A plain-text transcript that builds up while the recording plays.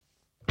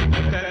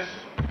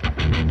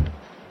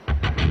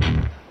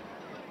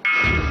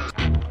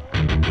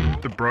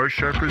Bro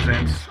Show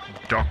presents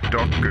Doc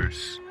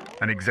Goose,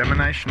 an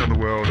examination of the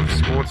world of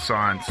sports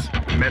science,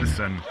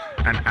 medicine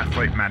and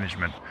athlete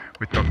management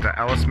with Dr.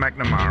 Alice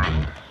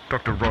McNamara,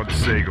 Dr. Rod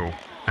Siegel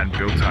and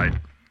Bill Tate.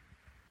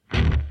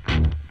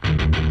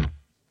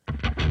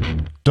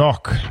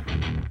 Doc.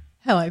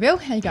 Hello, Bill.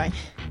 How you going?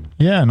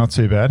 Yeah, not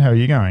too bad. How are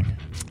you going?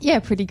 Yeah,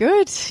 pretty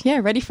good. Yeah,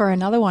 ready for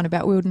another one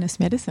about wilderness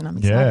medicine. I'm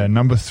excited. Yeah,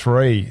 number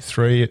three of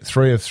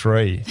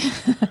three.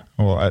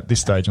 Well, at this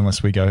stage,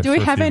 unless we go. Do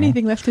we have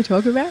anything left to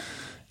talk about?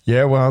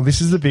 Yeah, well,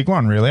 this is the big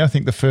one, really. I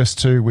think the first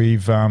two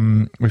we've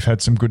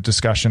had some good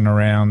discussion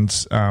around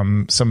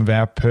some of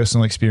our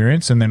personal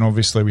experience, and then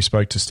obviously we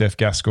spoke to Steph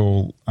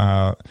Gaskell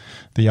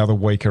the other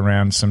week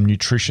around some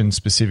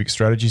nutrition-specific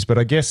strategies. But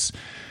I guess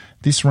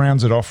this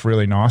rounds it off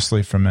really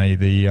nicely for me.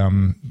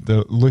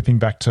 The looping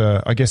back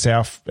to, I guess,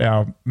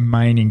 our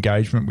main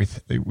engagement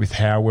with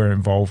how we're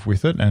involved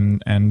with it,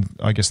 and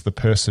I guess the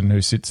person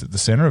who sits at the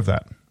centre of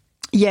that.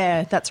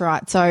 Yeah, that's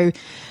right. So,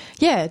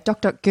 yeah,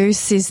 Dr.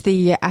 Goose is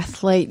the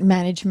athlete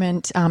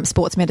management,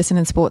 sports medicine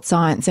and sports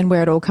science, and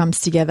where it all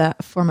comes together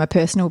from a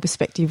personal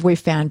perspective, we've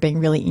found being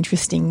really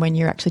interesting when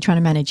you're actually trying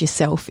to manage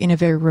yourself in a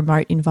very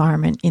remote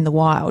environment in the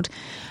wild.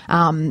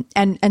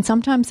 And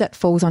sometimes that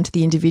falls onto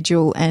the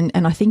individual,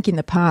 and I think in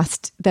the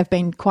past they've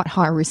been quite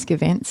high-risk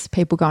events,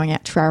 people going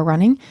out trail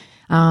running,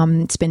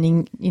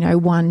 spending,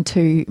 1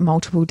 to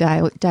multiple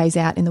days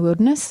out in the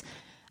wilderness.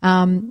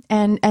 And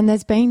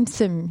there's been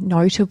some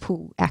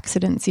notable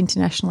accidents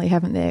internationally,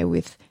 haven't there,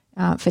 with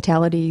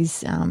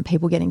fatalities,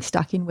 people getting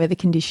stuck in weather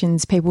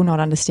conditions, people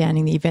not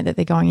understanding the event that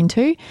they're going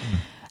into.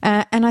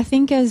 And I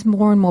think as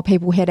more and more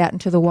people head out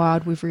into the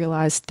wild, we've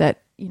realised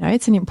that,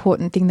 it's an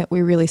important thing that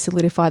we really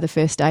solidify the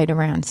first aid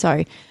around.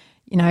 So,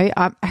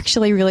 I'm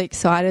actually really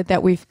excited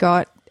that we've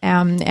got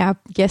our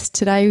guest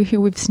today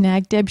who we've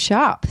snagged, Deb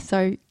Sharp.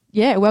 So,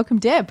 yeah, welcome,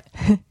 Deb.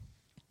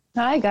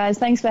 Hi, guys.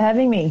 Thanks for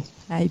having me.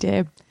 Hey,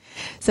 Deb.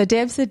 So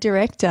Deb's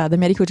the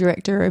medical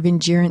director of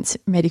Endurance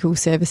Medical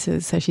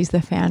Services. So she's the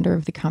founder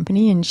of the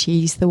company, and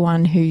she's the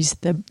one who's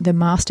the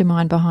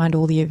mastermind behind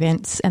all the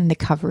events and the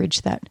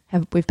coverage that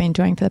we've been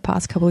doing for the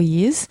past couple of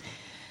years.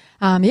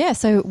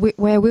 So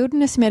where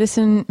wilderness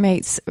medicine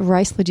meets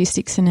race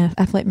logistics and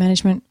athlete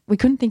management, we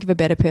couldn't think of a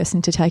better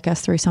person to take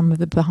us through some of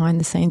the behind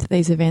the scenes of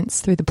these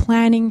events, through the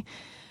planning,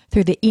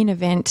 through the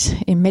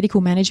in-event in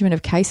medical management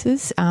of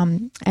cases,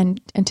 and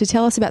to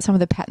tell us about some of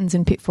the patterns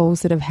and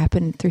pitfalls that have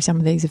happened through some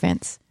of these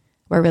events.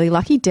 We're really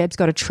lucky. Deb's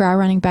got a trail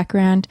running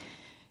background.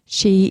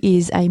 She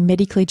is a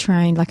medically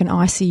trained, like an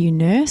ICU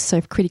nurse,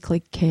 so critically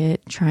care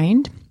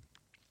trained,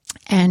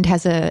 and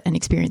has an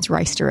experience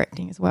race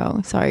directing as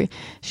well. So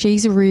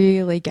she's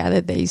really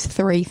gathered these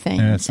three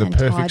things. And it's the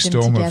perfect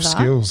storm of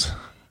skills.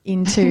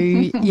 I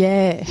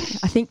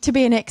think to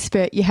be an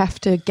expert, you have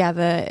to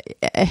gather,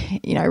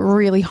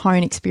 really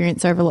hone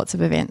experience over lots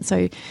of events.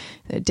 So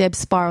Deb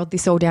spiraled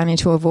this all down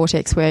into a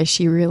vortex where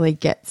she really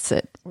gets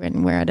it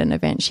when we're at an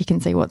event. She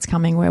can see what's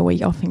coming where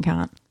we often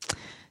can't.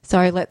 So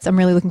I'm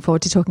really looking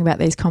forward to talking about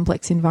these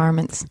complex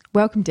environments.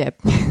 Welcome, Deb.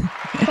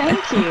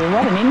 Thank you.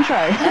 What an intro.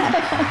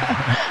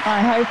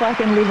 I hope I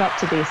can live up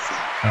to this.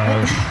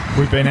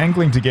 We've been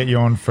angling to get you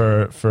on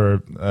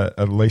for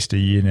at least a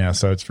year now,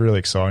 so it's really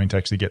exciting to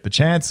actually get the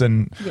chance.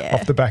 And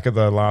off the back of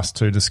the last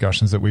two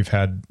discussions that we've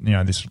had,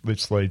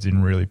 this leads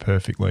in really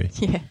perfectly.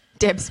 Yeah,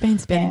 Deb's been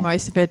spending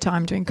most of her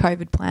time doing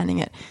COVID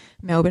planning at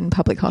Melbourne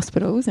public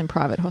hospitals and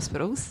private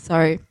hospitals.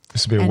 So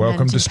this will be a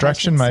welcome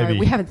distraction, patients. maybe. So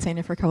we haven't seen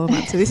her for a couple of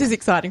months, so this is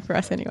exciting for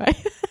us anyway.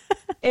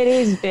 It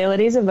is, Bill. It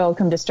is a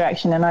welcome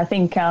distraction, and I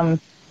think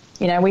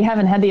we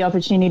haven't had the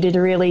opportunity to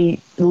really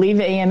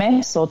live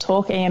EMS or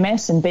talk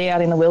EMS and be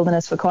out in the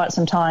wilderness for quite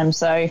some time.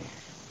 So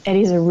it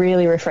is a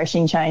really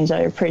refreshing change. I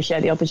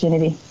appreciate the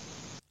opportunity.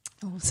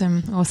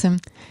 Awesome.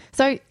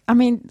 So,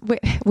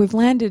 we've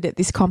landed at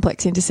this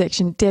complex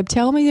intersection. Deb,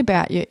 tell me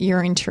about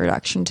your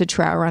introduction to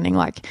trail running.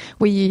 Like,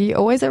 were you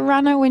always a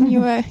runner when you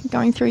were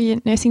going through your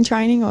nursing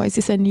training, or is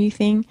this a new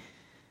thing?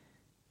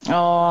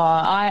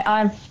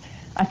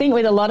 I think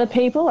with a lot of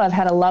people, I've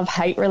had a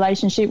love-hate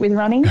relationship with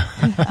running.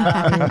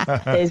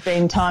 There's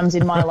been times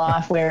in my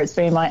life where it's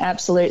been my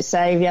absolute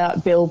saviour.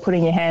 Bill,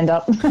 putting your hand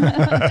up.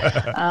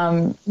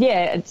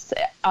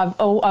 I've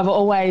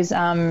always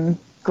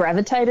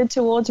gravitated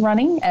towards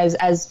running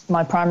as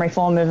my primary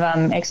form of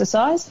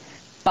exercise.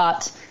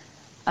 But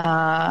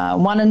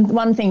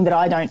one thing that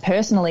I don't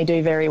personally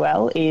do very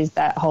well is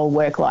that whole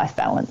work-life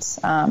balance.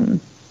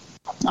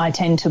 I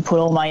tend to put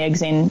all my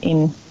eggs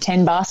in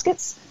 10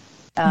 baskets.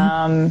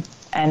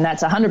 And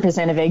that's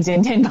 100% of eggs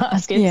in 10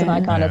 baskets, and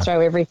I kind of throw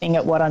everything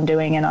at what I'm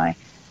doing, and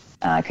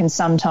I can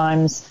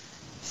sometimes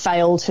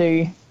fail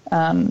to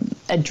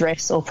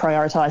address or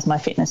prioritise my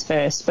fitness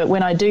first. But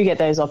when I do get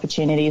those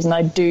opportunities and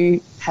I do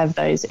have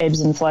those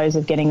ebbs and flows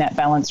of getting that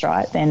balance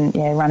right, then,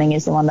 running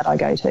is the one that I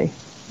go to.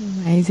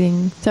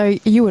 Amazing. So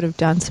you would have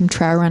done some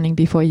trail running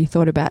before you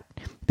thought about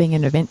being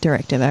an event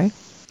director, though?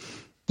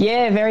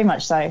 Yeah, very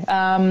much so.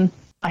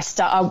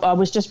 I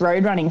was just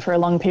road running for a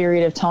long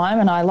period of time,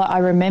 and I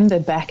remember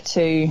back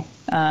to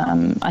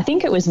I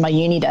think it was my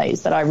uni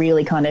days that I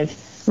really kind of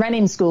ran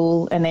in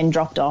school and then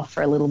dropped off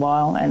for a little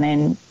while, and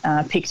then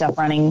picked up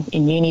running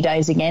in uni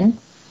days again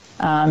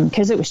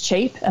because it was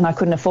cheap and I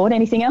couldn't afford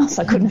anything else.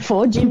 I couldn't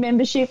afford gym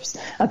memberships.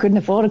 I couldn't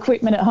afford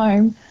equipment at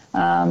home.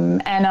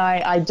 And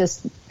I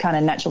just kind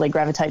of naturally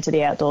gravitate to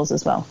the outdoors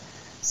as well.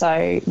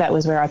 So that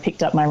was where I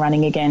picked up my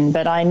running again.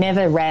 But I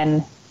never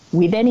ran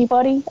with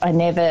anybody. I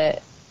never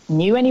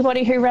knew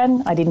anybody who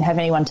ran. I didn't have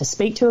anyone to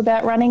speak to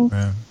about running.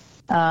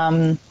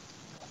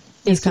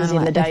 It's This kind was of in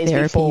like the the days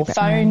therapy before of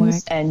my own work.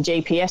 phones and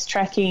GPS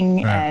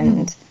tracking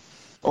and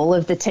all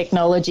of the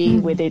technology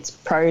with its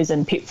pros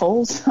and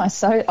pitfalls, I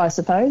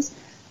suppose.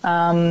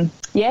 So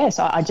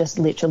I just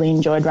literally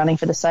enjoyed running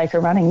for the sake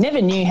of running.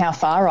 Never knew how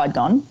far I'd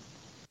gone.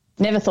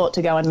 Never thought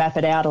to go and map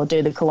it out or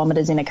do the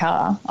kilometres in a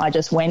car. I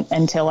just went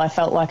until I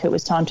felt like it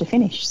was time to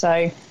finish.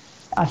 So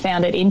I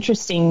found it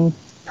interesting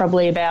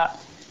probably about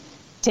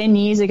 10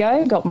 years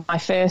ago, got my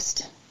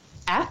first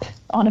app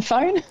on a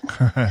phone,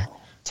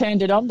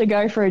 turned it on to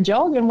go for a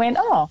jog and went,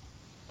 oh,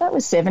 that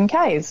was 7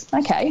 Ks.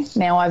 Okay,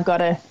 now I've got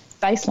a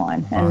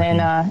baseline. And then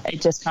it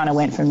just kind of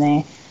went from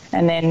there.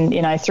 And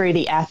then, through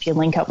the app, you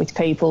link up with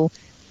people.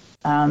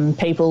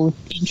 People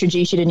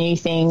introduce you to new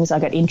things. I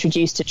got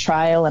introduced to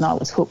trail and I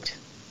was hooked.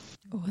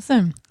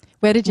 Awesome.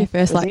 Where did you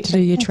first like to do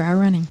your trail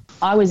running?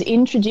 I was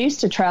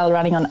introduced to trail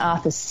running on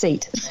Arthur's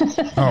Seat.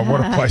 Oh,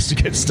 what a place to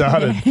get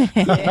started.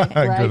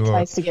 Great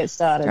place to get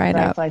started. Great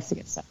place to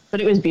get started. But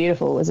it was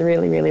beautiful. It was a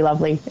really, really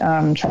lovely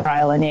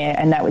trail,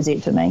 and that was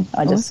it for me.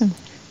 I just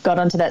got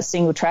onto that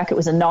single track. It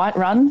was a night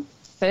run,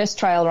 first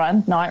trail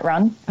run, night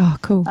run. Oh,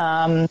 cool.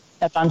 A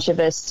bunch of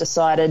us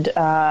decided,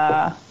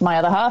 my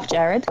other half,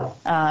 Jared,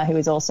 who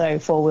is also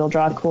four-wheel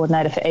drive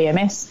coordinator for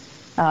EMS,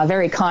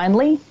 very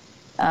kindly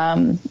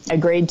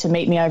agreed to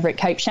meet me over at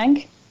Cape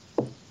Shank,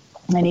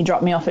 and he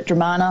dropped me off at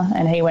Dramana,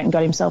 and he went and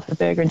got himself a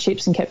burger and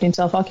chips and kept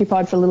himself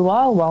occupied for a little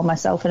while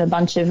myself and a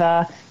bunch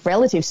of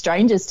relative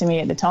strangers to me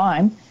at the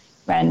time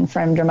ran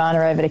from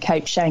Dramana over to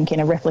Cape Shank in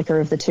a replica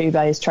of the Two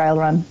Bays trail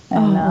run.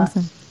 And,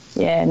 awesome.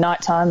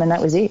 Nighttime, and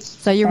that was it.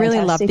 So you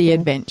really loved the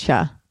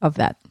adventure of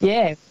that.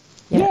 Yeah.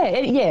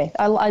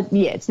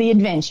 It's the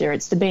adventure.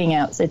 It's the being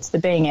out. It's the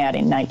being out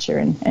in nature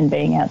and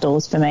being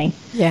outdoors for me.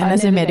 Yeah, and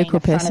as a medical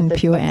person,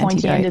 pure antidote.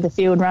 Pointy end of the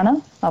field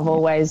runner. I've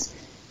always,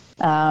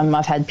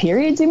 I've had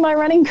periods in my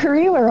running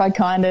career where I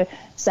kind of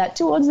sat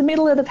towards the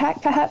middle of the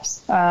pack,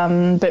 perhaps,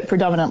 but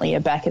predominantly a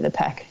back of the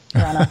pack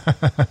runner.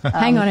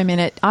 Hang on a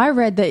minute. I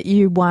read that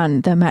you won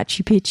the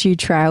Machu Picchu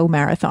Trail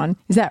Marathon.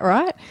 Is that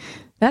right?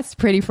 That's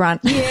pretty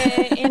front.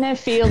 Yeah, in a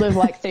field of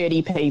like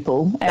 30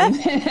 people. And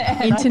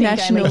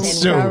international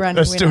trail running.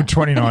 There's still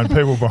 29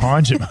 people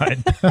behind you, mate.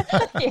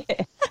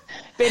 Yeah.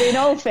 But in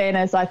all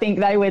fairness, I think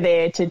they were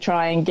there to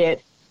try and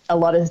get a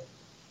lot of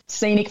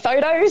scenic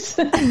photos.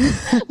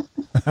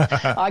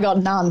 I got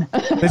none.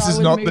 This is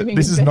not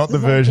the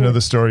version of the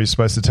story you're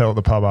supposed to tell at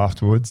the pub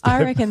afterwards.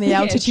 I reckon the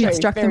altitude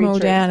struck them all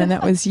down, and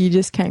that was you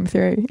just came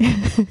through.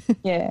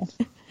 Yeah.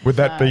 Would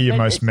that be your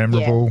most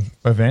memorable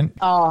event?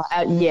 Oh,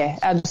 yeah,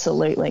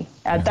 absolutely.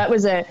 That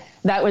was a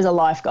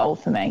life goal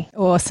for me.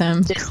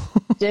 Awesome.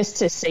 Just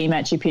to see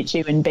Machu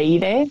Picchu and be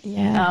there.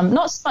 Yeah.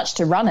 Not so much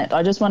to run it.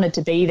 I just wanted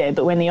to be there.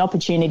 But when the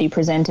opportunity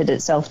presented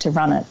itself to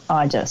run it,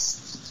 I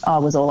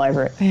was all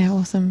over it. Yeah,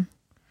 awesome.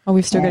 Oh,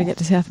 we've still got to get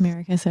to South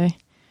America, so.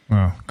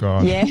 Oh,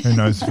 God. Yeah. Who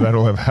knows if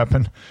that'll ever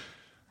happen.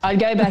 I'd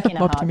go back in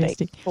a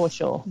Optimistic. heartbeat, for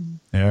sure.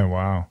 Yeah,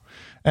 wow.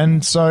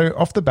 And so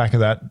off the back of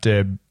that,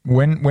 Deb,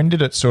 when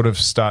did it sort of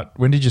start?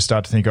 When did you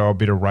start to think, a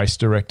bit of race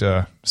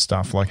director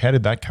stuff? Like, how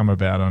did that come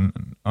about?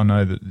 I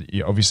know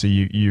that obviously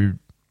you're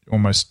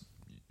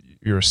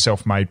a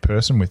self-made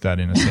person with that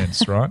in a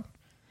sense, right?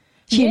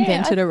 She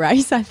invented a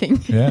race, I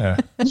think. Yeah.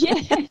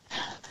 Yeah.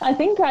 I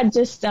think I'd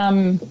just,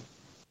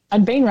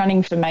 I'd been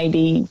running for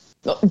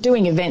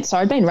doing events. So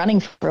I'd been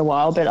running for a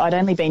while, but I'd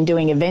only been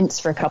doing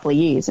events for a couple of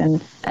years.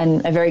 And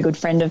a very good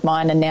friend of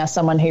mine, and now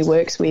someone who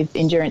works with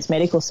Endurance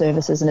Medical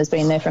Services and has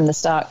been there from the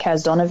start,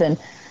 Kaz Donovan,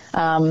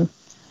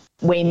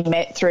 we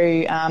met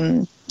through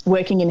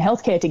working in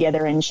healthcare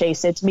together, and she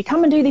said to me,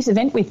 come and do this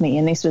event with me.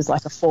 And this was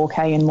like a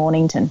 4K in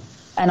Mornington.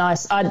 And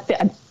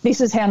this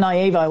is how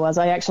naive I was.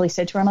 I actually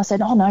said to her, and I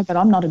said, oh, no, but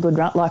I'm not a good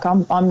runner. Like,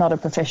 I'm not a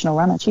professional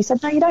runner. She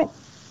said, no, you don't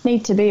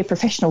need to be a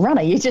professional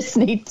runner. You just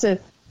need to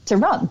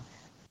run.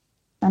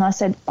 And I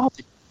said, oh,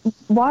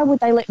 why would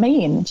they let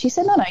me in? And she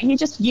said, no,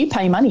 you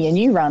pay money and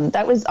you run.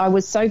 I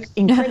was so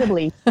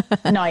incredibly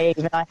naive,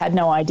 and I had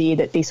no idea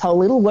that this whole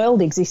little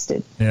world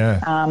existed.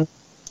 Yeah.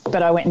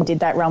 But I went and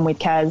did that run with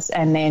Kaz,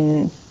 and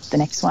then the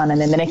next one,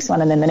 and then the next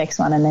one, and then the next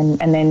one, and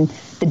then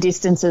the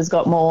distances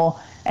got more,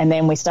 and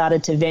then we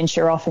started to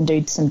venture off and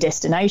do some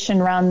destination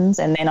runs,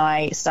 and then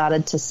I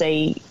started to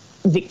see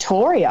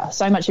Victoria,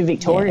 so much of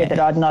Victoria that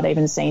I'd not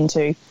even seen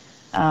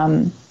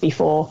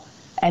before.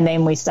 And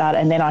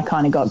then I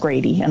kind of got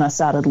greedy, and I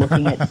started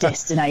looking at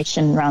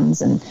destination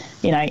runs and,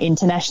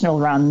 international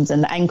runs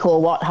and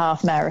Angkor Wat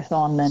half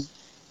marathon and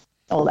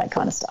all that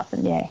kind of stuff.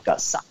 And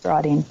got sucked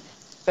right in.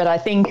 But I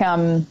think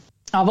I've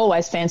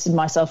always fancied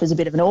myself as a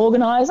bit of an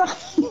organiser.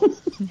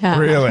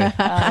 Really?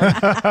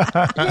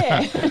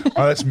 Yeah.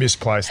 Oh, that's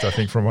misplaced, I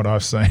think, from what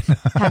I've seen.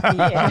 Happy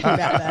about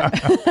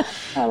that.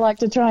 I like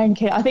to try and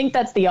I think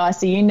that's the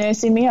ICU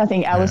nurse in me. I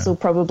think Alice will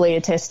probably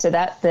attest to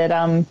that,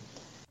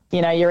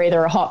 you're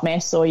either a hot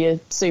mess or you're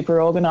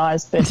super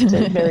organised, but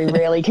very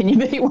rarely can you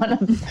be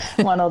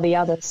one or the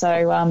other.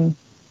 So,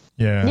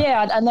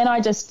 yeah, and then I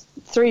just,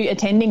 through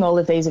attending all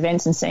of these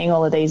events and seeing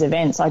all of these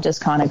events, I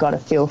just kind of got a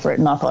feel for it,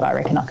 and I thought, I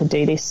reckon I could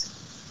do this.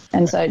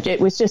 And so it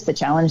was just the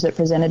challenge that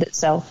presented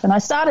itself. And I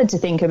started to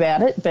think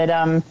about it, but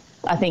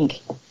I think,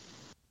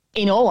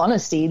 in all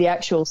honesty, the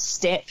actual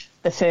step,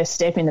 the first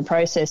step in the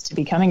process to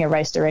becoming a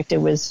race director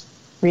was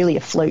really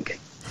a fluke.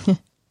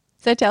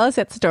 So tell us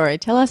that story.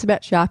 Tell us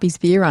about Sharpie's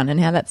Beer Run and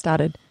how that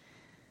started.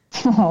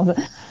 So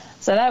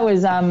that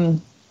was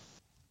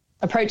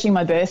approaching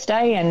my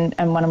birthday, and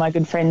one of my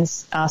good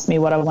friends asked me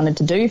what I wanted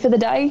to do for the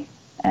day.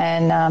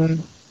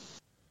 And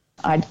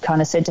I'd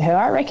kind of said to her,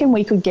 I reckon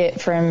we could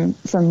get from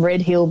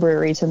Red Hill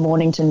Brewery to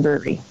Mornington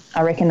Brewery.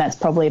 I reckon that's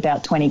probably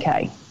about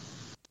 20K.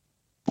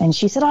 And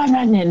she said,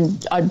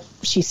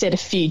 she said a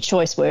few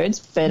choice words,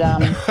 but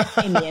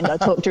in the end I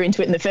talked her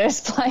into it in the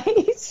first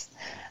place.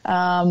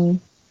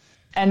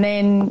 And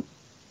then,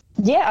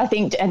 I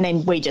think, and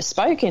then we just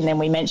spoke, and then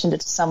we mentioned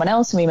it to someone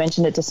else, and we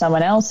mentioned it to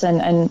someone else.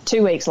 And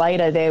 2 weeks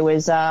later, there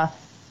was a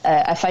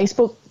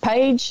Facebook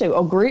page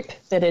or group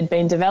that had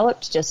been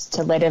developed just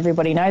to let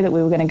everybody know that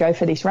we were going to go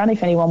for this run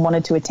if anyone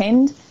wanted to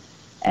attend.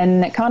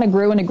 And it kind of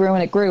grew and it grew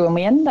and it grew, and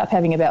we ended up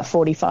having about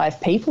 45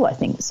 people, I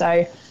think.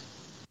 So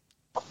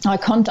I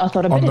thought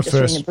I'd better just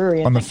ring the brewery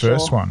and on the make sure.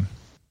 first one.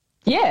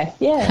 Yeah.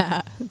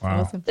 Wow.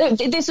 Awesome.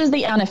 This was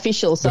the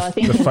unofficial, so I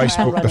think the in trail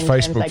Facebook running terms,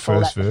 first they call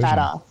that the version. fat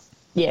ass.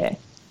 Yeah.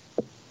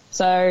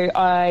 So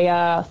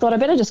I thought I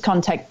better just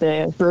contact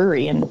the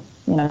brewery and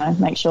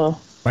make sure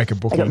Make a they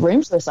booking. got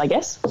rooms for us, I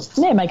guess.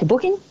 Yeah, make a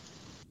booking.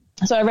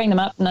 So I rang them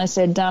up and I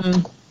said,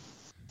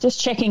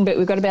 just checking, but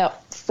we've got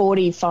about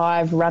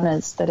 45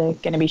 runners that are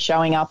going to be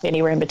showing up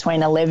anywhere in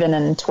between 11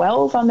 and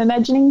 12, I'm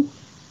imagining.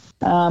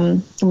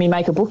 Can we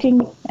make a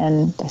booking?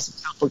 And they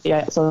said, don't book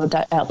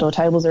the outdoor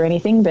tables or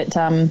anything, but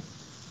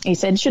he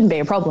said, shouldn't be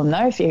a problem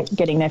though if you're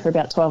getting there for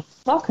about 12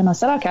 o'clock. And I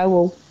said, okay,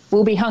 well,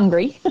 we'll be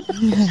hungry.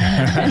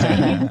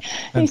 And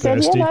he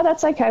said, yeah, no,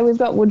 that's okay. We've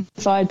got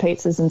wood-fired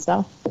pizzas and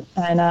stuff.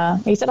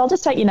 And he said, I'll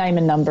just take your name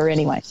and number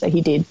anyway. So he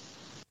did.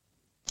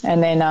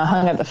 And then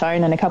hung up the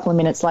phone, and a couple of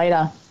minutes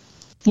later,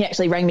 he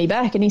actually rang me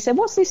back and he said,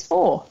 what's this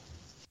for?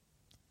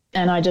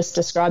 And I just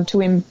described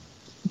to him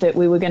that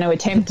we were going to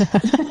attempt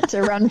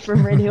to run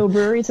from Red Hill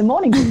Brewery to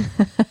Mornington.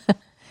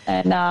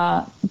 And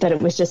that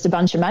it was just a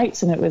bunch of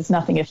mates and it was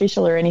nothing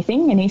official or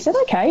anything. And he said,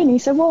 okay. And he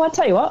said, well, I'll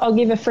tell you what, I'll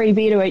give a free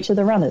beer to each of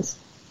the runners.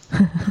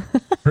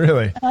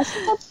 Really? And I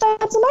said,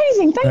 that's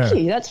amazing. Thank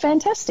you. That's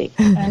fantastic.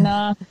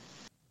 And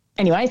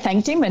anyway,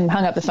 thanked him and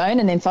hung up the phone.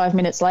 And then 5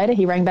 minutes later,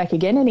 he rang back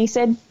again and he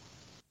said,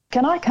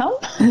 can I come?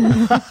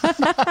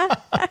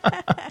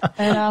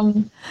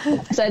 And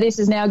so this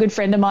is now a good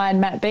friend of mine,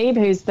 Matt Beebe,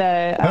 who's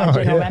the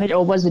general manager,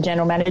 or was the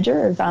general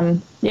manager of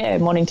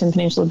Mornington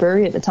Peninsula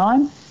Brewery at the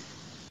time.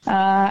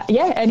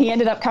 And he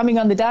ended up coming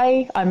on the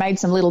day. I made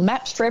some little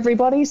maps for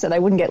everybody so they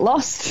wouldn't get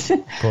lost.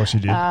 Of course you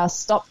did.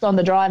 Stopped on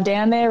the drive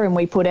down there, and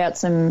we put out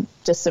some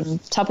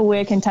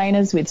Tupperware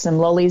containers with some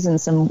lollies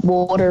and some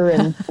water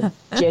and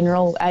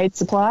general aid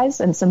supplies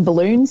and some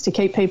balloons to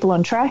keep people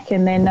on track.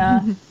 And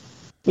then,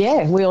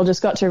 we all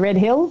just got to Red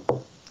Hill,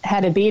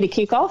 had a beer to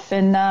kick off,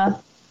 and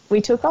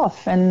we took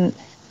off. And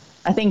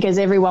I think as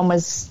everyone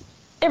was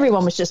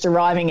just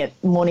arriving at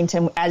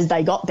Mornington as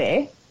they got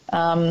there.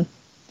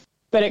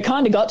 But it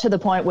kind of got to the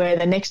point where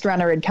the next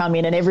runner had come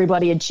in and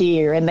everybody had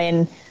cheer, and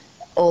then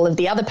all of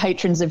the other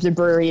patrons of the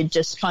brewery had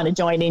just kind of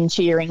joined in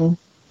cheering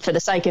for the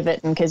sake of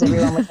it, and because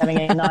everyone was having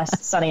a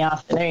nice sunny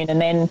afternoon. And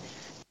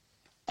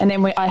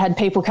then I had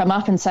people come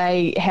up and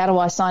say, how do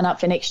I sign up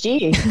for next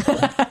year?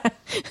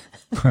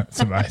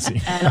 That's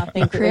amazing. And I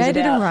think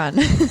Created a run.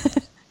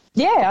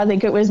 I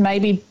think it was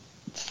maybe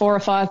 4 or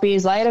 5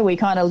 beers later, we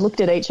kind of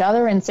looked at each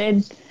other and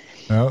said,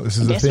 well, this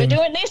is I guess we're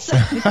doing this.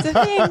 It's a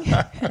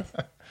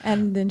thing.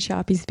 And then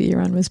Sharpie's Beer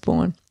Run was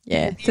born.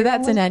 Yeah, so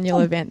that's an annual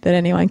event that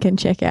anyone can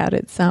check out.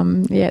 It's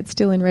it's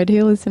still in Red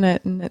Hill, isn't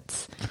it? And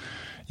it's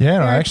I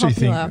actually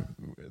popular.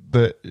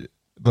 think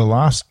the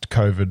last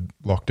COVID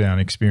lockdown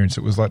experience,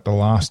 it was the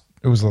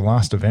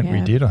last event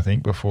we did, I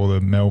think, before the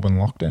Melbourne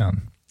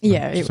lockdown.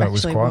 Yeah, it so it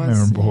was quite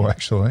was, memorable,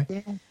 actually.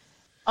 Yeah.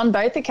 On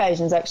both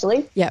occasions,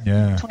 actually. Yep.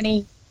 Yeah.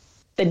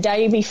 The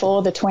day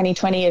before the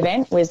 2020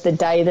 event was the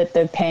day that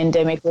the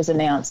pandemic was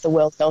announced. The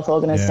World Health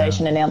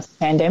Organization announced the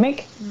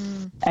pandemic.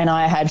 And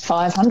I had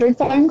 500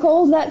 phone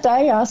calls that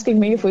day asking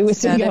me if we were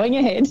still going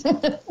ahead.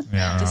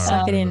 Just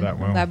suck it in. That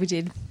well. Glad we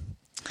did.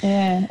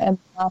 Yeah, and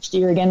last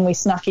year again we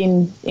snuck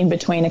in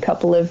between a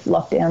couple of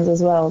lockdowns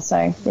as well.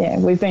 So, yeah,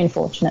 we've been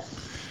fortunate.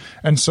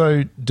 And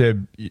so,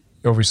 Deb,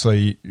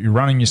 obviously you're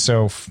running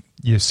yourself,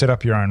 you set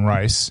up your own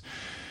race,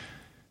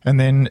 and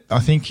then I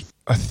think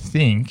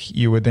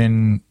you were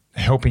then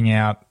helping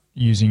out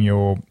using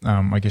your,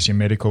 your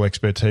medical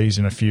expertise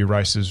in a few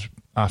races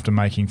after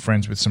making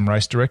friends with some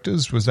race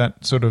directors. Was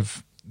that sort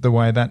of the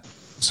way that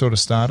sort of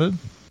started?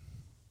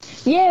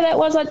 Yeah, that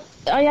was.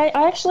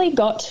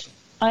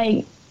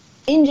 I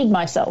injured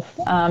myself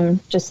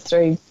just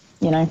through,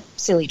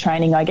 silly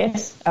training, I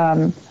guess,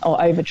 or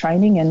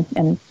overtraining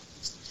and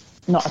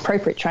not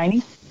appropriate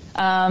training.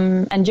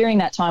 And during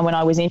that time when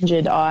I was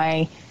injured,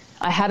 I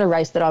had a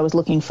race that I was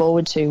looking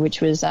forward to,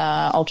 which was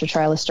Ultra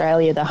Trail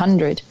Australia, the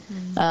 100.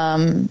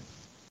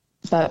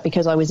 But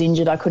because I was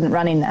injured, I couldn't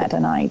run in that,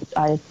 and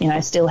I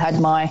still had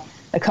my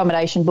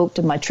accommodation booked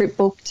and my trip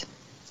booked.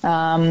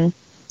 And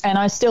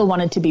I still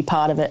wanted to be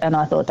part of it, and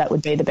I thought that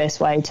would be the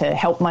best way to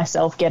help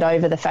myself get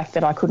over the fact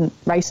that I couldn't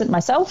race it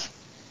myself.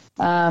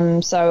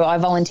 So I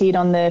volunteered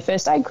on the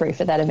first aid crew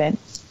for that event.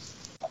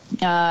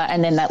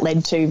 And then that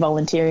led to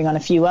volunteering on a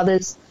few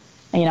others,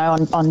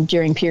 on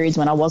during periods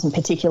when I wasn't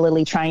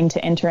particularly trained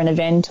to enter an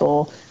event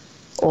or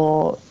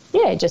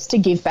just to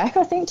give back,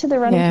 I think, to the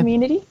running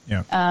community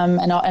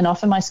and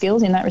offer my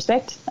skills in that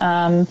respect.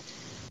 And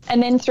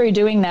then through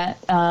doing that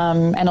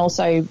and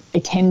also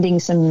attending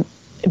some,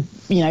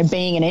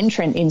 being an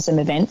entrant in some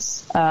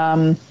events,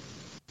 I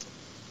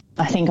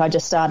think I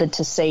just started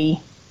to see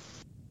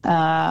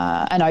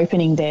an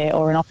opening there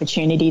or an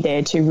opportunity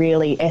there to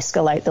really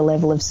escalate the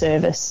level of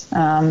service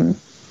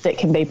that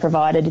can be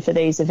provided for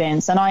these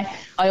events. And I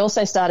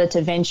also started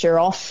to venture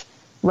off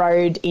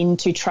road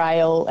into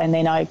trail, and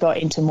then I got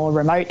into more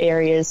remote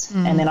areas,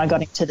 and then I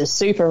got into the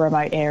super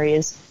remote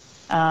areas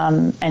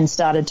and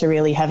started to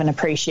really have an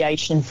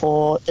appreciation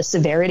for the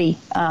severity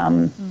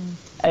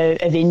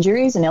of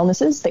injuries and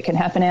illnesses that can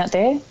happen out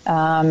there,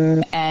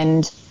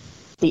 and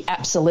the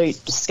absolute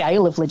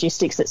scale of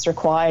logistics that's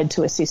required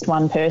to assist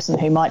one person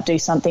who might do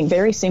something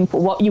very simple.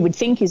 What you would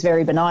think is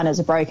very benign as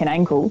a broken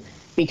ankle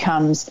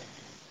becomes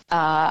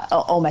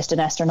almost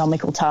an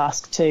astronomical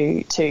task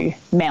to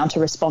mount a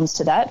response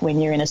to that when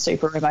you're in a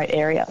super remote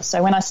area.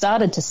 So when I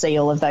started to see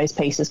all of those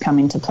pieces come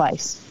into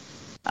place,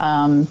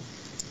 and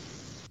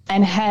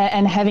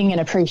having an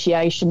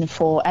appreciation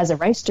for, as a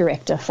race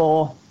director,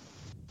 for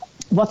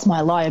what's my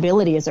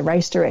liability as a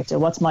race director,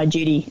 what's my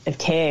duty of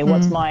care,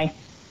 what's my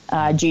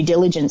due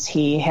diligence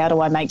here, how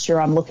do I make sure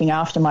I'm looking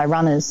after my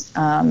runners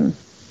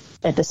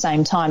at the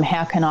same time,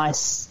 how can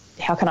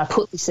I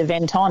put this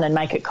event on and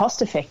make it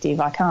cost effective?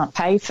 I can't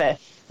pay for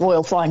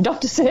Royal Flying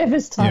Doctor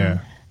Service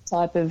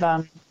type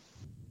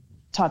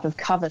of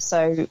cover.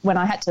 So when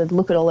I had to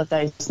look at all of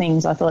those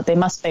things, I thought there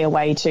must be a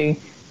way to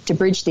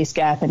bridge this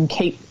gap and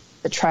keep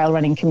the trail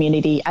running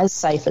community as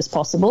safe as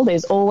possible.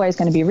 There's always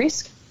going to be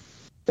risk,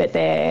 but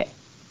there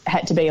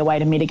had to be a way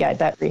to mitigate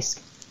that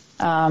risk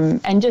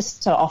and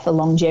just to offer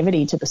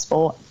longevity to the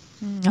sport.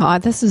 Oh,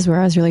 this is where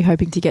I was really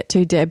hoping to get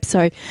to, Deb.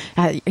 So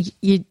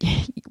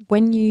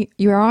when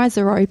your eyes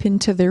are open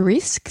to the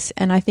risks,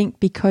 and I think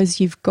because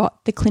you've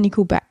got the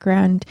clinical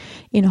background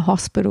in a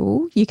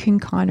hospital, you can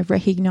kind of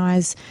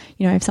recognise,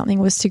 if something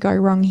was to go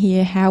wrong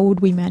here, how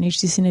would we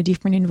manage this in a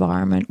different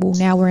environment? Well,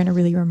 now we're in a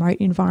really remote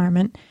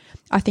environment.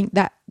 I think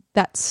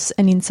that's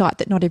an insight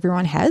that not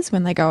everyone has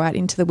when they go out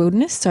into the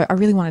wilderness. So I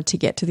really wanted to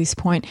get to this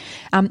point.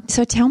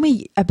 So tell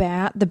me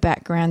about the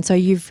background. So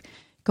you've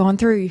gone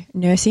through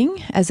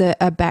nursing as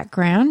a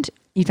background.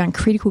 You've done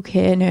critical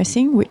care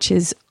nursing, which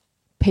is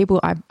people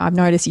I've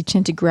noticed you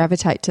tend to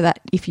gravitate to that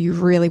if you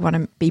really want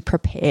to be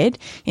prepared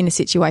in a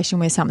situation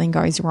where something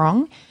goes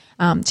wrong.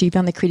 So you've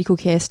done the critical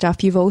care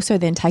stuff. You've also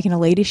then taken a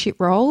leadership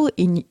role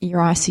in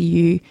your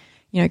ICU,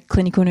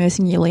 clinical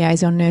nursing, your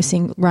liaison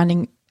nursing,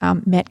 running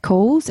MET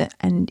calls,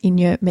 and in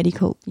your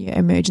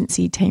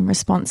emergency team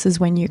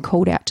responses when you're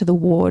called out to the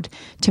ward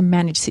to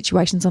manage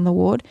situations on the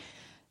ward.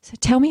 So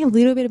tell me a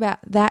little bit about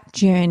that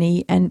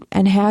journey and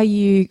how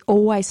you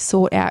always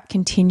sought out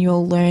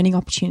continual learning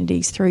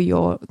opportunities through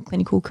your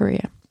clinical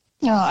career.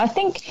 I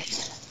think,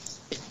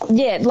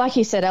 like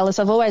you said, Alice,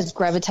 I've always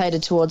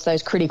gravitated towards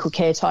those critical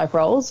care type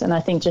roles, and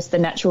I think just the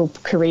natural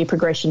career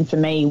progression for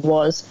me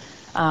was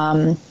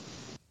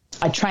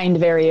I trained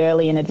very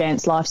early in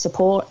advanced life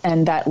support,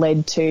 and that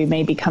led to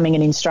me becoming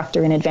an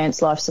instructor in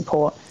advanced life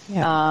support.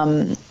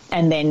 And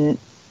then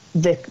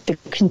the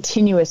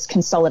continuous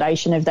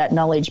consolidation of that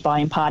knowledge by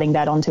imparting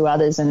that onto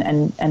others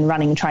and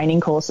running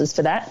training courses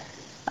for that.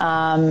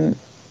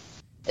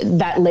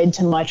 That led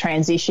to my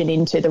transition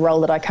into the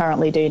role that I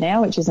currently do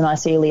now, which is an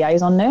ICU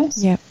liaison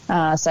nurse.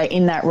 So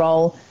in that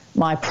role,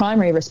 my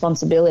primary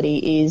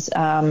responsibility is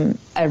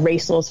a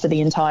resource for the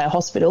entire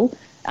hospital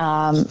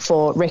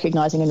for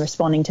recognising and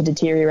responding to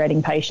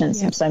deteriorating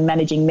patients. So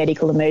managing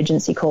medical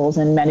emergency calls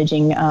and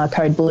managing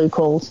code blue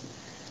calls.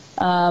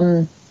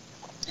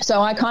 So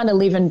I kind of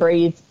live and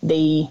breathe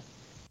the,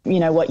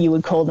 what you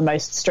would call the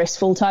most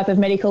stressful type of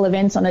medical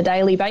events on a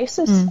daily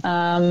basis.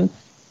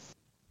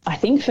 I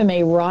think for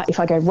me, if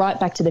I go right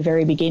back to the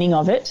very beginning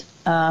of it,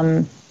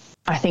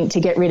 I think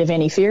to get rid of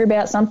any fear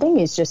about something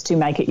is just to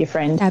make it your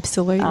friend.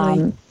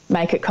 Absolutely.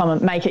 Make it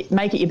common, make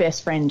it your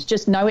best friend.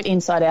 Just know it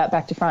inside out,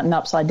 back to front and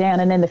upside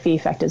down, and then the fear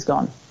factor's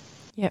gone.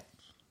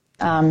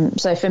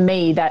 So for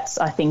me, that's,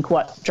 I think,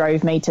 what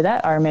drove me to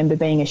that. I remember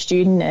being a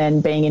student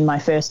and being in my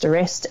first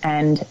arrest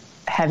and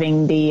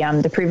having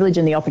the privilege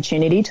and the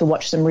opportunity to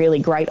watch some really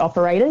great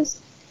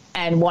operators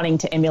and wanting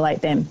to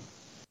emulate them.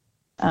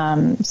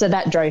 So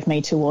that drove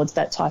me towards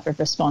that type of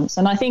response.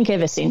 And I think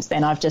ever since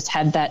then, I've just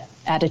had that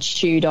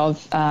attitude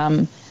of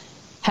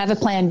have a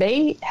plan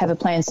B, have a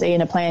plan C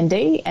and a plan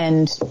D.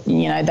 And,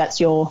 that's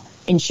your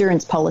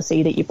insurance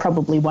policy that you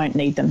probably won't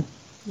need them.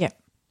 Yep.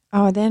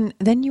 Oh, then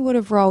you would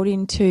have rolled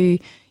into,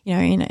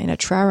 in a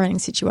trail running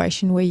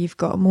situation where you've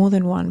got more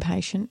than one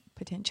patient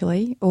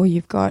potentially, or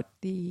you've got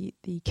the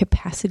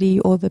capacity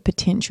or the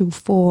potential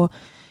for,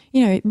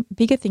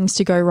 bigger things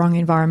to go wrong,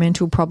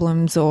 environmental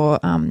problems or,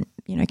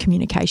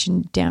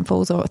 communication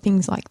downfalls or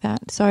things like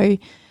that. So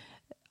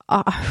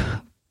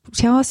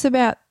tell us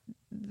about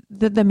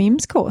the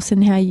MIMS course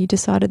and how you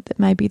decided that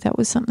maybe that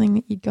was something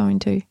that you'd go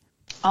into.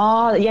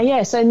 Oh,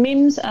 yeah. So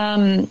MIMS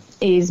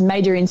is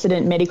Major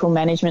Incident Medical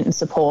Management and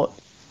Support,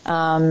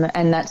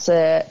 and that's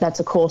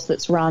a course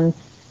that's run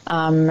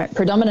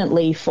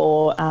predominantly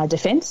for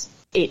defence.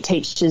 It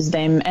teaches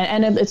them,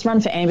 and it's run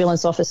for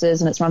ambulance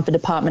officers and it's run for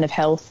Department of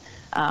Health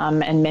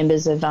and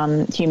members of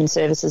human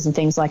services and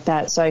things like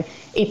that. So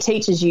it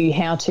teaches you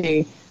how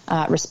to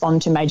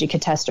respond to major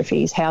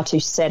catastrophes, how to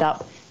set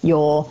up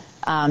your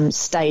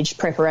staged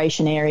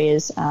preparation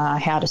areas,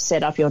 how to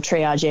set up your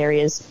triage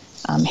areas,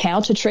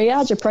 how to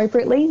triage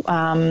appropriately.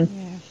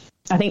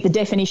 I think the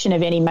definition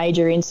of any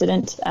major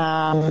incident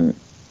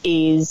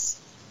is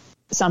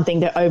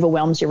something that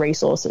overwhelms your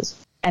resources.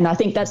 And I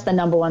think that's the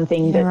number one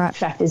thing that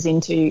factors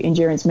into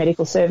endurance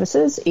medical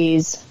services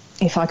is,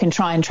 if I can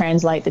try and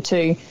translate the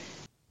two,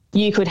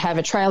 you could have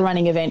a trail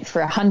running event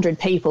for 100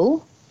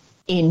 people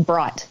in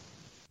Bright.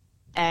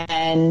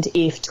 And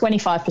if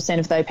 25%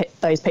 of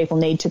those people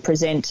need to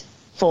present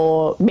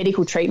for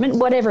medical treatment,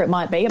 whatever it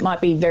might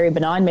be very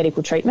benign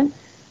medical treatment,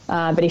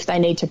 but if they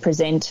need to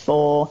present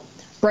for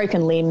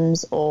broken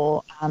limbs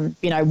or,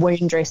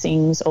 wound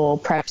dressings or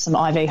perhaps some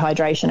IV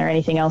hydration or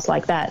anything else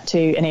like that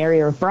to an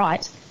area of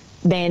Bright,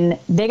 then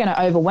they're going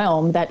to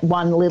overwhelm that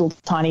one little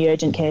tiny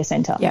urgent care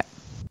centre. Yep.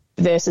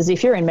 Versus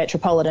if you're in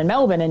metropolitan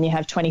Melbourne and you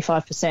have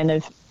 25%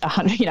 of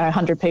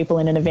 100 people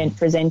in an event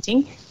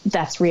presenting,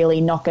 that's really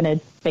not going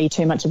to be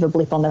too much of a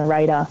blip on the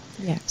radar.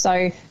 Yeah.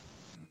 So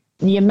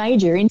your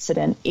major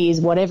incident is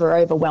whatever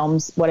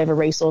overwhelms whatever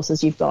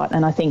resources you've got.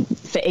 And I think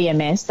for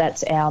EMS,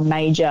 that's our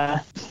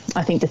major,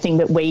 I think the thing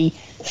that we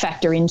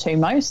factor into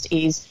most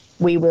is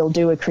we will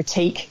do a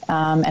critique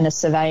and a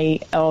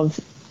survey of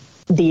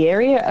the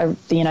area,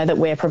 that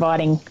we're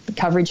providing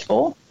coverage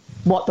for,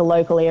 what the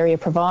local area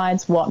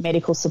provides, what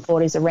medical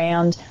support is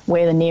around,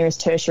 where the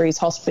nearest tertiary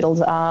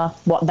hospitals are,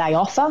 what they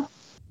offer.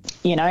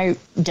 Do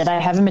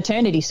they have a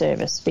maternity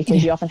service?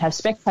 Because you often have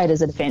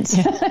spectators at events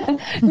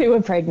who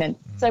are pregnant.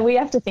 So we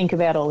have to think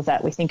about all of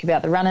that. We think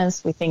about the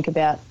runners, we think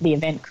about the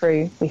event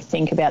crew, we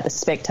think about the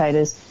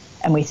spectators,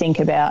 and we think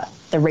about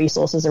the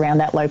resources around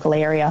that local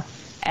area.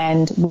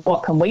 And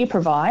what can we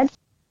provide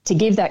to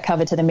give that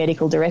cover to the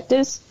medical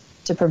directors,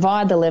 to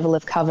provide the level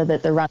of cover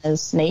that the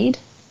runners need,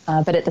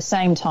 but at the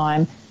same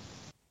time,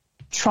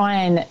 try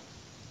and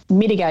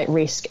mitigate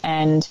risk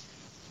and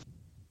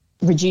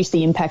reduce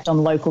the impact on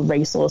local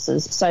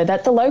resources so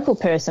that the local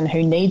person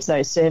who needs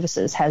those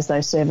services has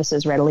those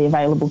services readily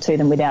available to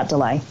them without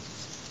delay.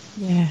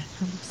 Yeah,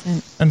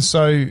 100%. And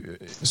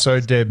so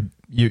Deb,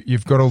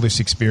 you've got all this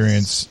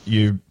experience.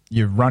 You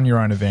run your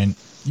own event.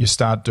 You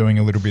start doing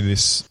a little bit of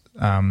this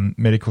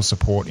medical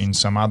support in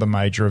some other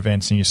major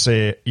events, and you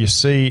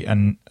see,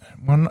 and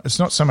well, it's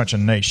not so much a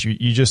niche.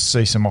 You just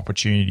see some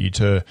opportunity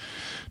to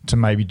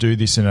maybe do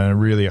this in a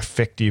really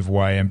effective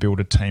way and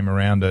build a team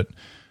around it.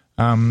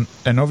 And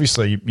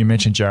obviously, you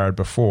mentioned Jared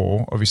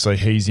before. Obviously,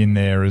 he's in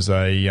there as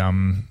a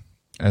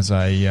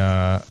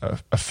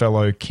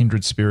fellow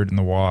kindred spirit in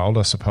the wild,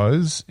 I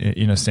suppose,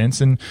 in a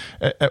sense. And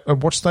at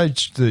what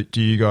stage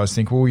do you guys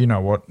think, well, you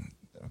know what?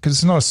 Because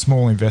it's not a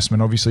small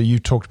investment. Obviously, you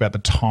talked about the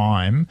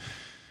time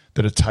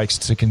that it takes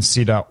to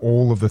consider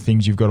all of the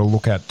things you've got to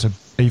look at to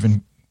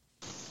even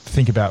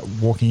think about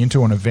walking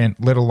into an event,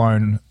 let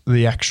alone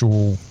the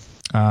actual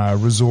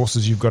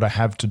resources you've got to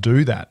have to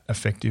do that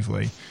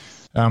effectively.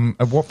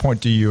 At what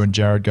point do you and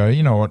Jared go,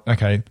 you know what,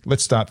 okay,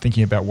 let's start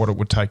thinking about what it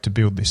would take to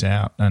build this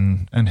out,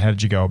 and how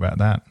did you go about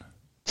that?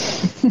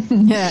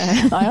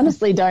 Yeah. I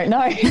honestly don't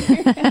know.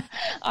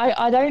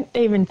 I don't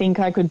even think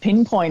I could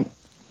pinpoint,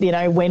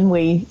 when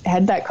we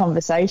had that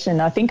conversation.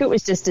 I think it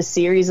was just a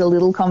series of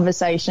little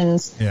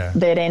conversations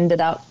that ended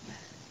up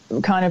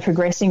kind of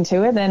progressing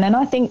to it. And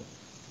I think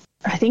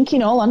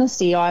in all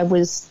honesty, it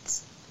was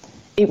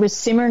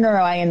simmering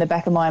away in the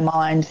back of my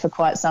mind for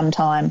quite some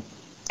time.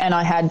 And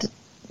I had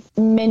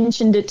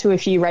mentioned it to a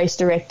few race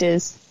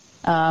directors.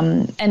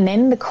 And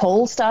then the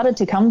call started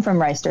to come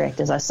from race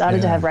directors. I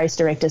started to have race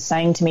directors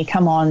saying to me,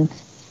 come on,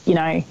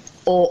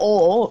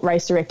 or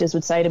race directors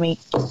would say to me,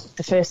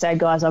 the first aid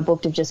guys I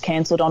booked have just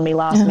cancelled on me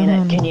last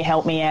minute. Can you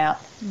help me out?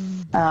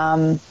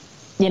 And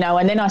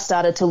then I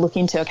started to look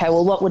into, okay,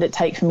 well, what would it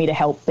take for me to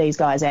help these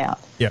guys out?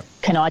 Yeah.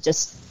 Can I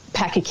just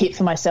pack a kit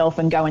for myself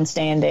and go and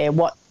stand there?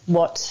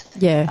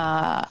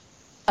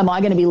 Am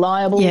I going to be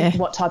liable? Yeah.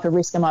 What type of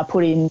risk am I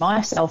putting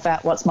myself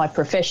at? What's my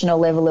professional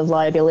level of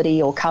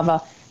liability or cover?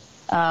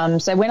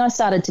 So when I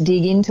started to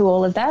dig into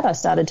all of that, I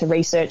started to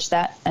research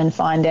that and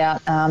find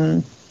out,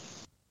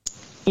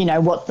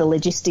 what the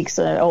logistics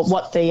are, or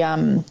what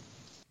the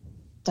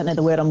don't know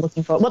the word I'm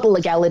looking for, what the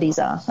legalities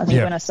are. I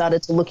think when I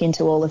started to look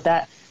into all of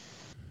that,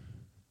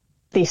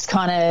 this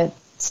kind of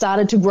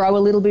started to grow a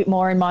little bit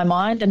more in my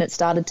mind, and it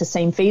started to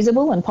seem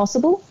feasible and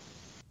possible.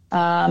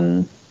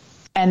 And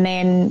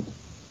then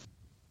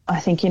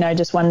I think,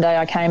 just one day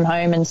I came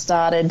home and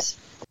started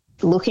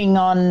looking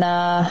on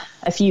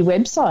a few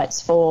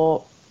websites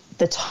for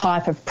the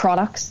type of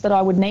products that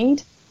I would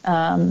need.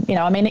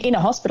 In a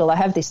hospital, I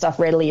have this stuff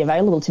readily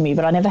available to me,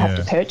 but I never have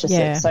to purchase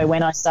it. So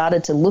when I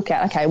started to look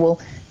at, okay, well,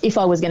 if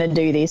I was going to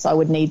do this, I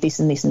would need this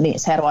and this and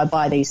this. How do I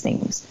buy these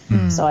things?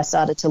 So I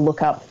started to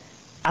look up,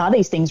 are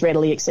these things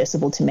readily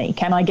accessible to me?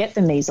 Can I get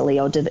them easily,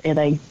 or do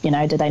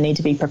they need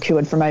to be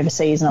procured from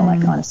overseas and all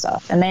that kind of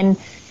stuff? And then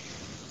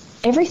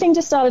everything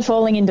just started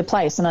falling into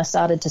place, and I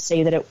started to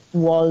see that it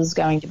was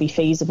going to be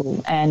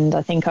feasible. And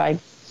I think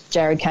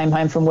Jared came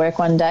home from work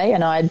one day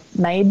and I'd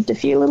made a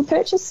few little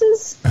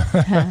purchases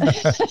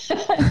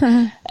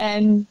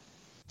and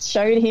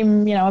showed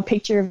him, a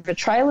picture of a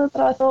trailer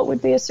that I thought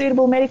would be a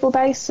suitable medical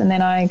base. And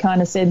then I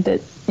kind of said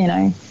that,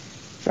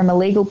 from a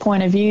legal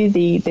point of view,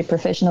 the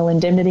professional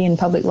indemnity and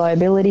public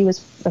liability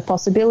was a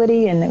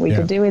possibility, and that we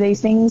could do with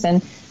these things.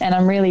 And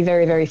I'm really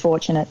very, very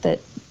fortunate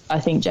that I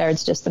think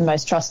Jared's just the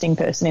most trusting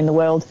person in the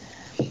world.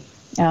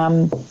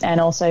 And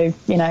also,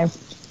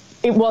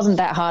 it wasn't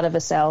that hard of a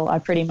sell. I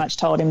pretty much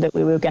told him that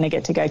we were going to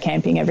get to go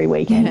camping every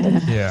weekend.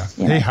 And,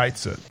 he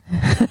hates it.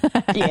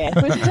 It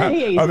was pretty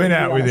easy. I've been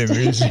out with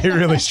him. He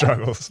really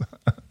struggles.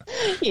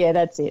 Yeah,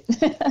 that's it.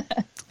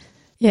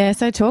 Yeah,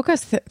 so talk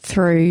us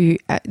through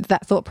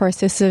that thought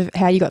process of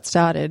how you got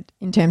started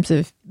in terms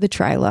of the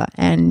trailer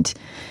and,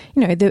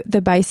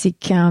 the basic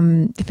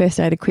the first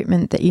aid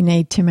equipment that you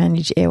need to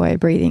manage airway,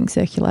 breathing,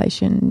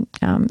 circulation,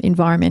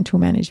 environmental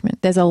management.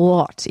 There's a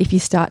lot. If you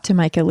start to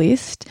make a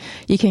list,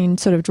 you can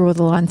sort of draw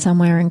the line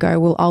somewhere and go,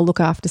 well, I'll look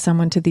after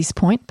someone to this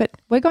point, but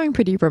we're going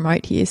pretty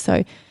remote here.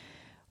 So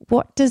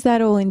what does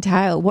that all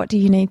entail? What do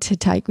you need to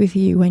take with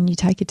you when you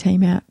take a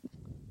team out?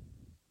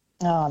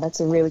 Oh, that's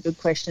a really good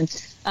question.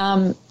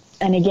 And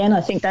again, I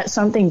think that's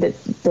something that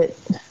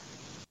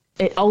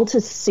it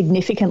alters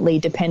significantly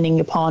depending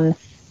upon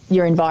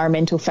your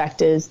environmental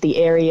factors, the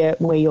area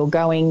where you're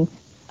going,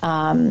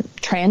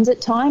 transit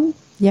time.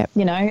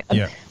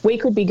 We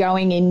could be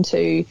going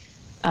into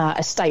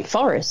a state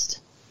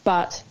forest,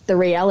 but the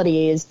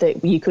reality is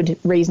that you could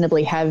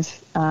reasonably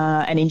have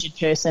an injured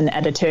person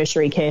at a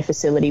tertiary care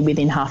facility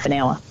within half an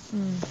hour.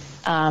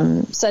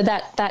 So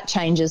that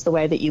changes the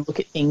way that you look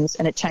at things,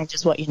 and it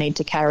changes what you need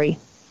to carry.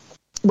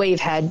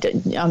 We've had,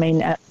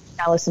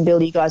 Alice and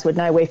Bill, you guys would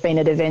know, we've been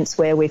at events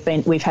where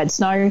we've had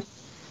snow,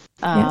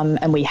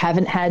 and we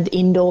haven't had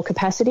indoor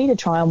capacity to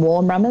try and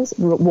warm runners.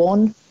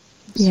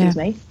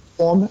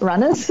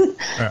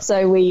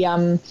 So we,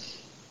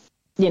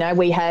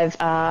 we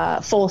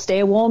have forced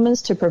air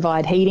warmers to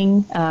provide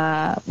heating.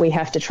 We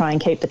have to try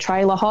and keep the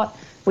trailer hot.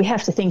 We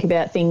have to think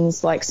about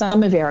things like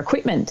some of our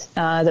equipment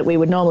that we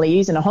would normally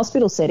use in a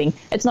hospital setting.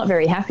 It's not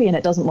very happy, and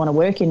it doesn't want to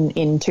work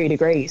in 2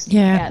 degrees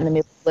out in the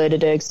middle of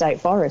Lerderderg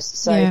State Forest.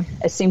 So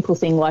a simple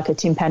thing like a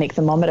tympanic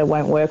thermometer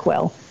won't work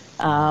well.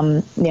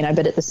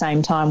 But at the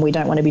same time, we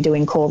don't want to be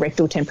doing core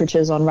rectal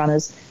temperatures on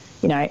runners,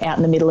 out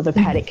in the middle of a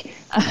paddock.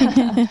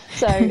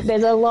 So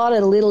there's a lot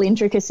of little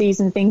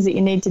intricacies and things that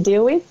you need to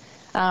deal with.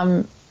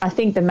 I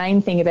think the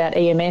main thing about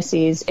EMS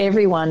is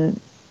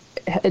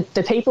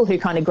the people who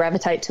kind of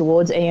gravitate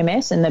towards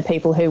EMS and the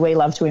people who we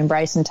love to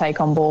embrace and take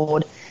on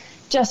board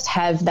just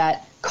have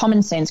that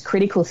common sense,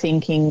 critical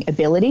thinking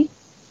ability,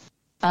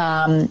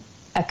 a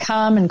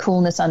calm and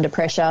coolness under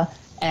pressure,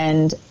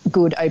 and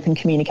good open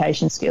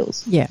communication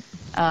skills.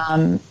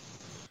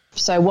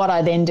 So what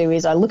I then do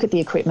is I look at the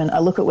equipment, I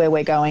look at where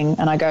we're going,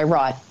 and I go,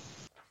 right,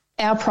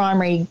 our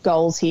primary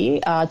goals here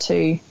are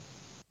to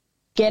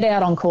get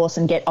out on course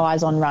and get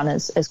eyes on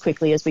runners as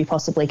quickly as we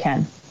possibly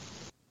can.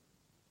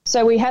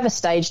 So we have a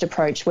staged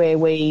approach where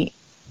we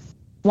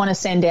want to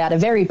send out a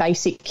very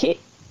basic kit.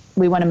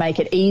 We want to make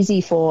it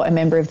easy for a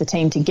member of the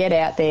team to get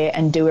out there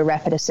and do a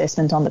rapid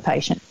assessment on the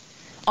patient.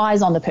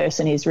 Eyes on the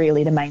person is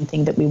really the main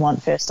thing that we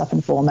want first up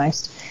and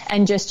foremost.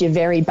 And just your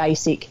very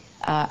basic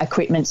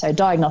equipment, so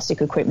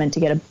diagnostic equipment to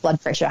get a blood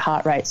pressure,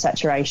 heart rate,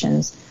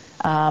 saturations,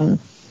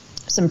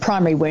 some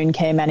primary wound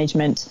care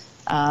management,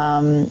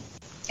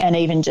 and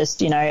even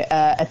just,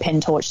 a pen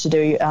torch to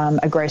do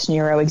a gross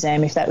neuro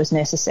exam if that was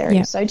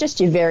necessary. So just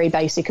your very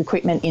basic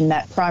equipment in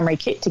that primary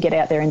kit to get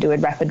out there and do a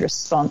rapid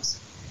response.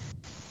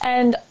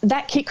 And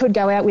that kit could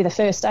go out with a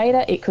first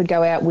aider, it could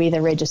go out with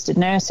a registered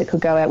nurse, it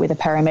could go out with a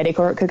paramedic,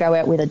 or it could go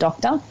out with a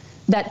doctor.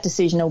 That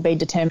decision will be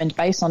determined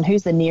based on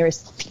who's the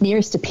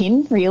nearest to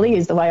pin, really,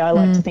 is the way I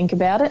like to think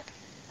about it.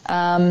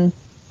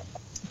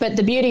 But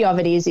the beauty of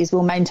it is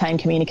we'll maintain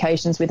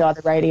communications with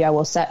either radio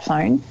or sat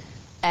phone,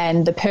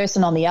 and the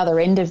person on the other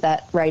end of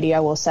that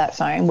radio or sat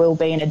phone will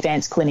be an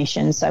advanced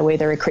clinician, so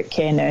either a crit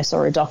care nurse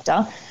or a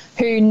doctor,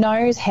 who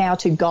knows how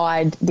to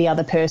guide the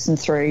other person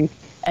through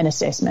an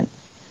assessment.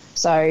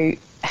 So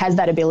has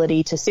that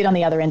ability to sit on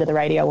the other end of the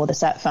radio or the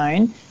sat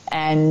phone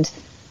and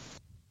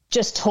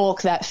just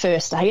talk that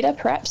first aider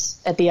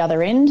perhaps at the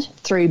other end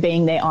through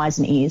being their eyes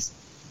and ears,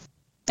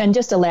 and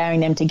just allowing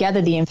them to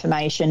gather the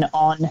information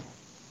on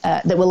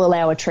that will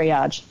allow a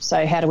triage.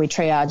 So how do we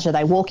triage? Are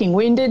they walking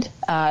wounded?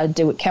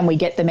 Can we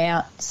get them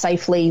out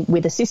safely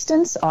with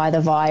assistance,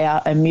 either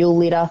via a mule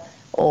litter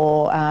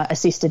or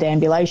assisted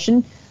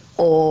ambulation?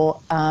 Or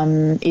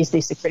is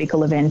this a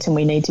critical event and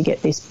we need to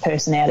get this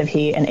person out of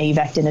here and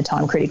evac'd in a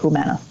time-critical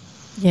manner?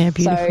 Yeah,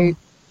 beautiful. So,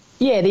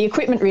 yeah, the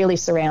equipment really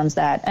surrounds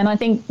that. And I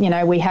think,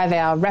 we have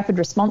our rapid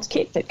response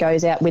kit that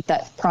goes out with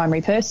that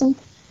primary person.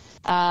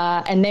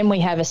 And then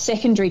we have a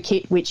secondary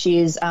kit, which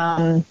is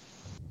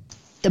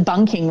the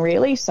bunking,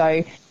 really.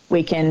 So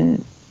we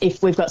can,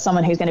 if we've got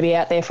someone who's going to be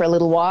out there for a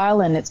little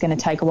while and it's going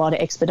to take a while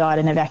to expedite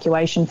an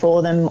evacuation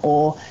for them,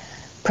 or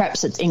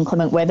perhaps it's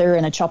inclement weather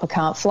and a chopper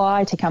can't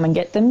fly to come and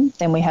get them,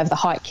 then we have the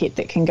hike kit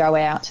that can go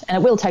out. And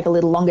it will take a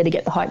little longer to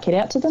get the hike kit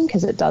out to them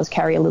because it does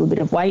carry a little bit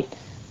of weight,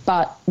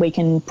 but we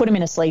can put them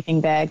in a sleeping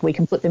bag, we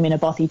can put them in a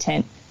bothy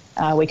tent,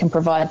 we can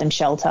provide them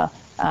shelter,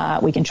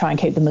 we can try and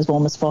keep them as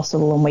warm as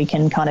possible, and we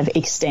can kind of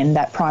extend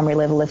that primary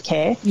level of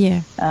care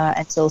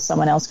until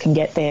someone else can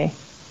get there.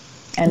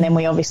 And then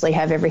we obviously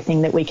have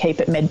everything that we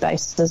keep at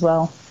Medbase as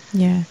well.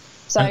 Yeah.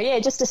 So,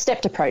 just a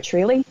stepped approach,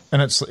 really.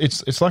 And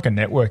it's like a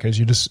network, as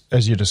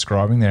you're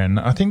describing there. And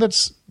I think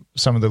that's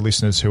some of the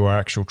listeners who are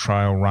actual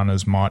trail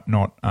runners might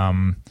not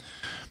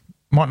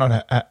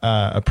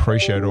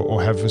appreciate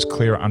or have as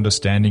clear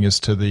understanding as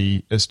to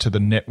the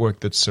network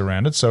that's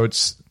surrounded. So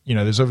it's,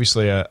 there's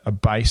obviously a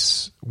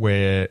base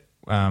where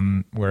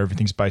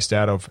everything's based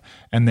out of,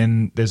 and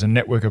then there's a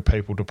network of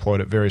people deployed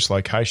at various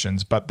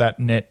locations. But that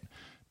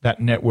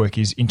network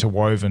is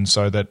interwoven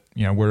so that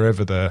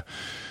wherever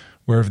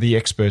the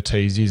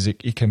expertise is,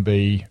 it can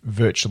be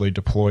virtually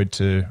deployed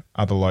to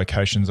other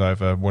locations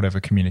over whatever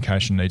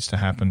communication needs to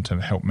happen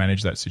to help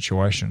manage that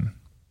situation.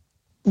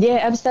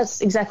 Yeah,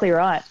 that's exactly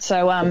right.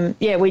 So,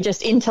 we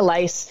just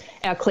interlace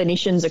our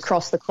clinicians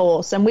across the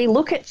course, and we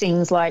look at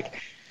things like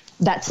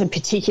that's a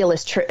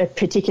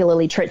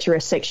particularly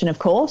treacherous section of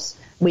course.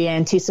 We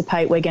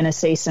anticipate we're going to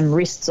see some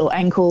wrists or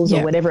ankles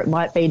or whatever it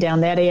might be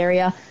down that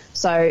area.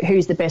 So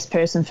who's the best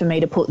person for me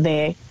to put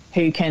there?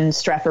 Who can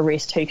strap a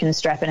wrist? Who can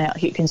strap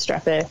who can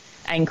strap an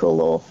ankle?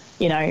 Or,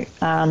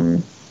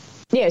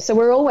 so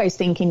we're always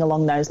thinking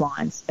along those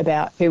lines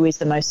about who is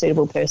the most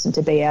suitable person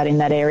to be out in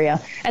that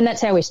area. And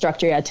that's how we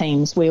structure our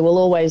teams.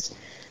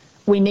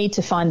 We need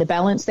to find the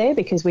balance there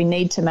because we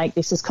need to make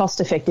this as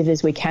cost effective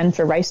as we can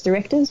for race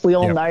directors. We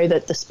all know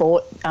that the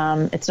sport,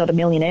 it's not a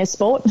millionaire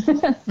sport.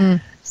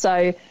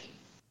 So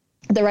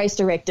the race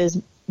directors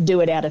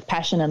do it out of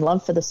passion and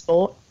love for the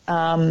sport.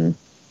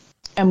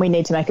 And we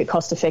need to make it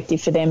cost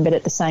effective for them, but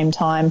at the same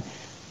time,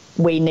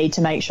 we need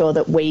to make sure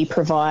that we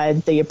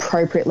provide the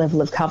appropriate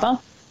level of cover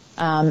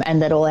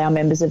and that all our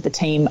members of the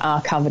team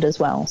are covered as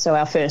well. So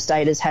our first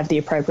aiders have the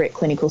appropriate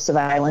clinical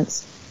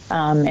surveillance.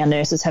 Our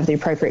nurses have the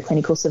appropriate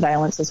clinical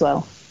surveillance as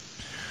well.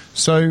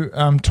 So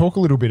talk a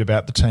little bit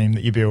about the team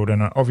that you build.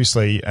 And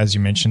obviously, as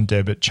you mentioned,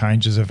 Deb, it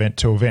changes event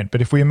to event.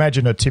 But if we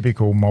imagine a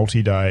typical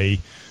multi-day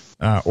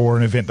or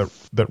an event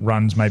that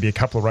runs maybe a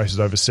couple of races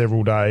over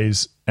several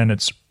days and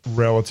it's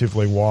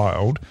relatively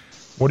wild,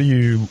 what are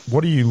you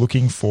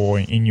looking for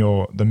in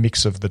the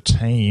mix of the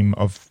team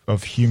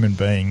of human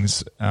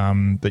beings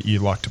that you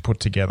like to put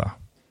together?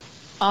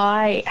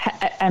 I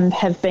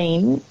have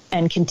been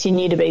and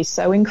continue to be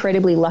so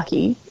incredibly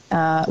lucky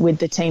with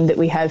the team that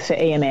we have for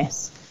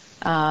EMS.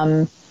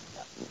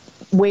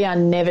 We are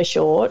never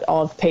short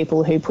of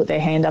people who put their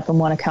hand up and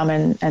want to come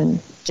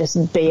and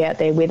just be out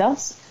there with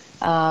us.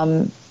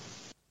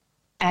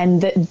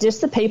 And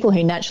just the people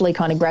who naturally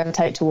kind of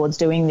gravitate towards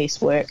doing this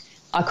work,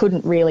 I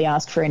couldn't really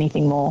ask for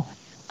anything more.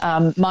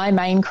 My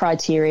main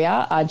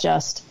criteria are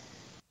just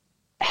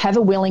have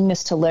a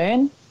willingness to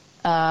learn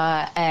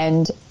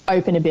and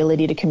open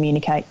ability to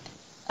communicate.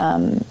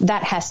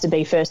 That has to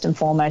be first and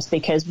foremost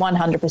because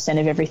 100%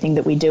 of everything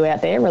that we do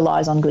out there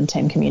relies on good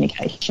team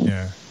communication.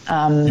 Yeah.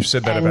 You've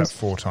said that about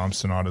 4 times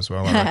tonight as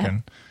well, I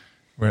reckon.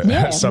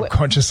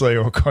 Subconsciously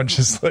or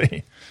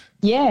consciously.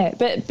 Yeah,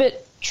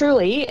 but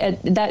truly,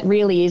 that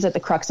really is at the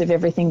crux of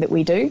everything that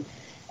we do.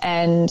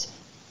 And,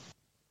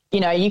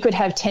 you could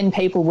have 10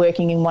 people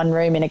working in one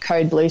room in a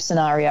code blue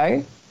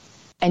scenario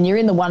and you're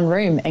in the one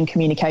room and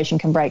communication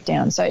can break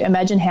down. So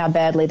imagine how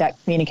badly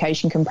that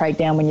communication can break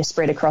down when you're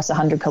spread across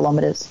 100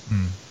 kilometres.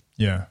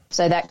 Yeah.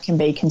 So that can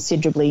be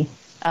considerably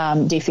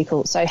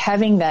difficult. So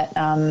having that,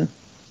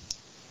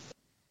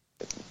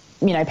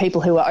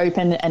 people who are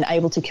open and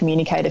able to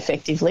communicate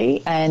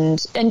effectively and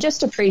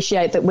just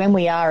appreciate that when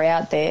we are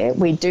out there,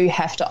 we do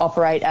have to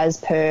operate as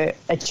per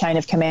a chain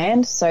of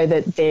command so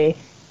that there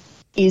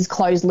is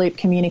closed loop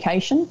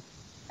communication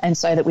and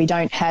so that we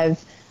don't have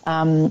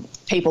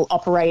people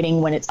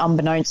operating when it's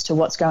unbeknownst to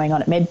what's going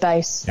on at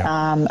Medbase,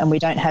 and we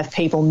don't have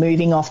people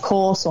moving off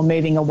course or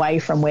moving away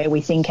from where we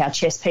think our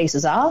chess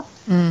pieces are.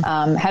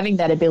 Having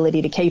that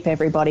ability to keep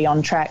everybody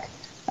on track,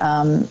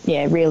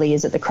 really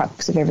is at the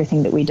crux of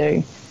everything that we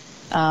do.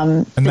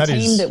 The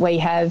team that we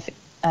have,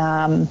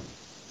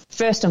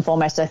 first and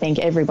foremost, I think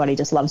everybody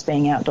just loves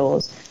being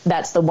outdoors.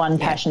 That's the one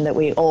passion that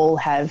we all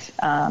have,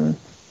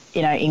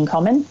 in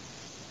common.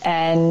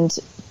 And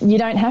you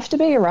don't have to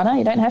be a runner.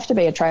 You don't have to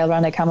be a trail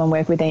runner. Come and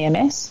work with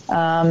EMS.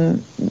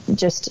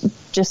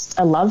 Just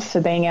a love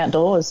for being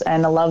outdoors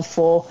and a love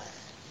for,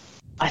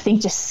 I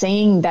think, just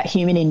seeing that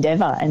human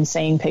endeavour and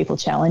seeing people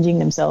challenging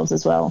themselves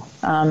as well,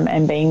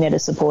 and being there to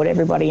support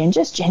everybody and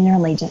just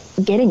genuinely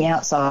just getting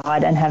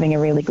outside and having a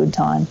really good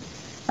time,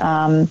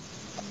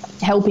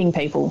 helping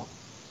people.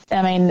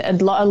 I mean, a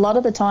lot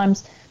of the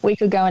times we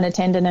could go and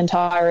attend an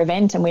entire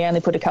event and we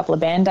only put a couple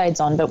of Band-Aids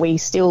on, but we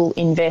still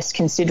invest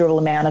considerable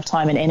amount of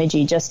time and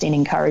energy just in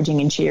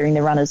encouraging and cheering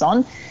the runners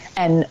on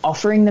and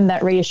offering them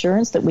that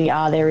reassurance that we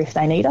are there if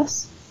they need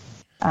us.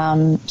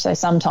 So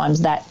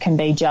sometimes that can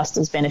be just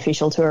as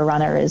beneficial to a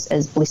runner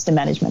as blister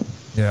management.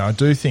 Yeah, I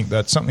do think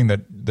that's something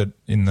that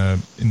in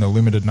the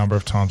limited number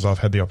of times I've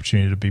had the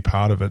opportunity to be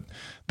part of it,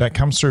 that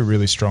comes through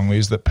really strongly,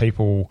 is that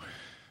people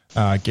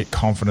get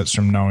confidence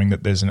from knowing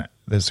that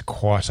there's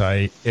quite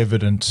a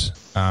evident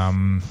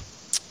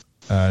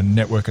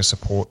network of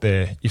support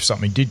there if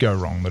something did go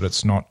wrong, that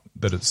it's not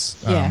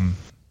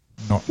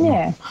not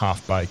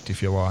half baked,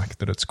 if you like,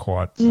 that it's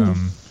quite.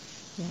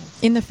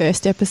 In the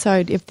first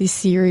episode of this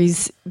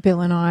series,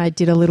 Bill and I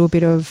did a little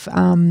bit of.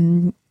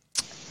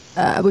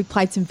 We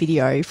played some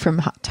video from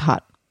Hut to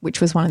Hut,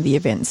 which was one of the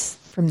events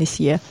from this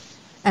year.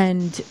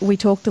 And we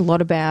talked a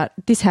lot about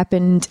this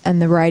happened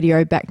and the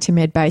radio back to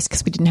Medbase,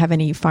 because we didn't have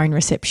any phone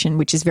reception,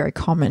 which is very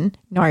common.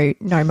 No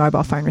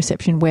mobile phone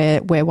reception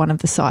where one of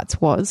the sites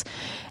was.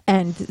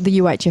 And the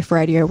UHF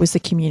radio was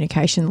the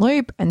communication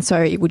loop. And so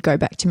it would go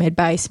back to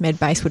Medbase.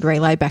 Medbase would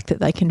relay back that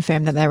they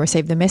confirmed that they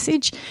received the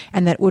message,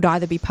 and that would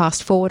either be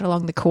passed forward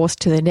along the course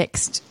to the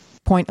next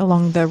point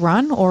along the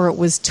run, or it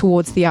was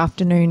towards the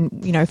afternoon,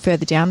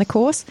 further down the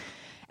course.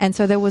 And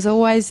so there was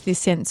always this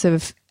sense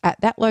of, at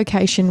that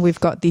location, we've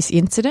got this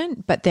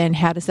incident, but then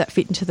how does that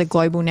fit into the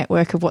global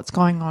network of what's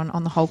going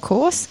on the whole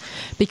course?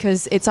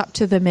 Because it's up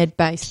to the med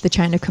base, the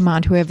chain of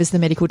command, whoever's the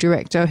medical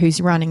director who's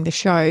running the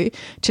show,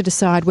 to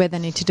decide where they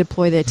need to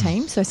deploy their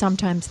team. So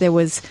sometimes there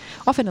was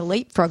often a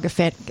leapfrog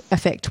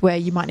effect where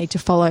you might need to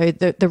follow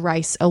the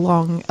race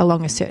along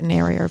a certain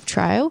area of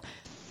trail.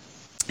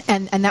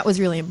 And that was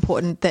really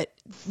important, that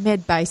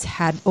Medbase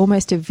had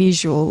almost a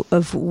visual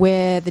of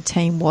where the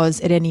team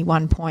was at any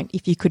one point,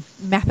 if you could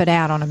map it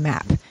out on a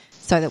map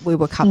so that we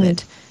were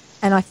covered.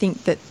 And I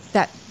think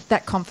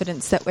that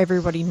confidence that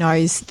everybody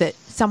knows that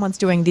someone's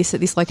doing this at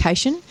this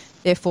location,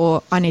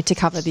 therefore I need to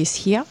cover this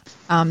here,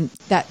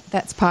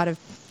 that's part of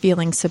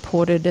feeling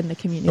supported and the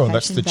communication. Oh,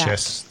 that's the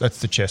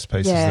chess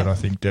pieces that I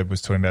think Deb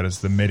was talking about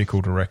as the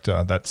medical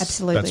director. That's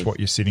what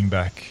you're sitting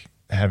back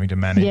having to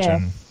manage.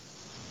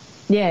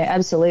 Yeah,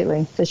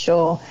 absolutely, for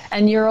sure.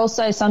 And you're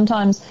also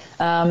sometimes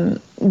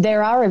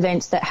there are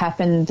events that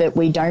happen that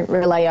we don't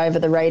relay over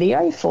the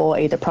radio for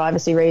either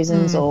privacy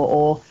reasons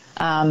or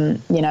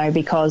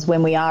because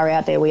when we are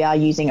out there, we are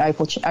using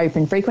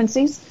open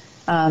frequencies.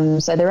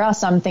 So there are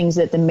some things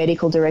that the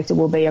medical director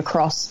will be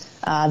across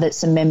that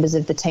some members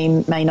of the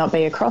team may not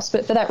be across.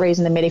 But for that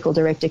reason, the medical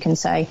director can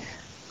say,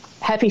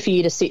 happy for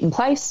you to sit in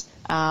place.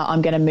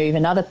 I'm going to move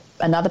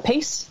another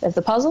piece of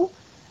the puzzle.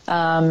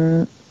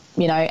 And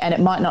it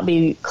might not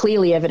be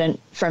clearly evident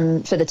for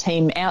the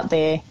team out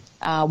there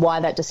why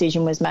that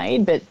decision was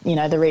made, but,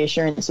 the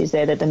reassurance is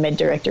there that the med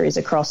director is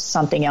across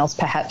something else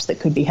perhaps that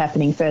could be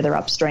happening further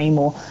upstream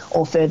or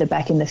further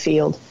back in the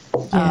field.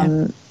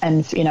 And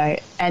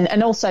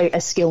also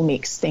a skill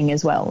mix thing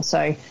as well.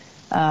 So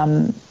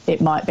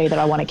it might be that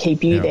I want to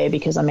keep you there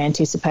because I'm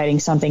anticipating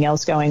something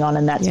else going on,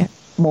 and that's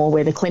more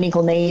where the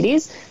clinical need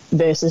is,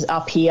 versus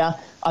up here,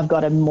 I've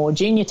got a more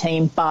junior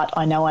team, but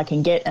I know I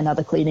can get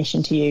another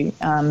clinician to you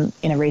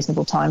in a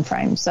reasonable time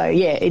frame. So,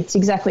 it's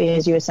exactly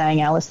as you were saying,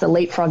 Alice, the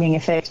leapfrogging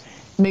effect,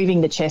 moving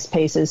the chess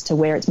pieces to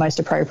where it's most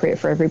appropriate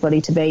for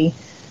everybody to be.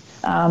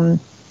 And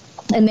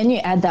then you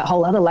add that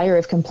whole other layer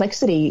of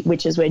complexity,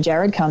 which is where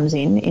Jared comes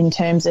in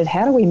terms of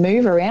how do we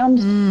move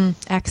around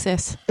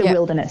access the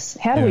wilderness?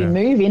 How do we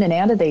move in and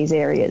out of these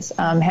areas?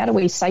 How do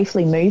we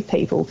safely move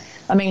people?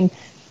 I mean,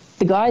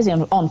 the guys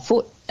on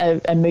foot are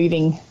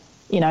moving.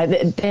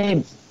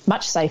 They're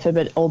much safer,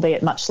 but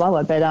albeit much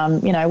slower.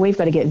 But, we've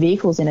got to get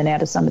vehicles in and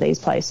out of some of these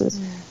places.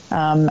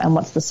 And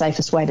what's the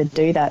safest way to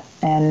do that?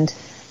 And,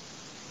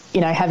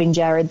 having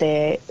Jared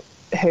there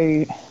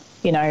who,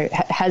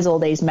 has all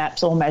these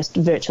maps almost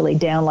virtually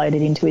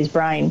downloaded into his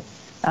brain,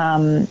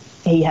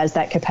 he has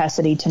that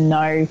capacity to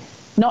know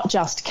not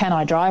just can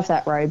I drive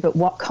that road, but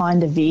what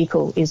kind of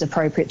vehicle is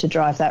appropriate to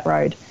drive that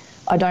road.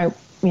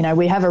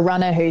 We have a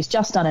runner who's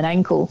just done an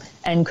ankle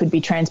and could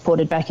be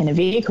transported back in a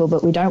vehicle,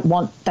 but we don't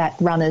want that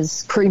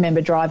runner's crew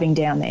member driving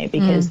down there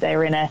because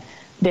they're in a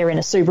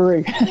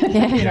Subaru,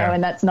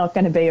 and that's not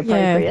going to be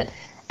appropriate.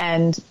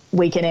 And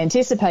we can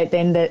anticipate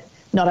then that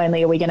not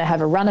only are we going to have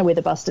a runner with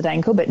a busted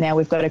ankle, but now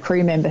we've got a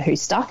crew member who's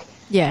stuck,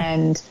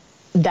 and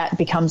that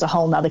becomes a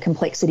whole nother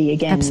complexity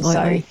again.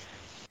 Absolutely.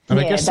 So,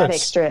 that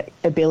extra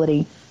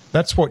ability.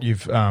 That's what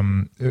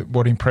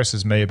what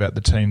impresses me about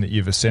the team that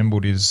you've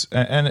assembled is,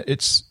 and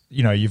it's,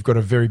 you've got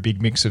a very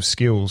big mix of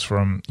skills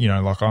from,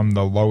 like I'm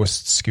the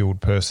lowest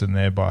skilled person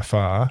there by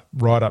far,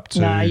 right up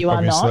to, no, you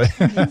obviously,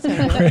 are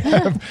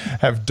not.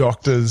 have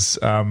doctors,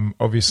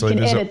 obviously. You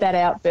can edit that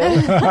out, Bill.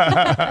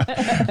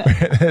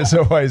 There's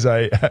always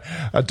a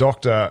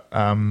doctor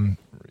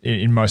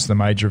in most of the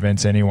major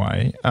events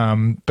anyway.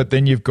 But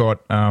then you've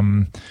got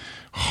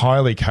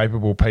highly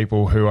capable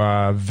people who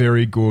are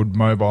very good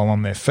mobile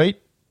on their feet.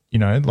 We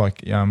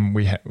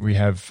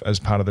have as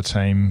part of the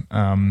team,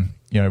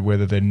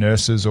 whether they're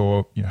nurses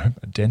or,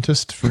 a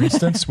dentist, for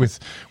instance, with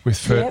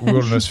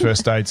wilderness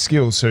first aid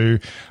skills, who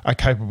are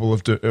capable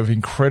of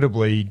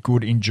incredibly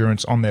good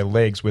endurance on their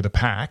legs with a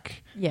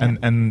pack,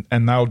 and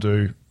they'll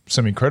do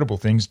some incredible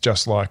things,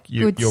 just like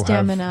you'll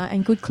stamina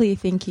and good clear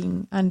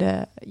thinking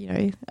under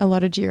a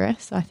lot of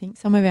duress. I think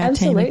some of our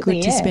team are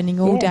good to spending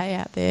all day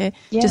out there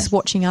just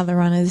watching other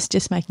runners,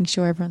 just making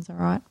sure everyone's all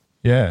right.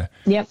 Yeah.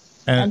 Yep.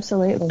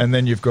 Absolutely. And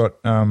then you've got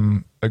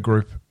a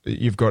group.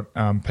 You've got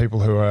people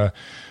who are,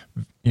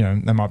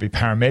 they might be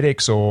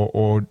paramedics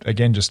or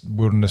again just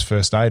wilderness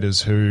first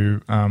aiders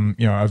who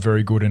are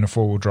very good in a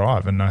four-wheel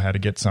drive and know how to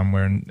get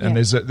somewhere. And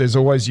there's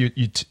always you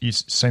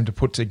seem to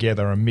put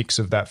together a mix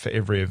of that for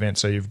every event.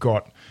 So you've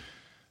got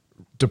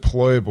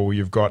deployable.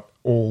 You've got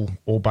all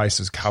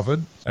bases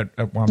covered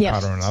at one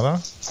part or another.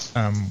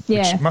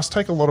 Which must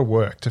take a lot of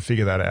work to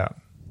figure that out.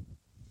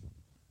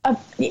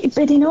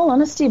 But in all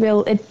honesty,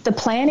 Bill, the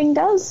planning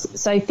does.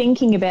 So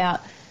thinking about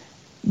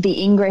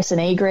the ingress and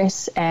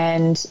egress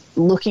and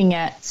looking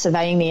at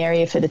surveying the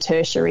area for the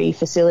tertiary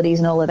facilities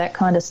and all of that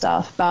kind of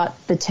stuff. But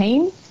the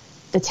team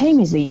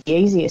is the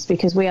easiest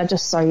because we are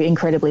just so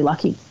incredibly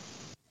lucky.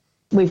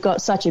 We've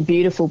got such a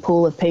beautiful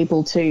pool of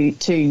people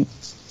to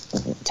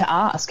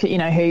ask,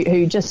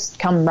 who just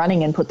come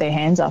running and put their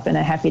hands up and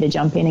are happy to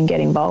jump in and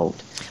get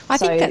involved. I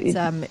think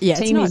that's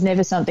team is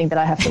never something that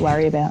I have to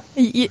worry about.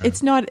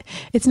 It's not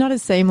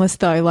as seamless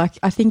though. Like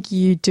I think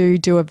you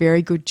do a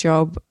very good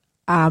job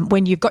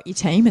when you've got your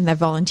team and they've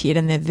volunteered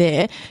and they're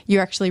there.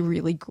 You're actually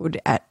really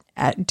good at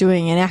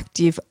doing an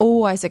active,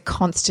 always a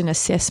constant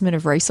assessment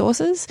of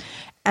resources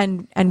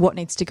and what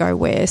needs to go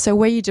where. So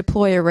where you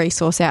deploy a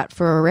resource out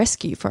for a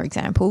rescue, for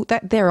example,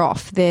 that they're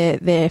off, they're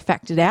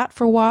factored out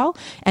for a while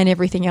and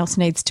everything else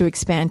needs to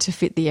expand to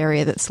fit the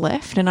area that's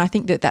left. And I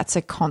think that's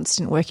a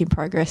constant work in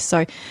progress.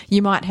 So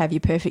you might have your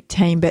perfect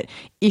team, but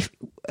if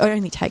it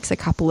only takes a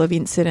couple of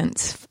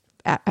incidents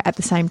at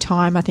the same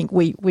time, I think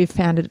we've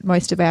found at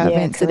most of our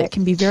events that it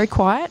can be very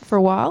quiet for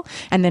a while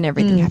and then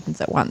everything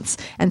happens at once.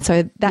 And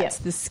so that's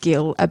the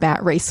skill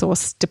about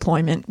resource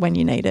deployment when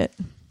you need it.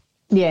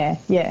 Yeah,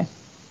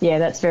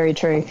 that's very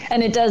true.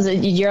 And it does,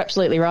 you're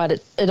absolutely right.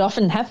 It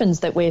often happens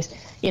that we,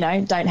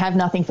 don't have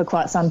nothing for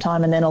quite some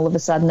time and then all of a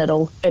sudden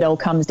it all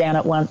comes down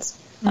at once.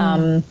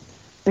 But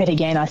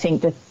again, I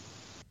think that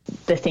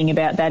the thing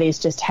about that is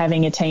just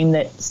having a team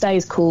that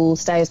stays cool,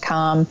 stays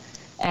calm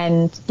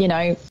and,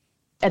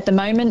 at the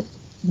moment,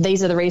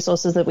 these are the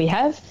resources that we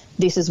have.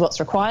 This is what's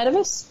required of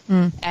us.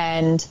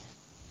 And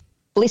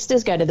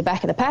blisters go to the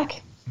back of the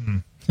pack.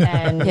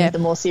 And the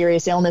more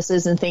serious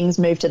illnesses and things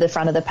move to the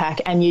front of the pack.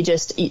 And you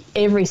just,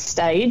 every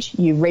stage,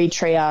 you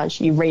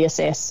re-triage, you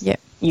reassess. Yep.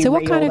 So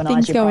what kind of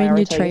things go in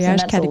your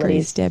triage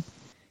categories, Deb?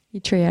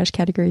 Your triage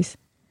categories?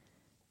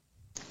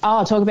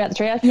 Oh, talk about the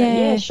triage?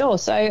 Yeah, sure.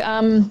 So,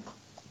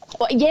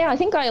 I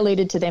think I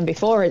alluded to them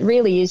before. It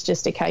really is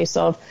just a case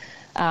of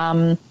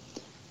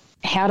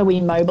how do we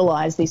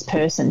mobilise this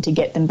person to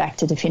get them back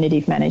to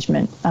definitive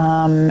management?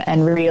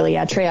 And really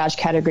our triage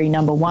category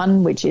number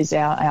one, which is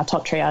our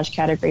top triage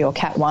category or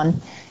CAT 1,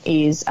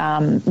 is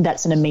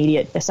that's an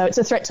immediate, so it's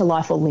a threat to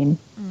life or limb.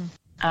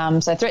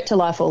 So threat to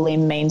life or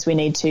limb means we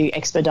need to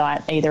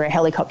expedite either a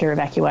helicopter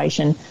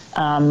evacuation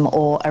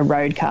or a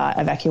road car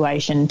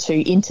evacuation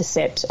to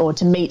intercept or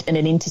to meet at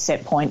an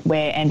intercept point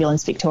where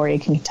Ambulance Victoria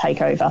can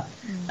take over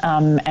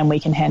and we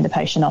can hand the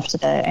patient off to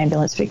the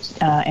ambulance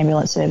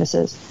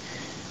services.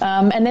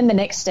 And then the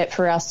next step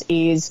for us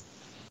is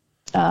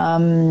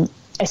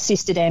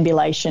assisted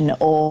ambulation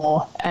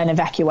or an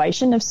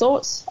evacuation of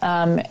sorts.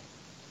 And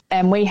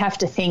we have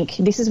to think,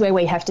 this is where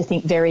we have to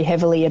think very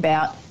heavily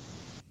about,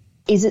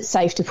 is it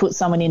safe to put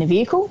someone in a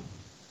vehicle?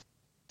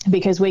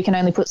 Because we can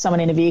only put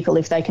someone in a vehicle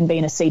if they can be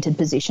in a seated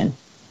position.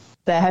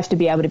 They have to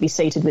be able to be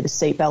seated with a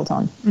seatbelt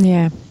on.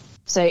 Yeah.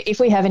 So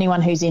if we have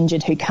anyone who's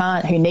injured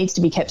who needs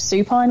to be kept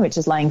supine, which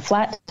is laying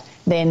flat,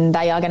 then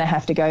they are going to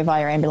have to go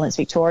via Ambulance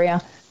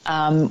Victoria.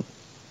 Or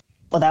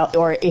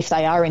if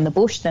they are in the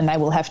bush, then they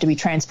will have to be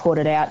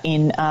transported out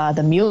in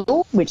the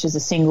mule, which is a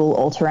single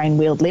all-terrain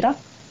wheeled litter,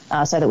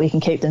 so that we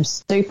can keep them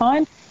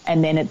supine.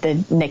 And then at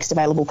the next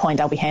available point,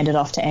 they'll be handed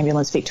off to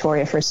Ambulance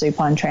Victoria for a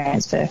supine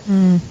transfer.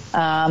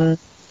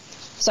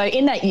 So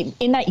in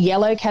that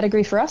yellow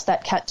category for us,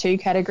 that CAT 2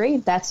 category,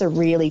 that's a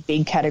really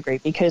big category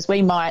because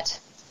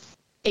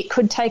it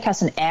could take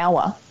us an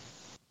hour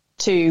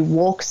to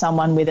walk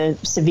someone with a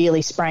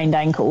severely sprained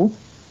ankle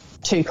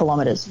 2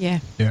 kilometres. Yeah.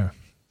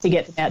 To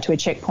get them out to a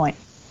checkpoint.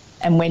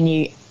 And when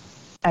you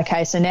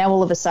Okay, so now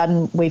all of a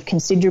sudden we've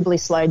considerably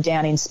slowed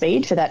down in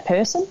speed for that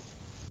person.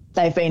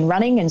 They've been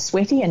running and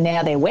sweaty and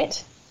now they're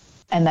wet,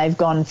 and they've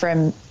gone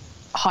from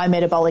high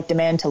metabolic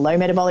demand to low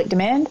metabolic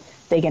demand.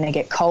 They're going to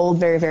get cold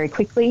very, very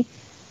quickly.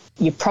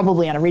 You're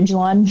probably on a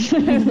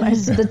ridgeline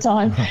most of the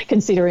time,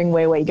 considering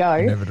where we go.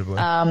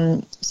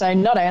 Inevitably. So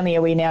not only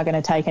are we now going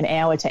to take an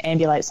hour to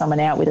ambulate someone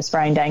out with a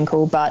sprained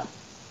ankle, but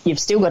you've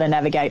still got to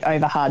navigate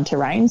over hard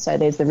terrain. So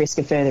there's the risk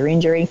of further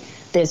injury.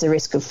 There's the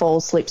risk of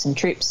falls, slips and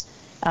trips.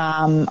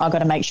 I've got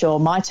to make sure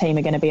my team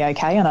are going to be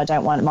okay, and I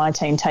don't want my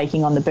team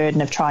taking on the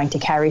burden of trying to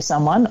carry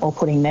someone or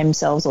putting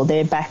themselves or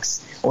their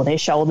backs or their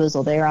shoulders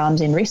or their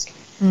arms in risk.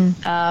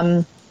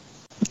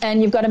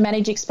 And you've got to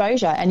manage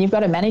exposure, and you've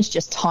got to manage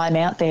just time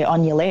out there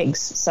on your legs.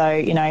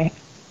 So,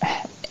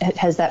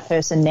 has that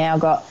person now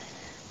got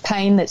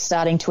pain that's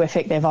starting to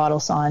affect their vital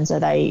signs? Are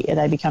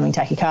they becoming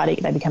tachycardic?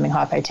 Are they becoming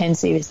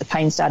hypotensive? Is the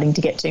pain starting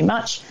to get too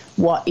much?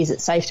 Is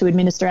it safe to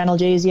administer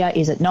analgesia?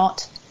 Is it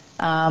not?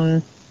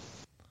 On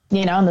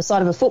the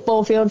side of a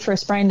football field for a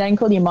sprained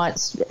ankle, you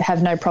might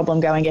have no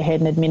problem going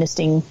ahead and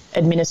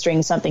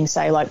administering something,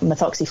 say, like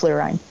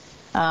methoxyflurane.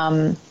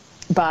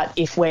 But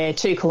if we're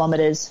 2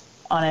 kilometres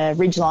on a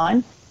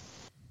ridgeline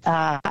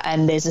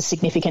and there's a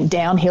significant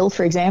downhill,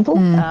 for example,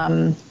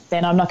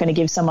 then I'm not going to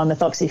give someone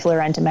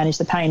methoxyflurane to manage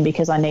the pain,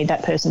 because I need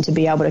that person to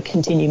be able to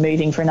continue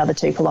moving for another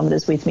 2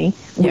 kilometres with me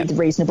with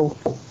reasonable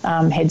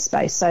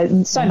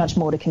headspace. So much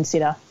more to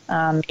consider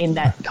in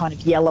that kind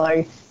of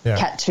yellow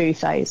Cat 2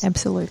 phase.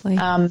 Absolutely.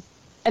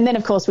 And then,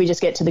 of course, we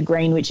just get to the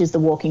green, which is the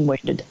walking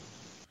wounded.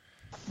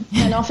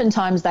 And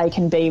oftentimes they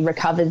can be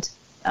recovered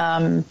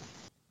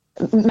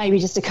maybe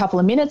just a couple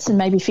of minutes and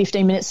maybe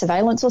 15 minutes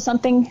surveillance or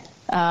something.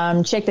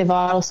 Check their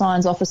vital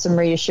signs, offer some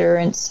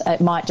reassurance. It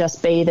might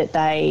just be that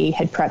they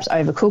had perhaps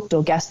overcooked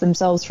or gassed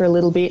themselves for a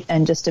little bit,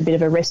 and just a bit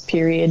of a rest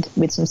period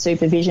with some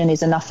supervision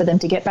is enough for them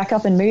to get back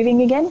up and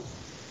moving again.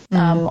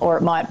 Or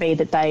it might be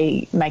that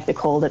they make the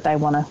call that they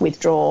want to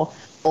withdraw,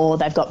 or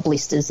they've got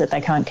blisters that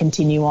they can't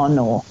continue on,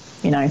 or,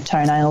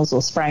 toenails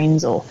or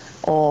sprains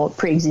or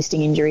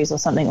pre-existing injuries or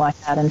something like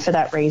that. And for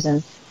that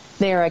reason,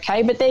 they're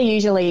okay. But they're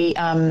usually,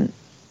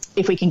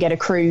 if we can get a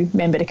crew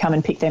member to come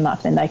and pick them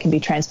up, then they can be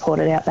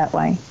transported out that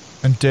way.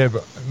 And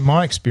Deb,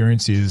 my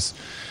experience is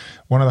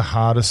one of the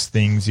hardest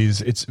things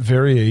is it's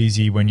very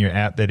easy when you're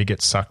out there to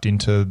get sucked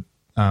into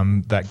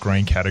that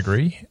green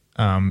category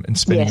and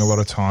spending a lot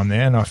of time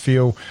there. And I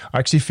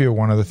actually feel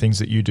one of the things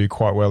that you do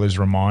quite well is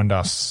remind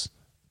us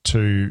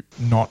to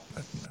not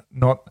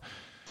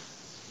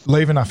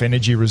leave enough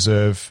energy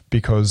reserve,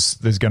 because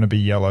there's going to be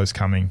yellows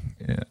coming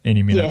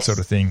any minute, sort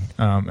of thing.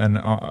 And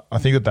I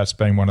think that's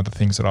been one of the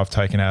things that I've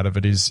taken out of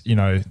it is,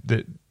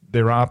 that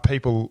there are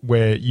people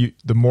where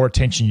the more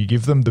attention you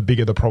give them, the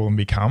bigger the problem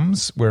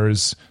becomes,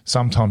 whereas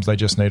sometimes they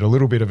just need a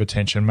little bit of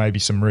attention, maybe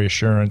some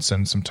reassurance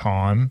and some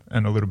time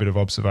and a little bit of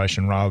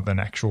observation rather than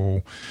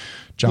actual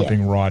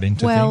jumping right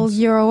into things. Well,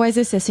 you're always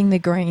assessing the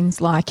greens.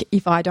 Like,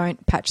 if I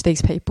don't patch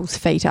these people's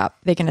feet up,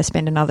 they're going to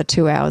spend another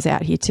 2 hours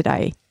out here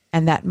today,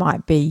 and that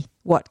might be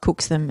what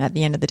cooks them at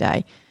the end of the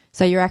day.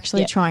 So you're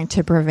actually trying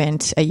to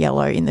prevent a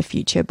yellow in the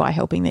future by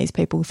helping these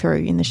people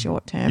through in the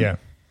short term. Yeah.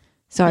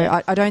 So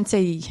I don't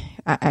see,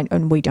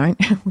 and we don't,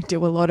 we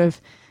do a lot of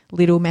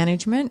little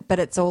management, but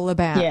it's all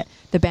about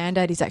the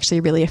Band-Aid is actually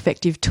a really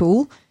effective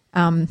tool.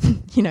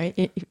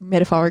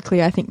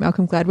 Metaphorically, I think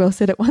Malcolm Gladwell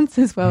said it once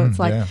as well. It's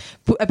like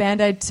a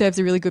Band-Aid serves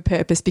a really good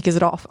purpose because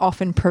it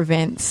often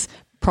prevents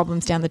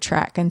problems down the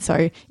track. And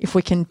so if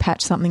we can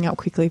patch something up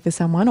quickly for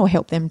someone or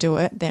help them do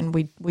it, then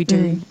we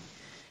do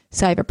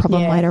save a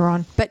problem later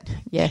on. But,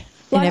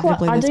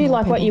 inevitably I do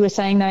like people. what you were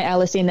saying, though,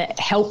 Alice, in that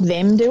help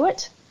them do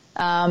it.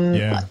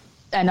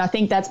 And I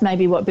think that's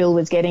maybe what Bill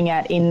was getting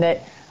at, in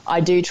that I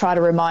do try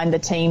to remind the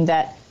team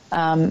that,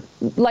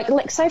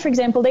 like say, for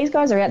example, these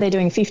guys are out there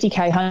doing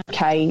 50K,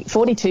 100K,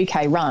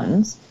 42K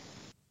runs.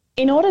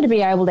 In order to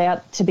be able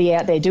to be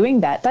out there doing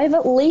that, they've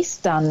at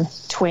least done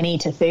 20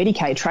 to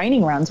 30K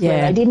training runs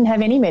where they didn't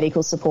have any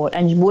medical support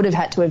and would have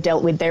had to have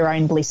dealt with their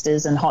own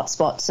blisters and hot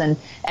spots and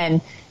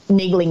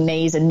niggling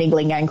knees and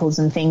niggling ankles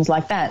and things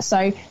like that.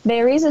 So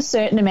there is a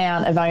certain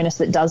amount of onus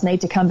that does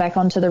need to come back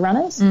onto the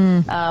runners.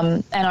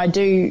 And I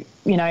do,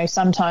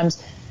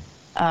 sometimes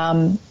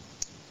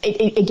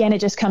it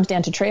just comes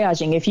down to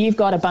triaging. If you've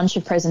got a bunch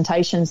of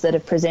presentations that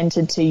have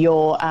presented to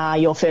your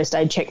first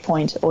aid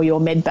checkpoint or your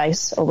med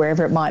base or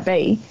wherever it might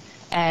be,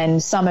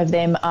 and some of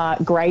them are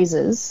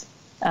grazers,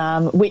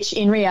 which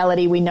in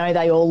reality we know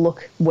they all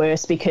look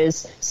worse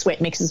because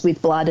sweat mixes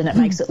with blood and it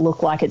makes it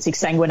look like it's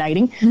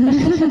exsanguinating.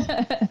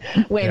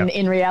 When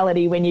in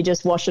reality, when you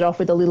just wash it off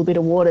with a little bit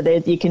of water, there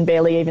you can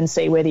barely even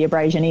see where the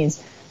abrasion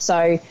is.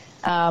 So,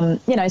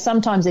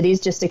 sometimes it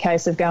is just a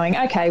case of going,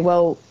 okay,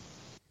 well,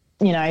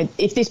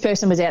 if this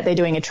person was out there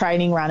doing a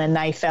training run and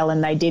they fell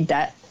and they did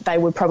that, they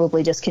would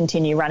probably just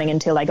continue running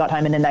until they got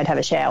home and then they'd have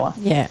a shower.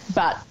 Yeah.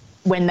 But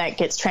when that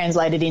gets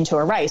translated into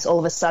a race, all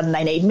of a sudden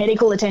they need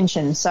medical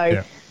attention.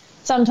 So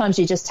sometimes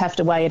you just have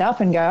to weigh it up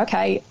and go,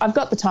 okay, I've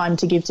got the time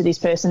to give to this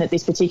person at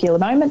this particular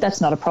moment.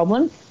 That's not a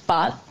problem.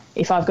 But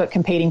if I've got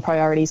competing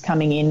priorities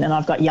coming in and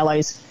I've got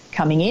yellows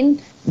coming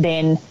in,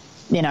 then,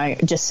 you know,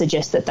 just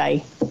suggest that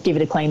they give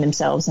it a clean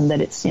themselves and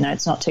that it's, you know,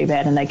 it's not too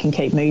bad and they can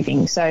keep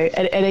moving. So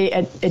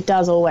it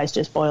does always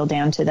just boil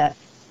down to that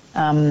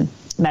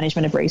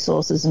management of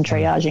resources and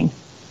triaging.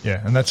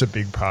 Yeah, and that's a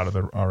big part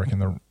of I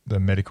reckon the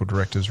medical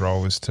director's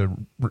role is to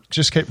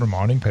just keep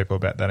reminding people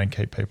about that and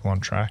keep people on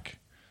track.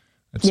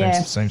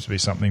 It seems to be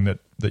something that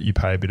you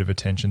pay a bit of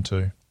attention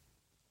to.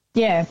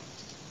 Yeah.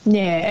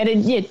 Yeah,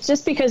 and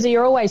just because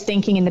you're always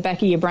thinking in the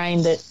back of your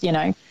brain that, you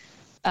know,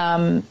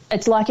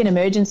 it's like an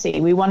emergency.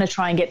 We want to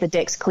try and get the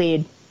decks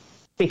cleared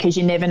because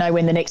you never know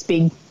when the next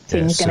big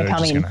thing's going to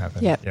come in.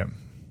 Yep.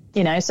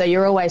 You know, so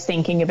you're always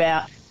thinking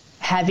about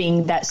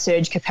having that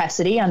surge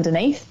capacity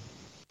underneath,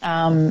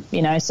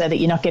 you know, so that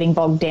you're not getting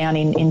bogged down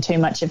in too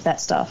much of that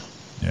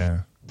stuff. Yeah.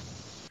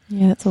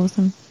 Yeah, that's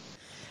awesome.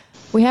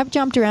 We have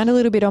jumped around a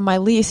little bit on my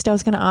list. I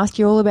was going to ask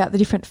you all about the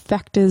different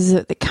factors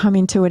that come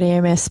into an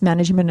EMS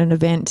management and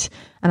event.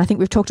 And I think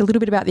we've talked a little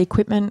bit about the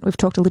equipment. We've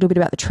talked a little bit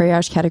about the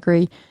triage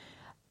category.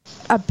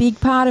 A big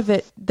part of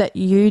it that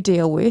you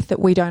deal with that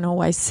we don't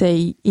always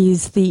see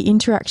is the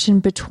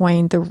interaction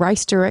between the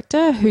race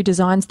director who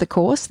designs the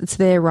course, it's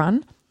their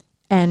run,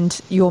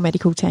 and your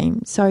medical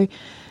team. So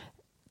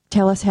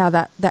tell us how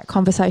that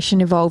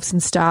conversation evolves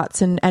and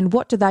starts, and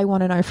what do they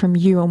want to know from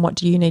you and what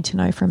do you need to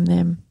know from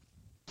them?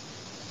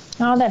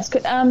 Oh, that's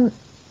good.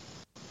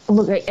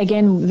 Look,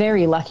 again,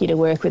 very lucky to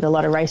work with a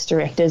lot of race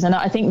directors. And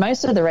I think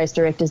most of the race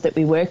directors that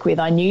we work with,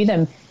 I knew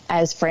them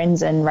as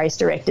friends and race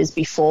directors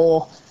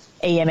before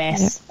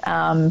EMS.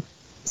 Yep.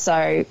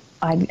 So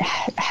I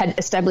had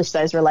established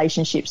those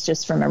relationships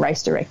just from a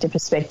race director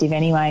perspective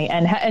anyway,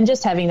 and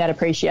just having that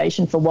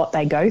appreciation for what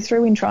they go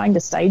through in trying to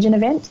stage an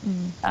event.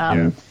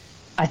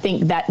 I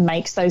think that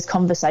makes those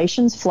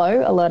conversations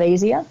flow a lot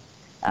easier,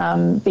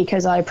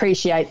 because I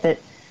appreciate that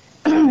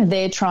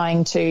they're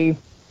trying to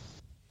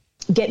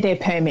get their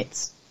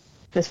permits,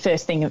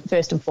 first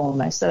and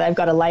foremost. So they've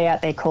got to lay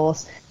out their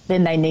course.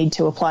 Then they need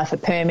to apply for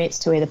permits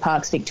to either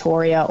Parks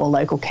Victoria or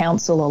local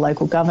council or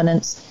local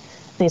governance.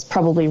 There's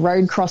probably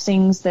road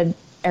crossings that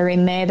are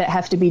in there that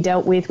have to be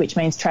dealt with, which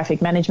means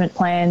traffic management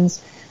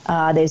plans.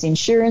 There's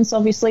insurance,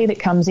 obviously, that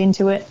comes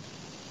into it.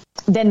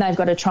 Then they've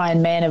got to try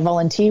and man a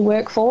volunteer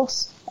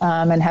workforce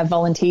and have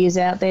volunteers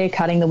out there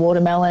cutting the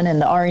watermelon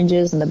and the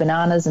oranges and the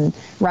bananas and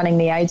running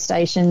the aid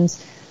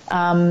stations.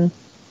 And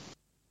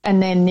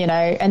then, you know,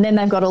 and then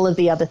they've got all of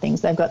the other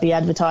things. They've got the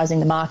advertising,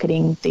 the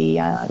marketing, the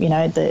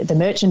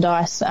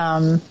merchandise,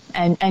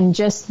 and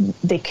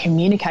just the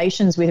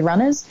communications with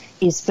runners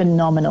is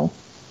phenomenal.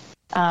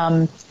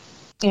 You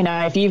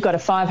know, if you've got a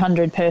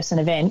 500-person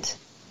event,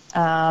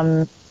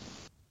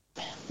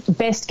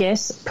 best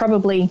guess,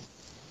 probably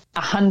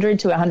 100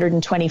 to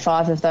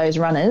 125 of those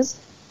runners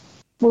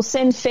will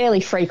send fairly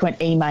frequent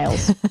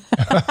emails.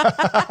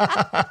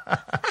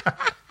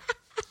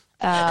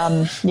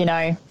 You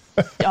know,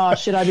 oh,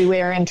 should I be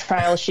wearing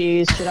trail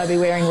shoes? Should I be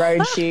wearing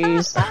road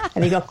shoes?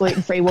 Have you got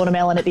gluten-free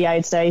watermelon at the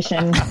aid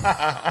station?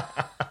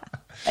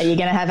 Are you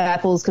going to have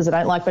apples because I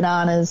don't like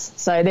bananas?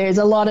 So there's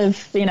a lot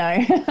of, you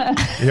know.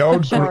 The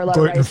old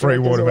gluten-free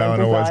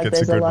watermelon always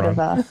gets a good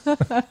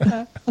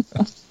run.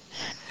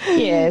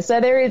 Yeah,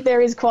 so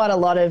there is quite a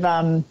lot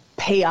of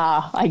PR,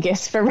 I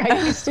guess, for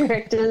race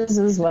directors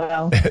as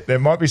well. There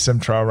might be some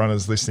trail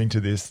runners listening to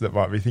this that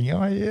might be thinking,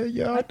 oh,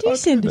 yeah, I do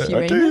send a few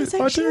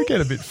emails, I do get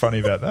a bit funny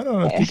about that.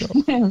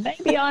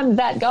 Maybe I'm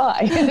that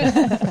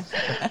guy.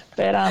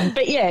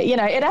 But yeah, you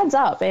know, it adds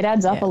up. It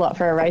adds up a lot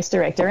for a race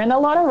director. And a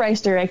lot of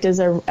race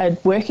directors are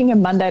working a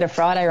Monday to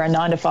Friday or a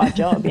 9-to-5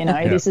 job, you know.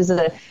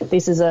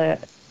 Yeah.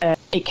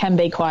 It can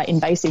be quite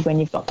invasive when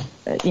you've got,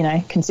 you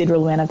know,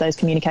 considerable amount of those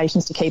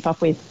communications to keep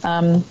up with.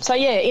 So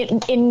yeah,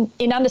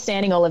 in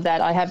understanding all of that,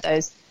 I have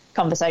those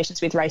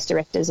conversations with race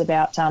directors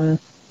about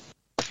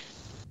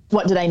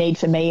what do they need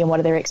from me and what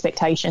are their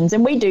expectations.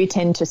 And we do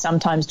tend to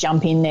sometimes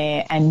jump in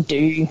there and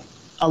do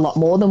a lot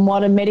more than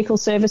what a medical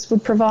service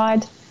would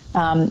provide.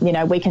 You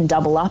know, we can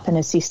double up and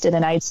assist at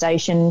an aid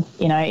station,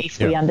 you know, if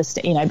we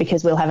understand, you know,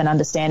 because we'll have an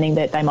understanding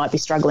that they might be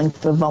struggling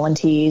for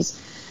volunteers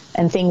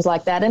and things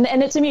like that. And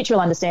it's a mutual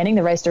understanding.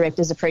 The race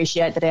directors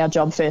appreciate that our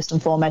job first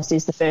and foremost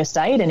is the first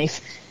aid. And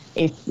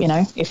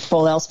if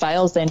all else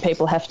fails, then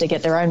people have to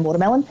get their own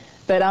watermelon.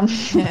 But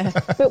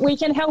but we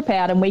can help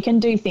out and we can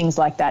do things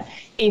like that.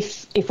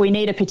 If we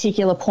need a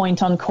particular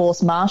point on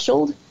course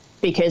marshalled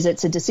because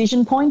it's a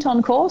decision point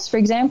on course, for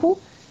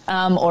example,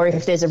 or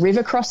if there's a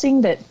river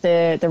crossing that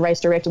the race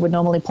director would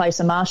normally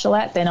place a marshal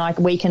at, then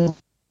we can,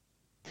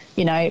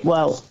 you know,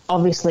 well,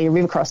 obviously a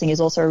river crossing is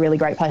also a really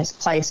great place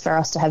for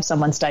us to have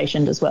someone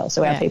stationed as well,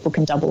 so our people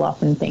can double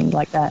up and things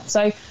like that.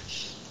 So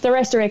the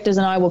race directors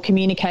and I will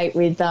communicate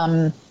with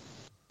the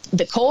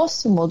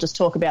course, and we'll just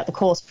talk about the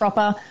course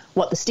proper,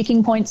 what the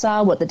sticking points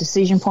are, what the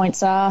decision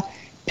points are,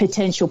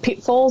 potential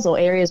pitfalls or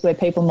areas where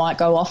people might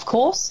go off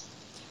course.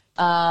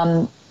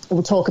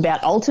 We'll talk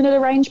about alternate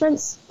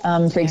arrangements.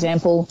 For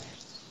example,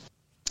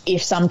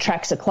 if some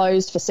tracks are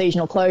closed for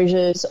seasonal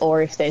closures,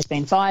 or if there's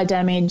been fire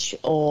damage,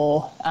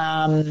 or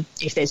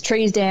if there's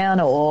trees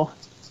down, or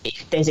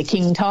if there's a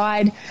king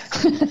tide.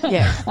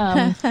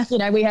 Yeah.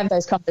 We have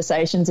those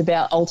conversations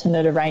about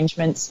alternate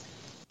arrangements.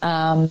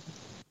 And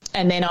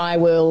then I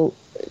will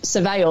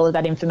survey all of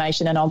that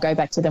information, and I'll go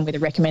back to them with a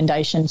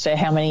recommendation for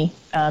how many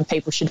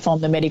people should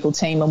form the medical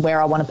team and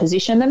where I want to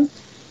position them.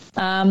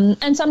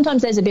 And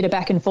sometimes there's a bit of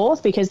back and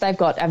forth because they've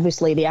got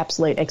obviously the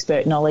absolute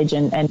expert knowledge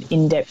and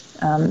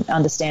in-depth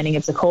understanding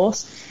of the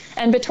course.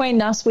 And between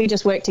us, we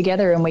just work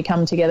together and we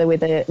come together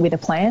with a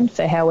plan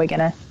for how we're going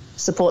to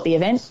support the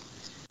event.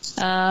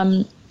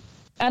 And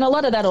a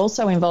lot of that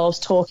also involves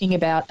talking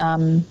about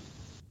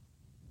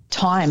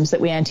times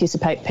that we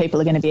anticipate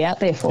people are going to be out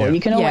there for. Yeah.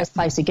 You can always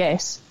place a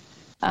guess.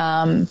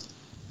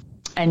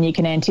 And you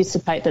can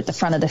anticipate that the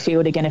front of the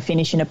field are going to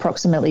finish in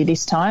approximately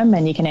this time,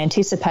 and you can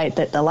anticipate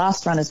that the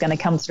last run is going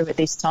to come through at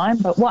this time.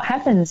 But what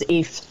happens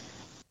if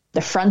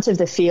the front of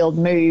the field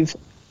move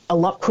a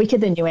lot quicker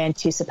than you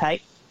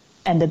anticipate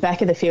and the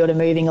back of the field are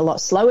moving a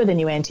lot slower than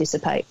you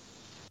anticipate?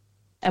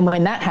 And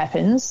when that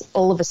happens,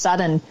 all of a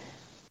sudden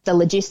the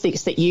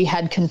logistics that you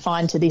had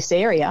confined to this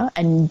area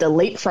and the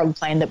leapfrog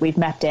plan that we've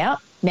mapped out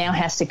now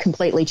has to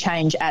completely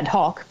change ad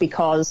hoc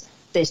because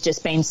there's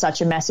just been such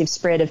a massive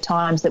spread of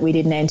times that we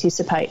didn't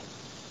anticipate.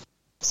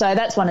 So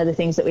that's one of the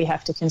things that we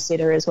have to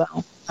consider as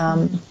well.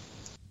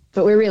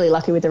 But we're really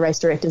lucky with the race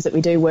directors that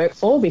we do work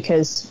for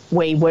because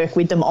we work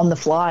with them on the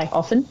fly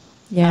often.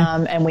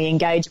 Yeah. And we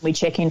engage and we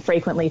check in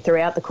frequently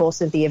throughout the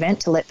course of the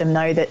event to let them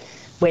know that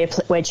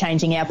we're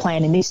changing our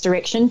plan in this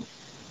direction.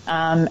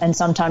 And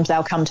sometimes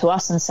they'll come to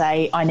us and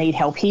say, I need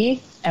help here,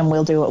 and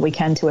we'll do what we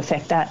can to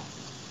affect that.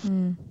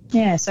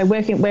 Yeah, so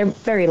we're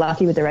very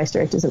lucky with the race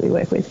directors that we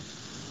work with.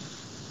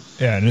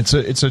 Yeah, and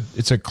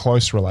it's a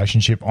close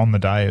relationship on the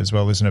day as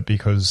well, isn't it?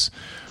 Because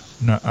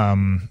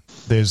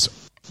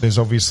there's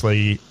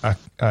obviously a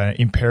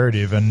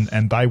imperative,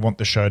 and they want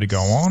the show to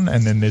go on,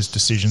 and then there's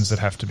decisions that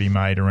have to be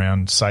made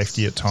around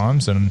safety at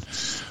times, and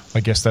I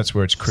guess that's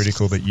where it's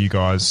critical that you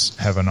guys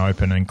have an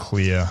open and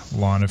clear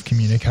line of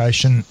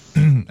communication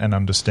and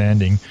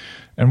understanding.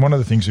 And one of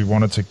the things we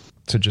wanted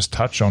to just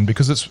touch on,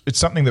 because it's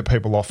something that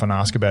people often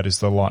ask about, is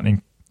the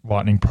lightning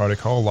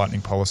protocol,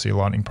 lightning policy,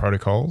 lightning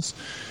protocols.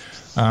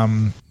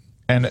 And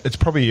it's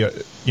probably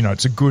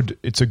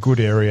it's a good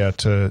area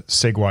to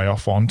segue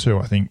off onto,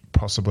 I think,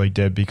 possibly,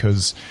 Deb,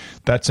 because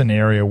that's an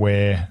area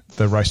where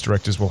the race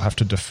directors will have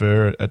to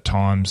defer at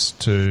times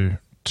to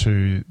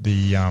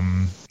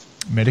the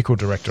medical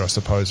director, I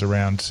suppose,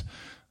 around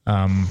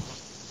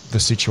the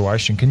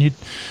situation. Can you?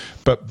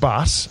 But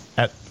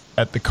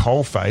at the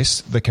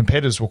coalface, the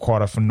competitors will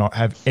quite often not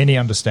have any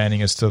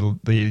understanding as to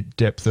the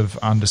depth of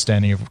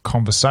understanding of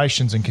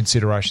conversations and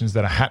considerations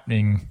that are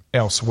happening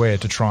elsewhere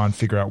to try and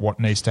figure out what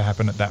needs to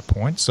happen at that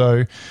point.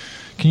 So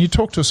can you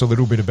talk to us a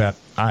little bit about,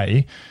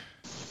 A,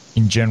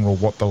 in general,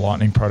 what the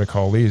lightning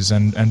protocol is,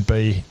 and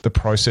B, the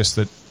process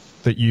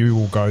that you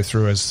will go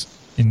through as,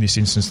 in this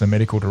instance, the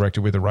medical director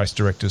with the race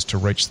directors to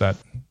reach that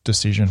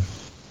decision?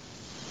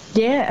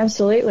 Yeah,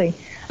 absolutely.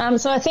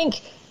 So I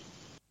think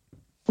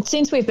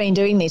since we've been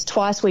doing this,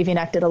 twice we've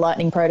enacted a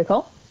lightning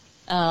protocol,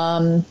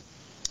 and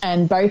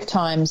both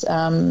times,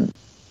 the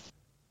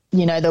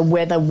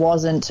weather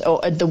wasn't,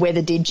 or the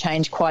weather did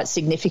change quite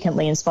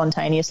significantly and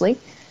spontaneously.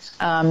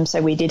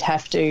 So we did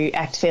have to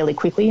act fairly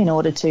quickly in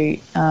order to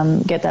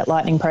get that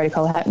lightning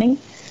protocol happening.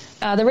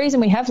 The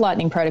reason we have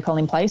lightning protocol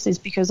in place is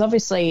because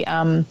obviously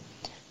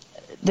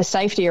the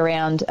safety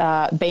around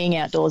being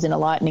outdoors in a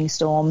lightning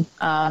storm,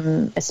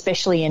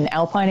 especially in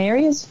alpine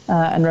areas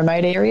and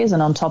remote areas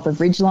and on top of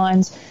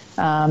ridgelines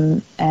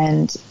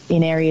and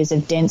in areas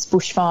of dense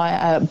bush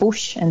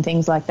and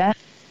things like that.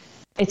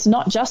 It's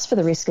not just for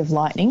the risk of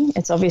lightning.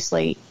 It's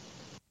obviously,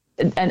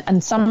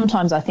 and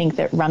sometimes I think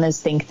that runners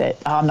think that,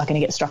 I'm not going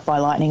to get struck by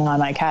lightning and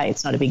I'm okay.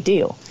 It's not a big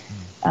deal.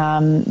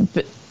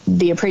 But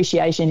the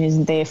appreciation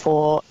isn't there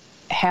for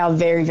how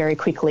very, very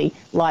quickly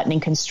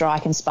lightning can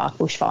strike and spark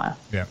bushfire.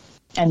 Yeah.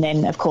 And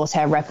then, of course,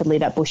 how rapidly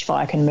that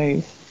bushfire can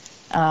move.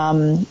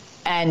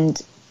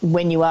 And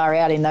when you are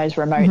out in those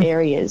remote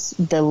areas,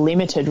 the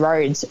limited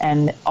roads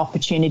and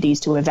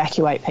opportunities to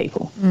evacuate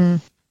people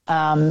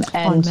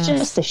and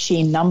just the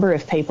sheer number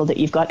of people that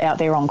you've got out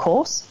there on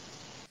course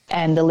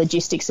and the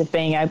logistics of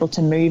being able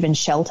to move and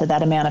shelter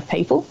that amount of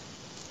people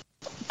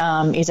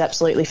is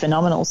absolutely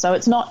phenomenal. So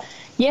it's not,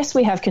 yes,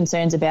 we have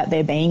concerns about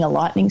there being a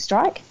lightning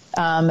strike,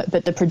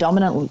 but the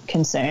predominant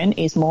concern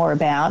is more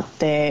about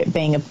there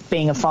being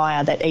a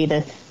fire that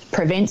either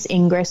prevents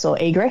ingress or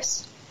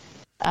egress,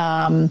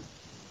 and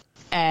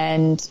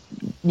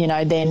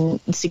then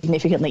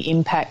significantly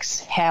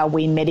impacts how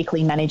we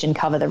medically manage and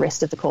cover the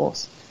rest of the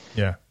course.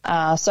 Yeah.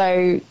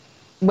 So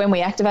when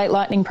we activate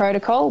lightning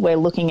protocol, we're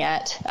looking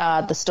at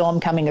the storm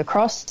coming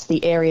across,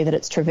 the area that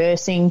it's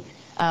traversing.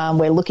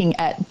 We're looking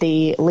at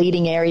the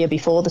leading area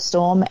before the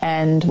storm,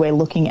 and we're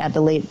looking at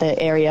the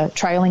area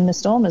trailing the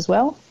storm as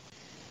well.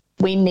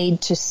 We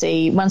need to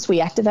see, once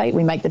we activate,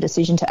 we make the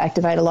decision to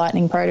activate a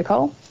lightning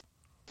protocol.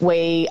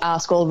 We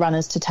ask all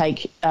runners to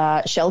take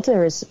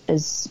shelter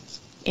as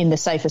in the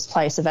safest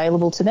place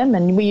available to them,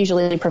 and we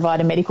usually provide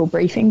a medical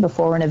briefing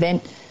before an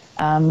event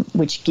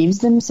which gives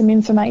them some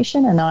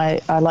information. And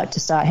I like to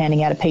start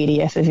handing out a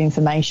PDF of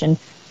information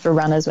for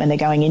runners when they're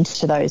going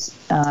into those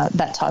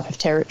that type of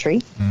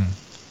territory,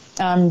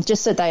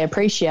 just so they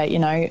appreciate,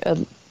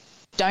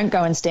 don't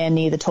go and stand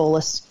near the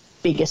tallest,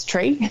 biggest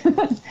tree.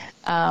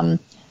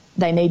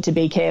 They need to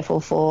be careful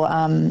for,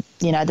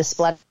 the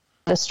splatter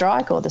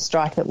strike, or the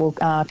strike that will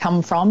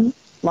come from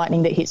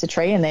lightning that hits a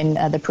tree, and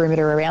then the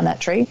perimeter around that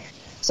tree.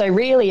 So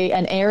really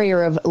an area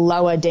of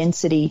lower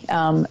density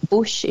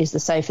bush is the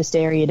safest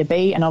area to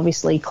be, and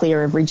obviously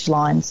clear of ridge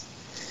lines.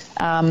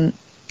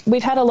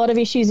 We've had a lot of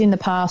issues in the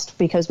past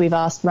because we've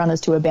asked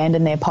runners to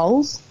abandon their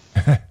poles.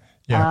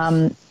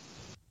 Yeah.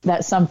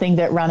 That's something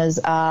that runners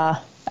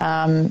are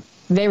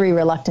very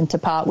reluctant to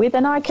part with,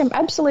 and I can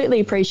absolutely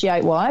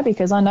appreciate why,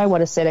 because I know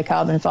what a set of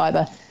carbon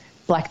fibre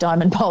black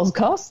diamond poles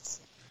costs.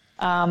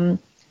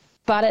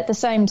 But at the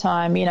same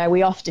time,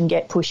 we often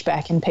get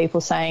pushback and people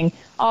saying,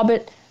 oh,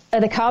 but are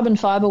the carbon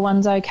fibre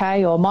ones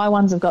okay? Or my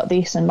ones have got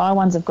this and my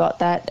ones have got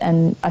that.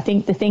 And I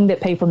think the thing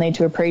that people need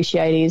to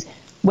appreciate is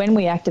when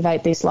we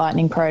activate this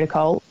lightning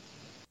protocol,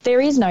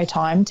 there is no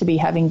time to be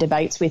having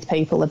debates with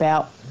people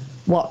about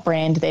what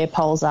brand their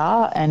poles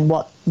are and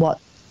what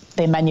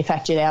they're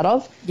manufactured out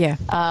of. Yeah.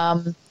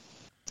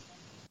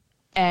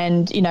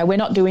 And, we're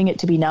not doing it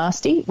to be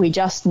nasty. We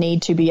just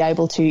need to be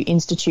able to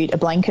institute a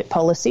blanket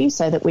policy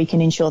so that we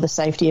can ensure the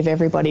safety of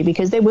everybody,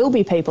 because there will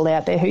be people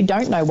out there who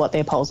don't know what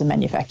their poles are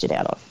manufactured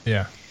out of.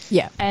 Yeah.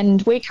 Yeah.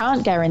 And we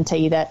can't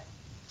guarantee that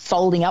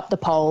folding up the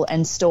pole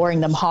and storing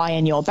them high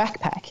in your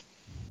backpack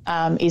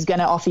is going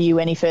to offer you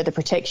any further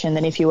protection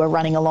than if you were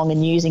running along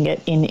and using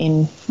it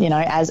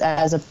as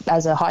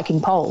a hiking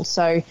pole.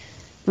 So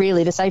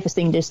really the safest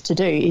thing just to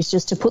do is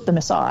just to put them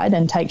aside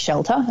and take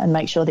shelter and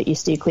make sure that you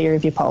steer clear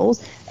of your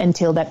poles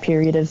until that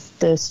period of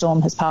the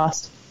storm has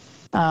passed,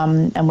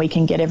 and we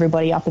can get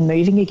everybody up and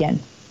moving again.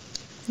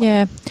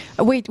 Yeah.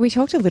 We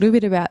talked a little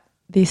bit about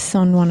this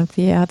on one of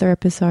the other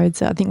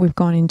episodes. I think we've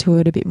gone into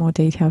it a bit more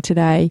detail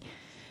today.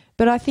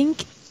 But I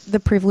think the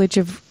privilege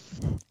of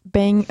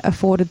being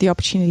afforded the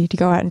opportunity to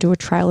go out and do a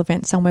trail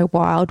event somewhere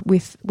wild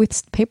with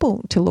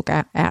people to look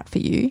out for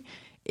you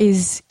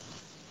is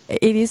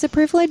a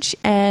privilege.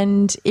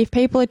 And if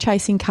people are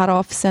chasing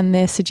cutoffs and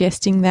they're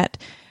suggesting that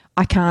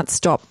I can't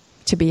stop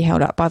to be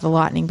held up by the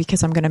lightning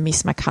because I'm going to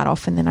miss my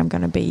cutoff and then I'm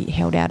going to be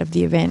held out of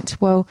the event,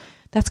 well,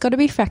 that's got to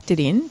be factored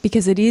in,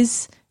 because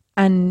it's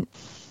an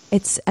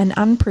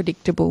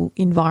unpredictable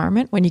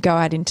environment when you go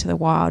out into the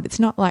wild. It's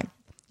not like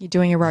you're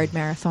doing a road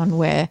marathon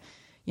where,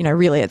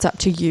 really it's up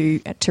to you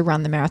to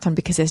run the marathon,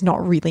 because there's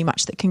not really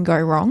much that can go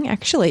wrong.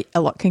 Actually,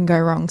 a lot can go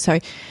wrong. So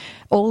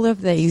all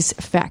of these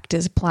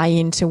factors play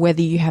into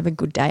whether you have a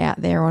good day out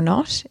there or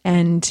not.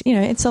 And,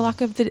 it's the luck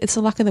of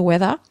the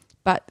weather,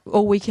 but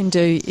all we can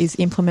do is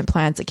implement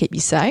plans that keep you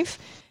safe.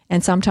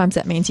 And sometimes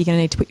that means you're going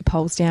to need to put your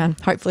poles down,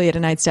 hopefully at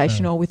an aid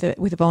station or with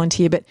a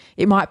volunteer. But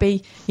it might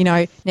be,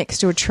 next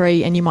to a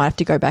tree, and you might have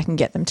to go back and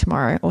get them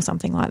tomorrow or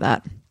something like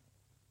that.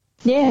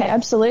 Yeah,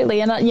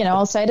 absolutely. And,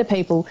 I'll say to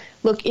people,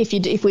 look, if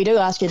we do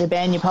ask you to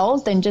ban your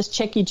poles, then just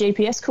check your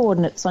GPS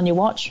coordinates on your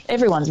watch.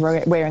 Everyone's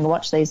wearing a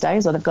watch these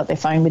days, or they've got their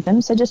phone with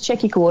them. So just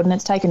check your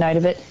coordinates, take a note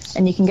of it,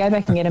 and you can go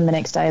back and get them the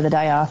next day or the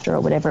day after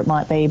or whatever it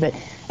might be. But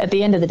at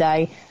the end of the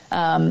day,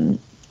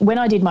 when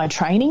I did my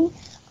training,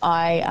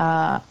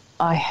 I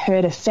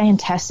heard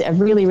a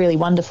really, really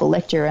wonderful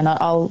lecture, and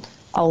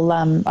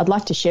I'd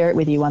like to share it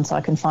with you once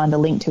I can find a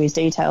link to his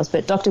details.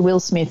 But Dr. Will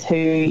Smith, who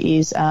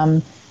is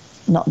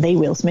not the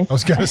Will Smith. I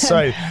was going to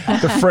say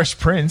the Fresh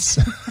Prince.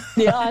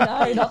 Yeah,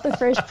 I know, not the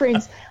Fresh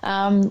Prince.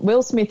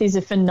 Will Smith is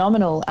a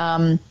phenomenal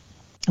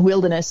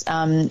wilderness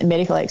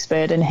medical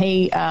expert, and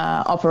he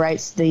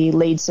operates the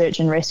lead search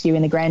and rescue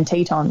in the Grand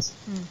Tetons.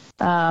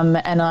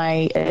 And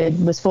I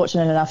was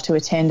fortunate enough to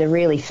attend a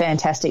really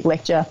fantastic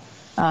lecture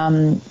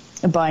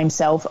by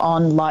himself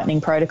on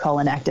lightning protocol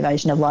and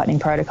activation of lightning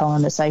protocol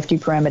and the safety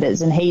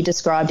parameters. And he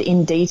described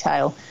in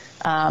detail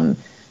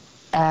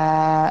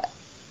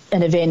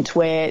an event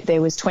where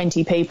there was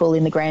 20 people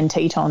in the Grand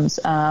Tetons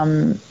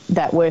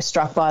that were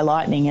struck by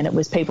lightning, and it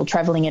was people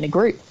travelling in a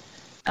group.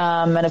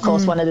 And of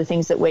course, one of the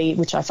things that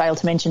which I failed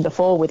to mention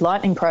before with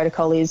lightning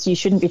protocol, is you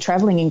shouldn't be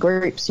travelling in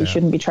groups. You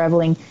shouldn't be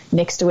travelling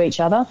next to each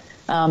other.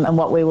 And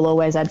what we will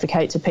always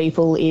advocate to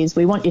people is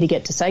we want you to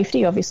get to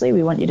safety, obviously.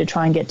 We want you to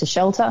try and get to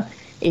shelter.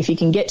 If you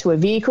can get to a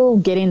vehicle,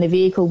 get in the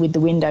vehicle with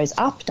the windows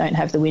up. Don't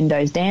have the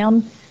windows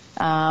down.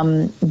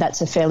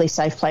 That's a fairly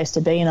safe place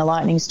to be in a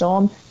lightning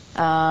storm.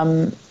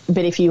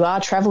 But if you are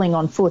travelling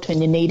on foot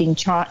and you're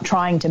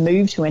trying to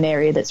move to an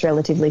area that's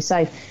relatively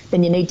safe,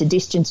 then you need to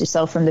distance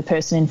yourself from the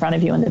person in front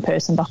of you and the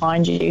person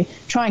behind you.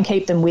 Try and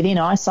keep them within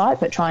eyesight,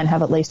 but try and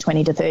have at least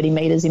 20 to 30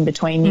 metres in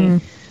between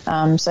you,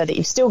 so that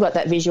you've still got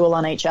that visual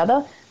on each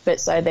other,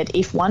 but so that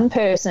if one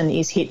person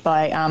is hit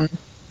by,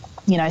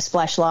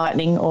 splash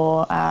lightning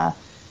or a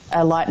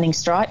lightning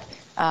strike,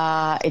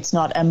 it's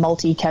not a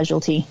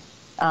multi-casualty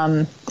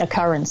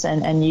occurrence,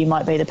 and you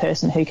might be the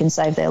person who can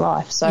save their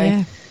life.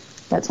 So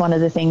that's one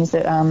of the things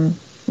that,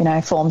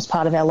 forms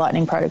part of our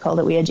lightning protocol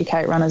that we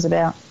educate runners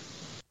about.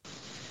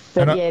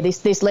 But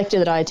this lecture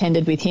that I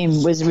attended with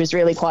him was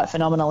really quite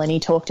phenomenal, and he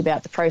talked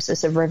about the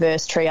process of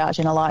reverse triage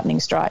in a lightning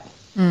strike.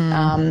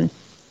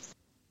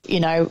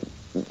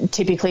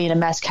 Typically in a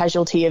mass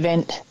casualty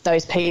event,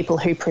 those people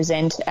who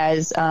present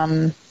as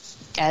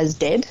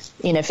dead,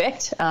 in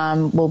effect,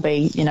 will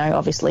be,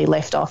 obviously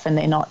left off, and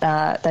they're not,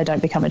 they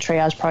don't become a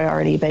triage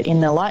priority. But in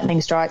the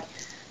lightning strike,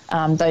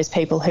 those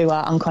people who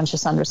are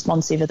unconscious,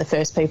 unresponsive are the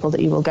first people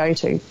that you will go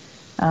to.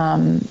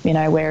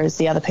 Whereas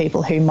the other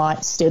people who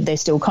they're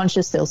still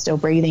conscious, they're still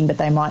breathing, but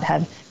they might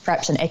have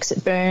perhaps an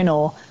exit burn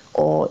or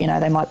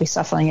they might be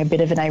suffering a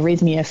bit of an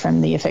arrhythmia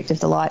from the effect of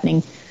the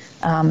lightning.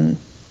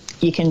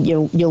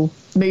 You'll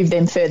move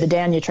them further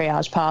down your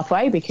triage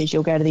pathway because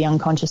you'll go to the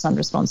unconscious,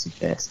 unresponsive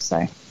first.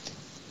 So,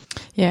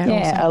 awesome.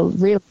 A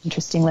really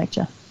interesting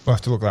lecture. We'll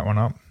have to look that one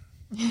up.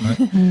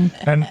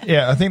 And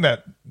I think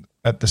that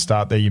at the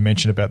start there you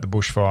mentioned about the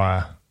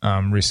bushfire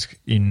risk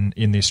in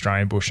the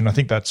Australian bush, and I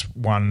think that's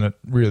one that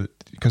really,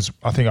 because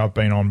I think I've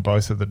been on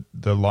both of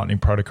the lightning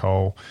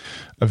protocol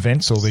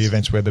events, or the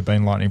events where there've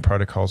been lightning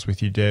protocols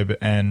with you, Deb,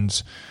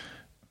 and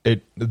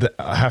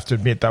I have to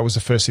admit that was the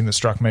first thing that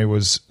struck me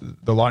was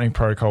the lightning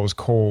protocol was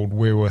called.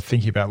 We were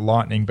thinking about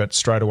lightning, but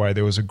straight away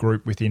there was a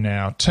group within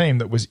our team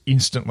that was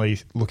instantly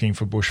looking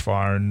for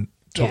bushfire and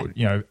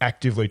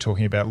actively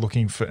talking about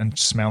looking for and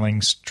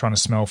smelling, trying to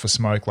smell for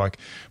smoke, like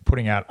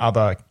putting out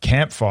other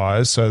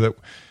campfires so that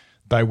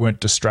they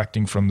weren't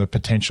distracting from the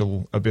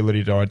potential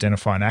ability to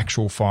identify an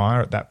actual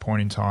fire at that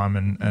point in time.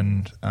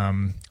 And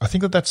I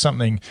think that's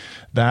something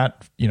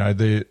that,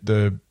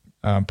 the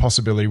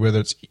possibility,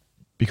 whether it's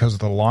because of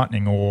the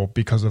lightning or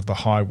because of the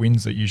high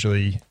winds that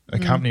usually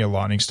accompany a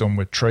lightning storm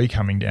with tree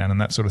coming down and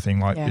that sort of thing,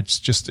 it's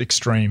just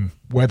extreme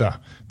weather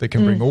that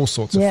can bring all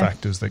sorts of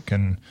factors that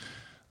can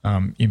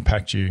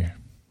impact you.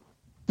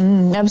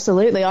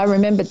 Absolutely. I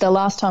remember the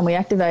last time we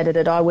activated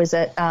it, I was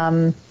at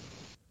Hauqua?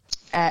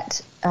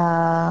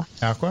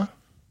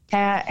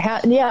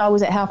 I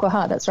was at Hauqua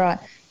Hut, that's right.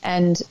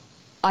 And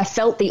I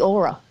felt the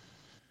aura.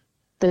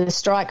 The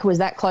strike was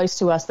that close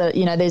to us that,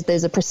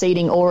 there's a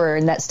preceding aura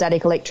and that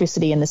static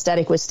electricity, and the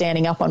static was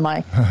standing up on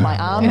my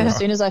arm. And as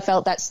soon as I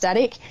felt that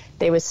static,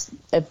 there was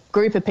a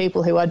group of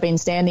people who I'd been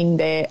standing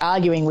there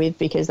arguing with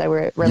because they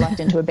were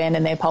reluctant to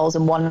abandon their poles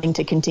and wanting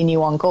to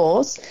continue on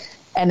course.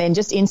 And then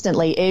just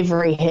instantly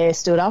every hair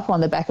stood up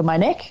on the back of my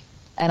neck,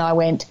 and I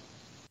went,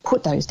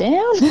 put those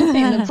down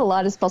in the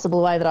politest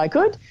possible way that I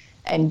could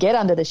and get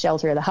under the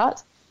shelter of the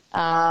hut.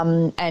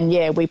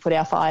 We put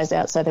our fires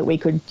out so that we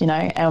could,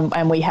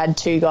 and we had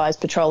 2 guys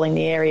patrolling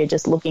the area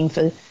just looking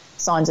for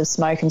signs of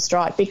smoke and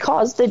strike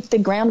because the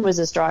ground was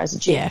as dry as a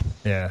chip.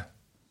 Yeah.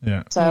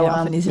 So,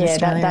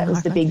 that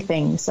was the big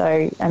thing.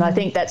 So, and I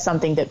think that's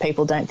something that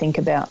people don't think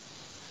about.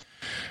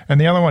 And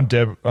the other one,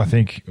 Deb,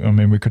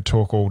 we could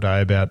talk all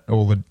day about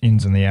all the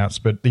ins and the outs,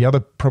 but the other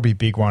probably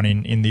big one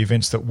in the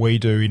events that we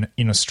do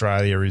in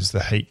Australia is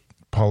the heat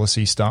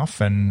policy stuff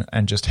and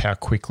just how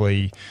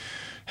quickly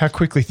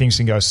things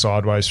can go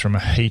sideways from a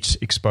heat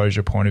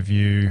exposure point of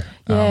view.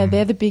 Yeah,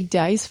 they're the big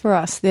days for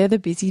us. They're the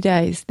busy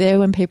days. They're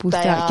when people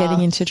start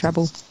getting into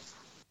trouble.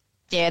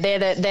 Yeah,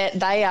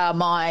 they are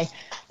my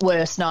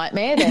worst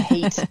nightmare, the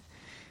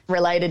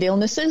heat-related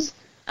illnesses,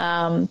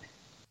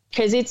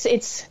 because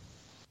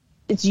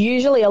it's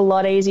usually a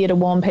lot easier to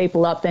warm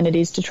people up than it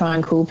is to try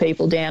and cool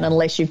people down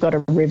unless you've got a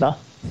river.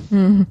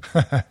 So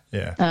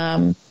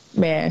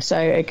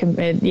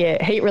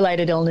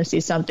heat-related illness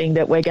is something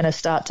that we're going to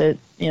start to,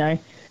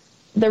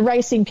 the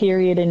racing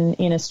period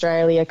in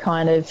Australia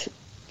kind of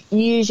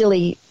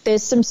usually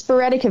there's some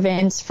sporadic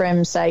events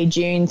from, say,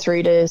 June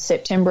through to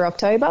September,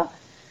 October,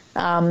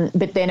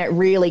 but then it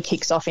really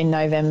kicks off in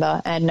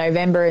November, and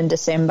November and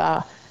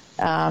December.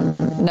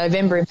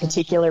 November in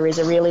particular is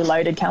a really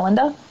loaded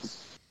calendar.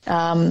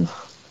 And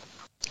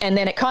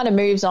then it kind of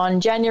moves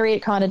on. January,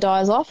 it kind of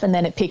dies off, and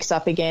then it picks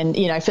up again,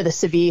 for the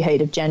severe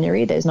heat of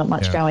January. There's not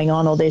much going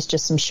on, or there's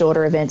just some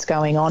shorter events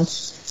going on.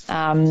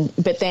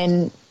 But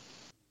then,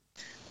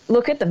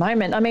 look, at the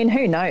moment,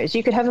 who knows?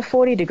 You could have a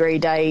 40-degree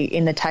day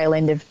in the tail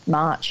end of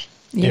March.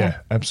 Yeah,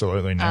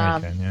 absolutely. No,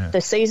 you can,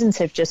 The seasons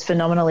have just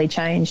phenomenally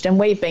changed, and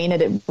we've been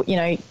at it,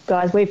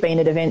 guys, we've been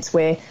at events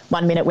where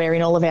 1 minute we're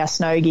in all of our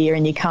snow gear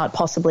and you can't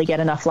possibly get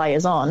enough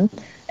layers on,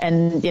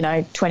 and,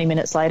 20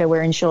 minutes later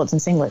we're in shorts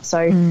and singlets.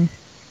 So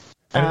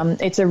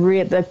it's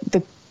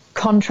the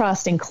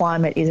contrast in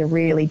climate is a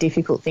really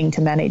difficult thing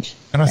to manage,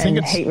 and I think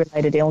it's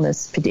heat-related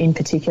illness in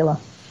particular.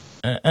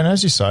 And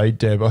as you say,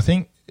 Deb, I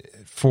think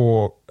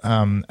for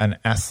an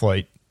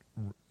athlete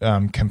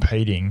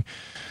competing,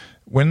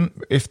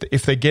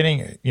 if they're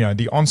getting,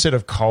 the onset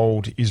of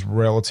cold is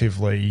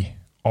relatively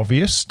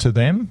obvious to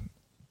them,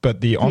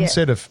 but the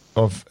onset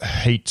of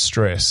heat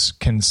stress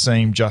can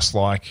seem just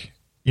like,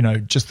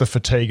 just the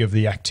fatigue of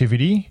the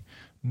activity.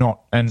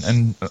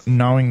 And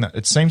knowing that,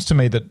 it seems to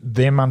me that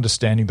them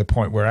understanding the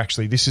point where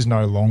actually this is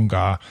no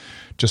longer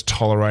just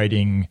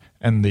tolerating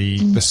and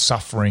the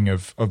suffering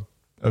of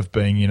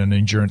being in an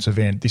endurance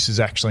event. This is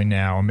actually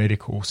now a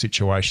medical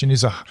situation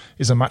is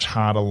a much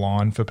harder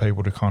line for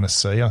people to kind of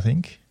see, I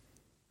think.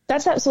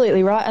 That's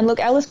absolutely right. And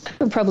look, Alice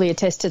could probably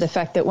attest to the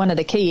fact that one of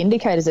the key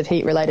indicators of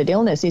heat-related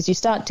illness is you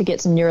start to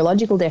get some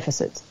neurological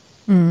deficits.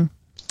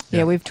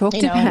 Yeah, we've talked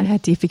about how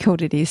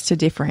difficult it is to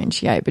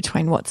differentiate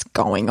between what's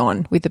going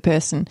on with the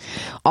person.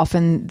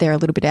 Often they're a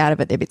little bit out of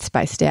it, they're a bit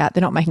spaced out,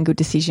 they're not making good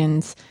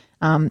decisions,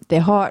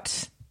 they're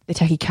hot, they're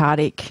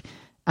tachycardic.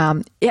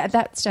 At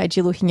that stage,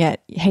 you're looking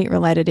at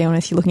heat-related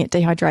illness, you're looking at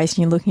dehydration,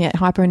 you're looking at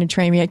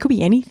hyponatremia. It could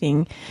be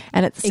anything.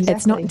 And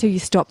it's not until you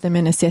stop them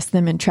and assess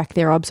them and track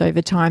their obs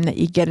over time that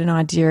you get an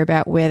idea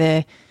about where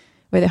their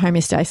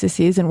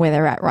homeostasis is and where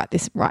they're at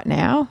right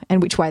now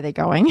and which way they're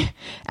going.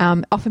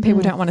 Often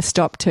people don't want to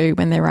stop too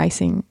when they're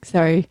racing.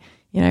 So,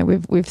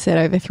 we've said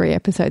over 3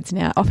 episodes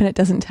now, often it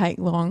doesn't take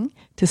long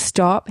to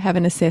stop, have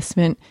an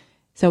assessment,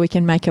 so we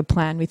can make a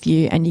plan with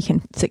you and you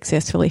can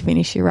successfully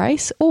finish your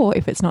race. Or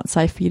if it's not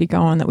safe for you to go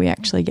on, that we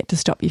actually get to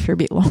stop you for a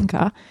bit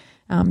longer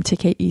to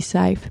keep you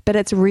safe. But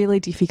it's really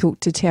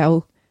difficult to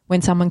tell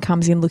when someone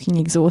comes in looking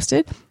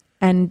exhausted.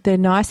 And the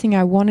nice thing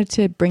I wanted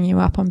to bring you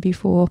up on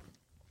before,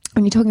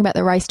 when you're talking about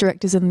the race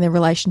directors and their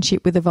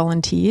relationship with the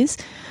volunteers,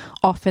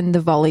 often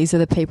the volleys are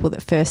the people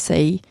that first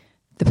see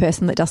the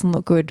person that doesn't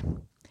look good.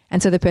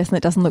 And so the person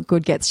that doesn't look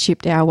good gets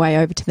shipped our way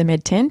over to the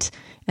med tent,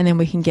 and then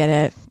we can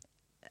get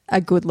a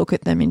good look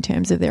at them in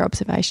terms of their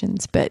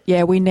observations. But,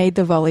 yeah, we need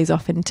the volleys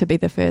often to be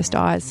the first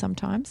eyes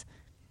sometimes.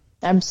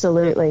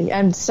 Absolutely.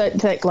 And so,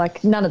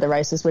 like, none of the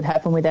races would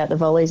happen without the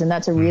volleys, and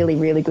that's a really,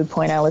 really good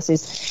point, Alice,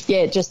 is,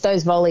 just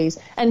those volleys.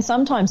 And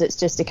sometimes it's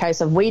just a case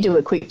of we do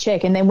a quick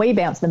check and then we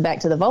bounce them back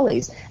to the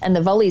volleys, and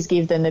the volleys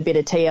give them a bit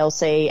of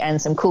TLC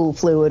and some cool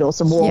fluid or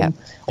some warm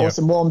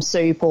some warm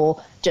soup,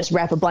 or just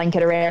wrap a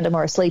blanket around them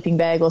or a sleeping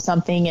bag or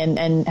something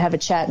and have a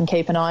chat and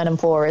keep an eye on them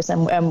for us.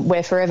 And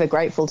we're forever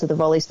grateful to the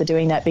volleys for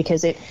doing that,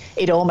 because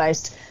it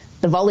almost –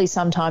 the volleys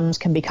sometimes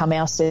can become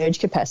our surge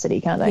capacity,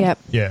 can't they? Yep.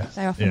 Yeah.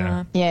 They often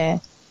are. Yeah.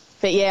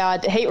 But,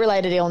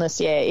 heat-related illness,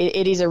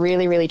 it is a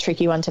really, really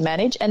tricky one to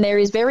manage. And there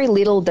is very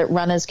little that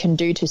runners can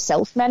do to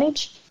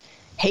self-manage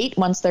heat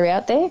once they're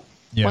out there.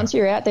 Yeah. Once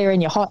you're out there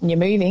and you're hot and you're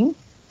moving,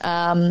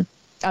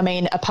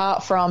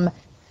 apart from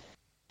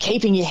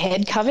keeping your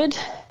head covered,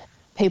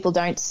 people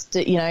don't,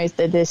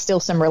 there's still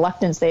some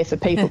reluctance there for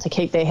people to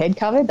keep their head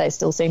covered. They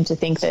still seem to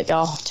think that,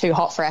 too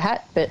hot for a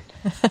hat. But,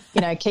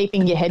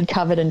 keeping your head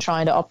covered and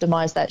trying to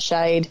optimise that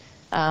shade,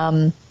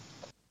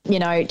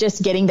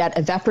 just getting that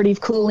evaporative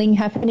cooling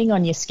happening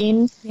on your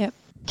skin. Yep.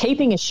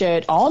 Keeping a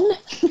shirt on,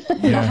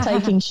 not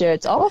taking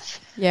shirts off.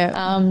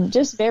 Yeah.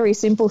 Just very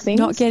simple things.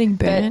 Not getting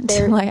burnt,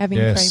 like having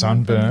cream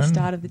sunburn at the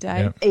start of the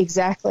day. Yep.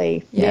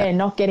 Exactly. Yeah,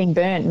 not getting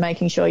burnt,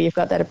 making sure you've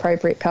got that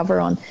appropriate cover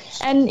on.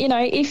 And,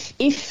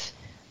 if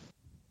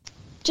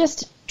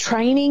just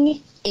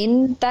training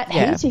in that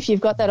heat, if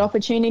you've got that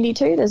opportunity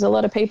to. There's a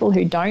lot of people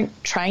who don't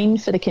train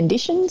for the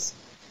conditions.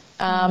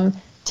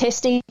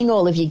 Testing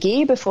all of your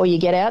gear before you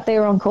get out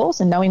there on course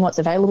and knowing what's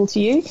available to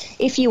you.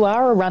 If you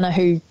are a runner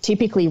who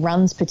typically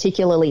runs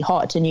particularly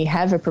hot and you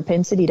have a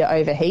propensity to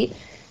overheat,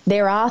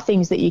 there are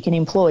things that you can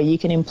employ. You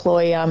can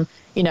employ,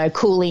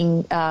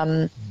 cooling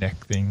neck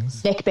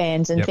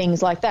bands and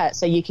things like that.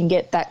 So you can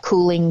get that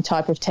cooling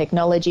type of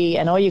technology,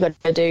 and all you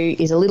got to do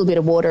is a little bit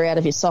of water out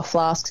of your soft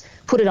flasks,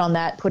 put it on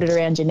that, put it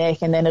around your neck,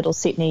 and then it'll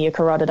sit near your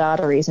carotid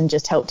arteries and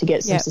just help to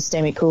get some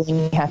systemic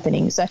cooling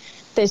happening. So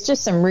there's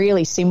just some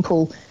really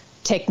simple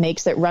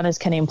techniques that runners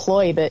can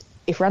employ, but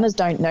if runners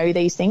don't know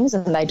these things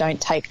and they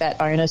don't take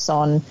that onus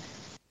on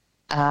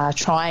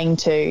trying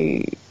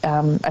to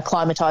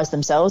acclimatise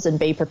themselves and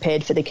be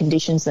prepared for the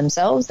conditions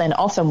themselves, then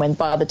often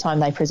by the time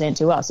they present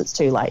to us, it's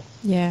too late.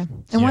 Yeah.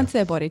 And once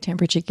their body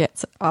temperature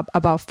gets up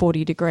above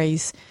 40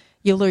 degrees,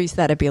 you lose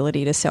that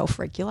ability to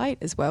self-regulate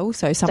as well.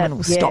 So someone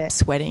will stop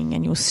sweating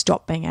and you'll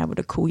stop being able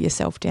to cool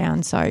yourself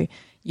down. So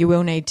you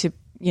will need to,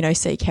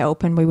 seek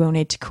help, and we will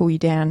need to cool you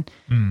down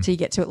so you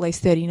get to at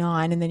least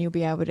 39, and then you'll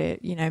be able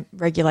to,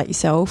 regulate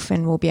yourself,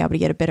 and we'll be able to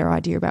get a better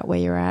idea about where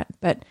you're at.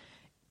 But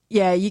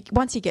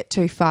once you get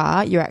too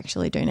far, you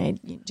actually do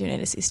need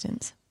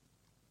assistance.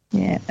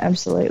 Yeah,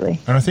 absolutely.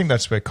 And I think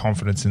that's where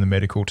confidence in the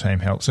medical team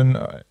helps. And,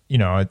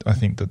 I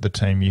think that the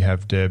team you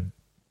have, Deb,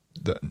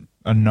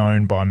 are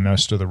known by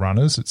most of the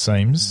runners, it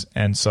seems.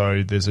 And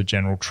so there's a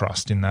general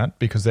trust in that,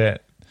 because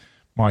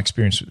my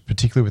experience,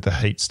 particularly with the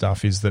heat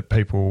stuff, is that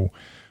people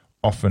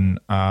often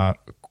are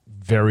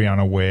very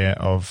unaware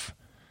of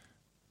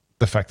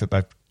the fact that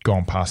they've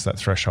gone past that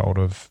threshold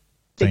of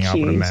being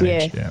able to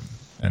manage. Yeah.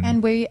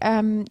 And we,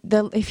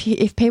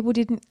 if people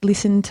didn't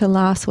listen to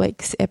last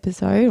week's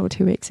episode or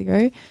 2 weeks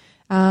ago,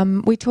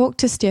 we talked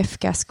to Steph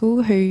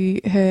Gaskell, who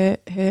her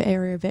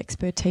area of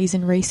expertise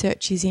and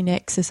research is in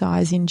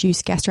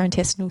exercise-induced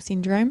gastrointestinal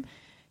syndrome.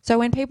 So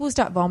when people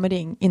start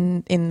vomiting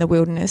in the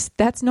wilderness,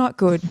 that's not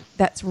good.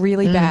 That's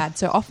really bad.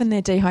 So often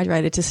they're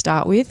dehydrated to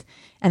start with,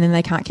 and then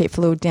they can't keep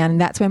fluid down, and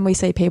that's when we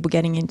see people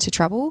getting into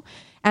trouble.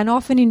 And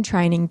often in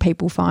training,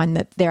 people find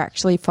that they're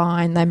actually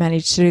fine. They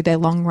manage to do their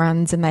long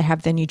runs and they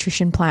have their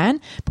nutrition plan.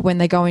 But when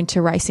they go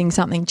into racing,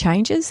 something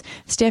changes.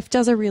 Steph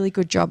does a really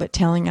good job at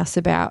telling us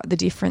about the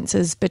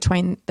differences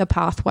between the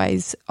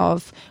pathways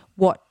of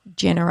what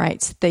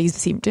generates these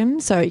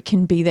symptoms. So it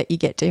can be that you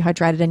get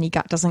dehydrated and your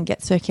gut doesn't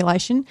get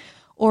circulation,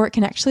 or it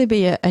can actually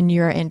be a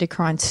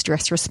neuroendocrine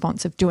stress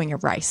response of doing a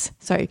race.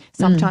 So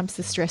sometimes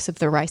the stress of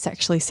the race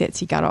actually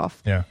sets your gut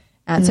off. Yeah.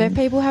 And so if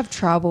people have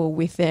trouble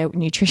with their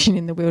nutrition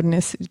in the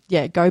wilderness,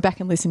 go back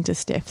and listen to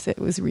Steph's. It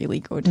was really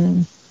good.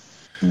 And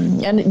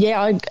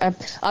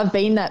I've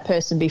been that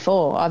person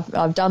before.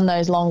 I've done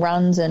those long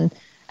runs, and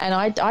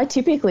I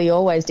typically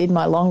always did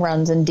my long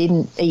runs and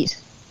didn't eat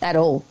at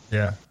all.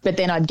 Yeah. But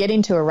then I'd get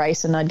into a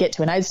race and I'd get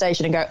to an aid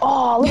station and go,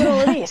 oh, look at all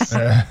of this.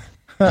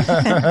 What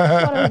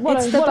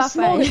a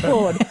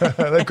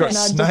smorgasbord. They've got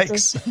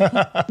snakes.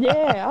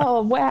 Yeah.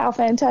 Oh, wow.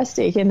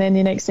 Fantastic. And then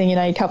the next thing you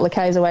know, a couple of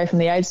Ks away from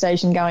the aid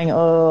station going,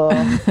 oh,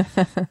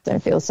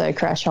 don't feel so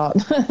crash hot.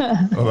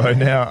 Although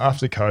now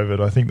after COVID,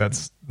 I think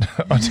that's,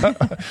 I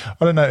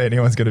don't know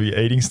anyone's going to be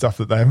eating stuff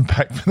that they haven't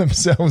packed for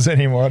themselves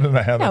anymore. I don't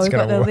know how that's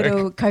going to work. We've got the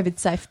little COVID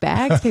safe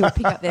bags. People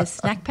pick up their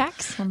snack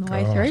packs on the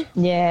way through.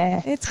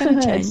 Yeah. It's going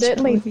to change.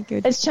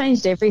 It's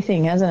changed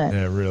everything, hasn't it?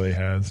 Yeah, it really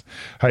has.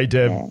 Hey,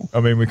 Deb,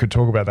 I mean, we could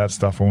talk about that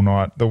stuff all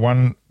night. The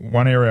one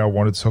area I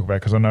wanted to talk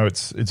about, because I know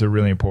it's a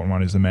really important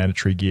one, is the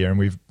mandatory gear, and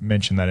we've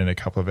mentioned that in a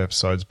couple of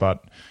episodes,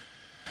 but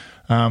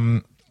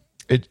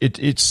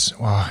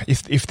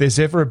if there's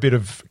ever a bit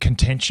of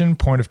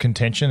point of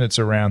contention, it's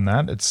around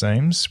that, it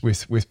seems,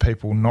 with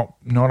people not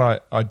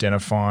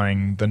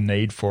identifying the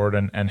need for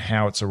it and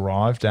how it's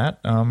arrived at.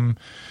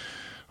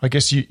 I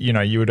guess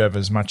you would have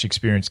as much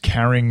experience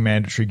carrying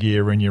mandatory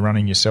gear when you're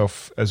running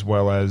yourself as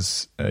well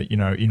as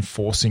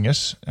enforcing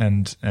it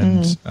and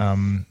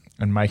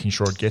making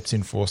sure it gets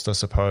enforced, I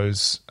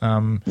suppose.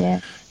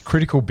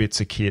 Critical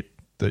bits of kit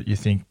that you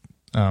think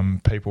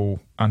people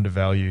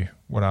undervalue,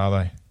 what are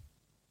they?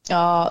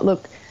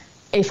 Look,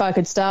 if I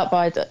could start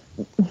by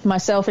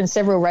myself and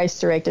several race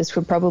directors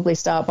could probably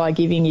start by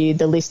giving you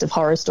the list of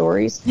horror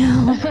stories.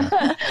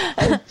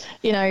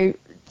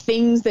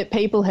 Things that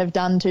people have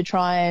done to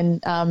try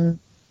and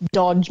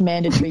dodge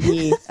mandatory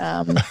gear.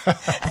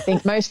 I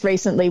think most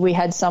recently we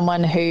had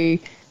someone who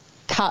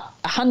cut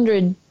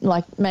 100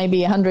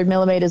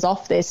 millimeters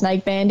off their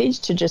snake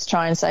bandage to just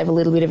try and save a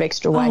little bit of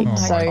extra weight.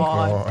 Oh my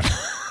God.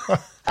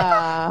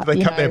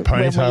 They cut their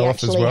ponytail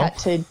off as well. Had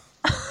to,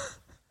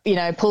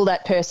 pull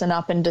that person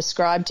up and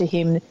describe to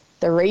him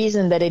the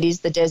reason that it is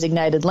the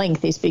designated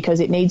length is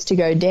because it needs to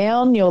go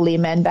down your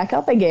limb and back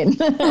up again.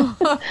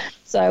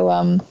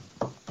 So,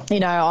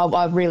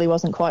 I really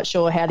wasn't quite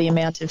sure how the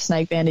amount of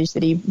snake bandage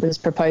that he was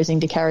proposing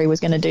to carry was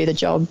going to do the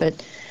job.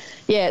 But,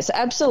 yeah, so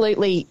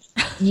absolutely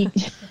you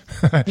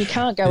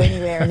can't go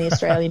anywhere in the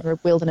Australian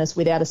wilderness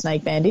without a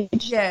snake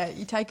bandage. Yeah,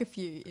 you take a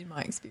few in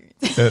my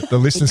experience. The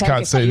listeners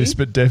can't see this,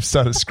 but Deb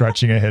started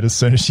scratching her head as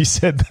soon as she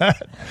said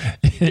that.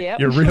 Yep.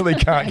 You really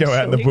can't go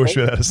out in the bush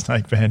without a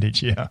snake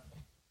bandage, yeah.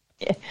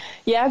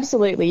 Yeah,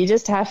 absolutely. You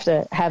just have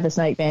to have a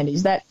snake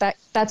bandage.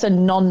 That's a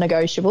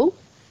non-negotiable,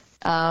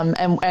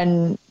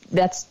 and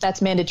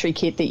that's mandatory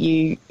kit that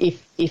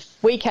if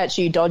we catch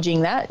you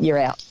dodging that, you're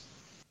out.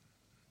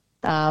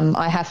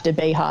 I have to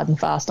be hard and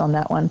fast on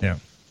that one. Yeah.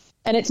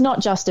 And it's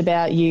not just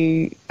about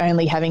you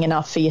only having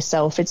enough for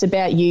yourself. It's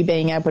about you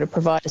being able to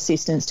provide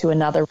assistance to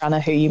another runner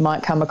who you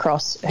might come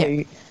across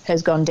who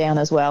has gone down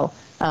as well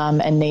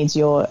and needs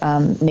your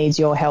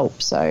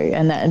help. So,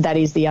 and that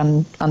is the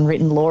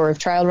unwritten law of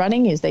trail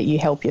running, is that you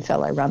help your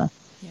fellow runner.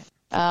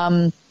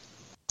 Yeah.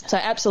 So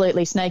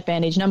absolutely, snake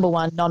bandage, number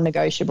one,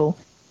 non-negotiable.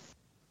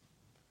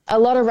 A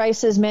lot of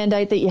races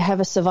mandate that you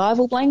have a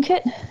survival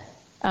blanket.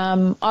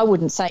 I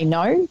wouldn't say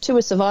no to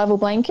a survival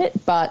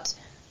blanket, but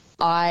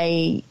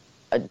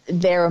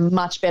there are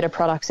much better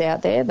products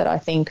out there that I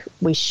think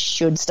we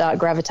should start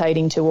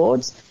gravitating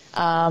towards.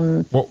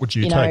 What would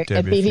you take,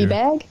 Deb? A bivy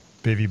bag.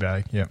 Bivy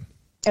bag, yeah.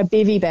 A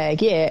bivy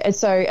bag, yeah.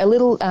 So a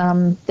little,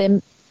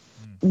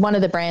 one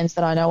of the brands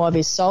that I know of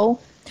is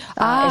Sol,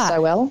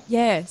 SOL.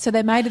 Yeah, so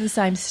they're made of the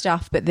same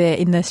stuff, but they're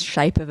in the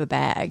shape of a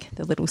bag.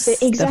 The little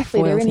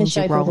exactly, they're in the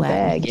shape of a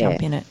bag.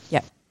 Jump in it.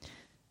 Yep.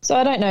 So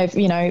I don't know if,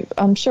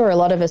 I'm sure a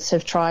lot of us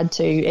have tried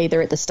to,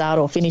 either at the start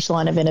or finish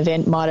line of an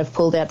event, might have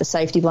pulled out the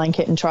safety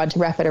blanket and tried to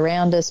wrap it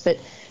around us, but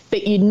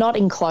you're not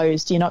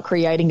enclosed, you're not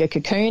creating a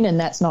cocoon,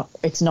 and it's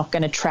not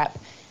going to trap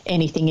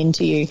anything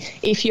into you.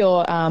 If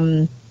you're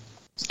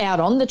out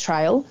on the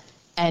trail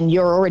and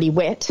you're already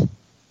wet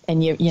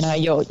and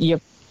your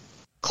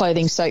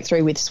clothing soaked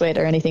through with sweat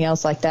or anything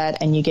else like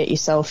that, and you get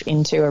yourself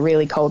into a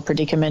really cold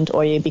predicament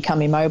or you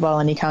become immobile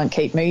and you can't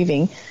keep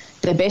moving,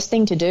 the best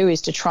thing to do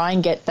is to try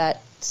and get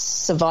that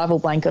survival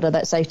blanket or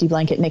that safety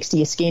blanket next to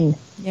your skin.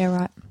 Yeah,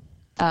 right.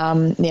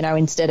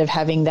 Instead of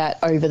having that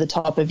over the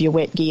top of your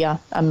wet gear,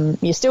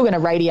 you're still going to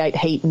radiate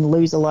heat and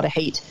lose a lot of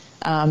heat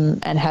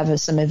and have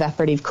some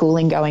evaporative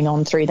cooling going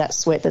on through that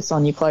sweat that's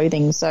on your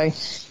clothing. So,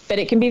 but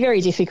it can be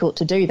very difficult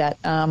to do that.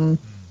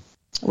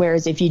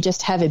 Whereas if you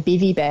just have a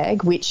bivy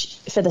bag, which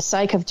for the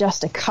sake of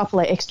just a couple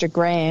of extra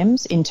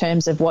grams in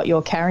terms of what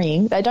you're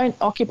carrying, they don't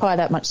occupy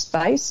that much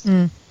space.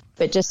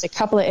 but just a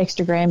couple of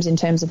extra grams in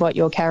terms of what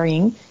you're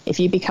carrying. If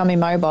you become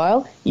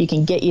immobile, you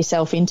can get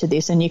yourself into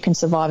this and you can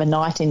survive a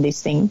night in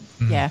this thing.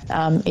 Yeah.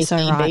 If So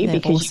need right, be, they're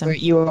because awesome.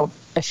 you're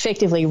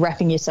effectively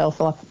wrapping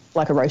yourself up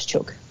like a roast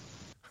chook.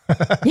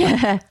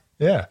 Yeah.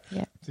 Yeah,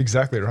 Yeah. that's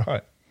exactly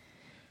right.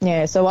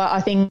 Yeah, so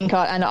I think,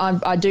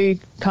 I do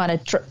kind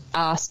of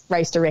ask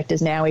race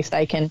directors now if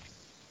they can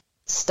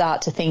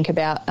start to think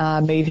about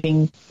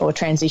moving or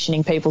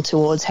transitioning people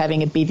towards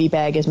having a bivy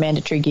bag as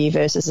mandatory gear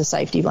versus a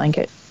safety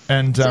blanket.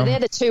 And So they're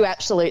the two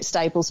absolute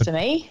staples for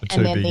me. the two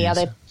And then the biggies.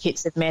 other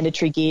hits of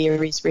mandatory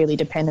gear is really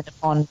dependent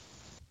upon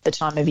the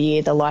time of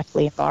year, the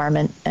likely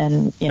environment,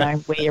 and,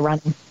 where you're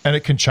running. And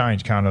it can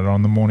change, can't it?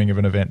 On the morning of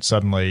an event,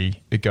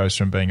 suddenly it goes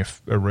from being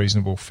a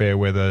reasonable fair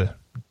weather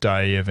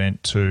day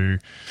event to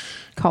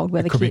Cold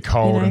weather it could be kit,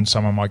 cold and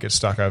someone might get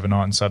stuck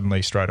overnight, and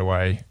suddenly straight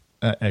away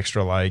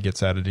extra lay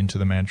gets added into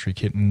the mandatory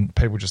kit, and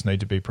people just need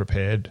to be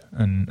prepared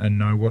and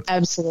know what.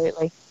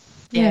 Absolutely.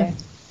 Yeah. Yeah,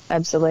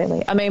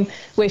 absolutely. I mean,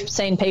 we've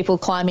seen people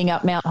climbing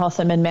up Mount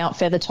Hotham and Mount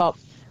Feathertop,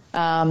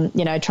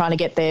 trying to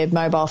get their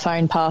mobile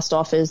phone passed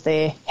off as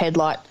their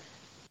headlight.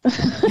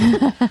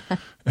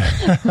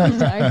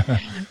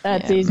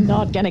 That is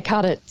not going to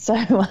cut it. So,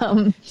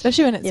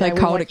 Especially when it's so we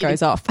cold want it you to-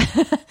 goes off.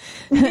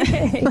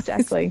 yeah,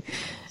 exactly.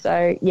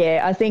 So,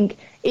 yeah, I think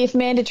if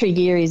mandatory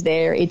gear is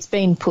there, it's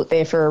been put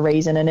there for a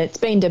reason, and it's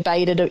been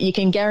debated. You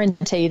can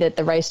guarantee that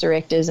the race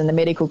directors and the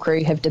medical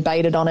crew have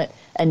debated on it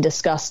and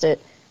discussed it,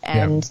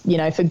 and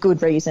for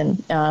good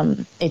reason.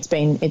 It's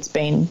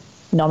been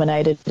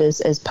nominated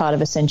as part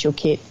of essential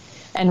kit,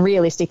 and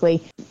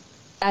realistically,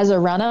 as a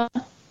runner,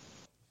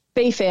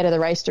 be fair to the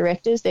race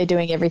directors. They're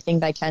doing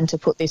everything they can to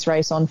put this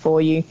race on for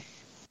you.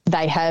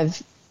 They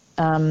have,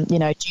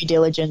 due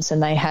diligence,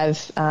 and they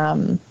have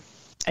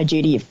a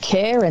duty of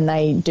care, and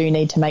they do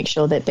need to make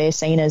sure that they're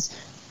seen as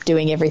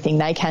doing everything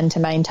they can to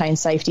maintain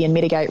safety and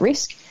mitigate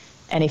risk.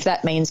 And if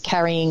that means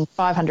carrying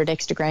 500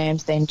 extra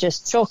grams, then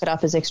just chalk it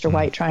up as extra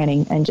weight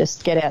training and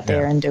just get out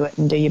there and do it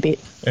and do your bit.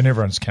 And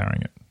everyone's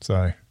carrying it,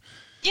 so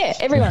Yeah,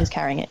 everyone's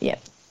carrying it.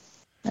 Yep,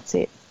 that's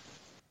it.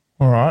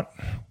 all right.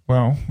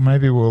 Well,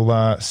 maybe we'll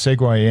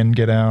segue in,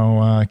 get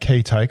our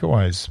key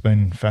takeaways. It's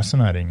been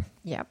fascinating.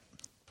 Yep.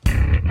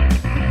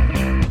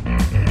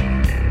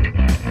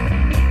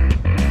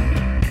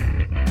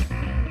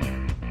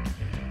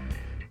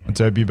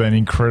 Deb, you've been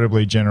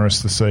incredibly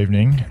generous this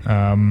evening.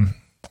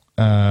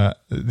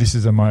 This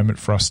is a moment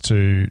for us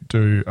to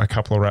do a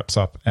couple of wraps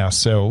up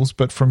ourselves.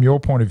 But from your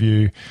point of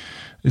view,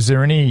 is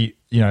there any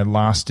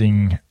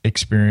lasting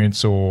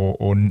experience or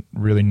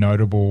really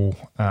notable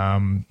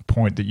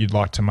point that you'd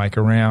like to make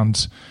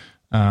around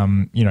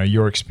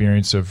your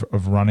experience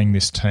of running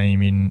this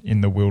team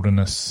in the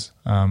wilderness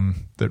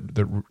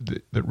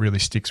that really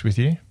sticks with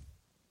you?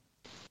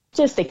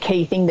 Just the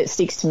key thing that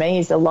sticks to me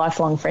is the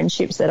lifelong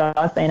friendships that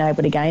I've been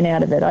able to gain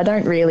out of it. I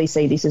don't really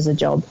see this as a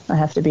job, I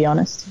have to be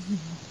honest.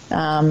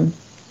 And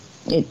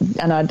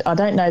I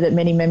don't know that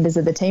many members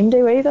of the team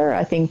do either.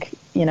 I think,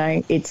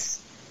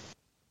 it's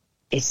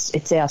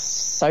our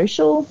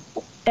social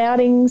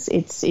outings.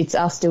 It's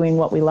us doing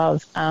what we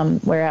love.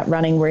 We're out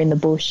running, we're in the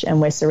bush, and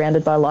we're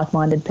surrounded by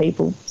like-minded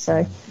people.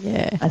 So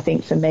Yeah. I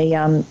think for me,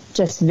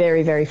 just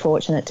very, very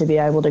fortunate to be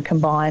able to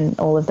combine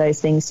all of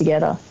those things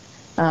together.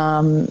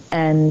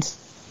 And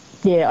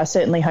yeah, I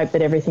certainly hope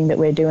that everything that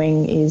we're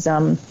doing is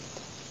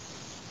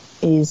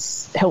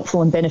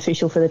helpful and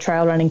beneficial for the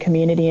trail running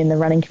community and the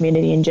running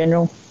community in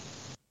general.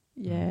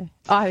 Yeah.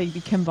 I think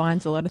it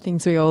combines a lot of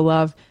things we all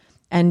love.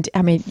 And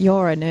I mean,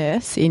 you're a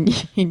nurse in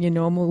your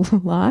normal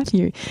life.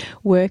 You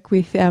work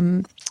with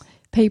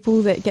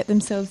people that get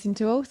themselves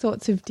into all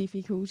sorts of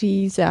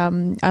difficulties.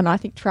 And I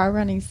think trail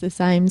running is the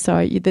same.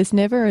 So there's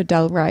never a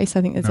dull race.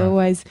 I think there's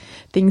always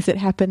things that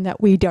happen that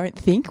we don't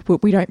think,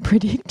 but we don't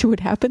predict would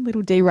happen,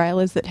 little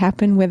derailers that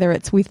happen, whether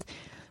it's with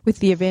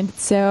the event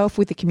itself,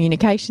 with the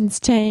communications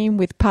team,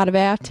 with part of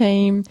our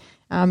team,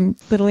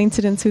 little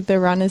incidents with the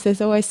runners.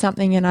 There's always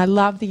something, and I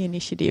love the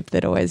initiative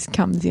that always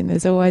comes in.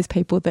 There's always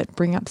people that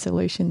bring up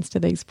solutions to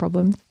these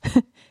problems.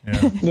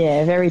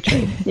 Yeah, very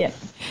true. Yeah.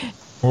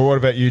 Well, what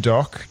about you,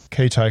 Doc?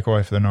 Key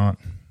takeaway for the night?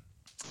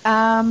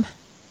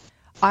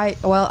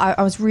 I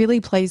was really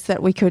pleased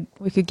that we could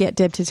get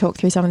Deb to talk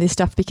through some of this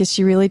stuff, because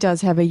she really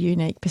does have a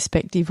unique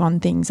perspective on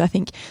things. I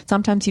think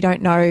sometimes you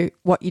don't know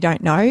what you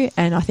don't know,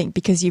 and I think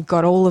because you've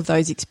got all of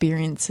those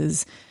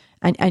experiences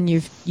and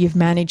you've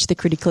managed the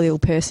critically ill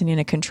person in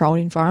a controlled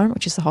environment,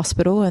 which is the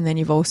hospital, and then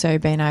you've also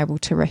been able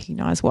to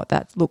recognise what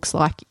that looks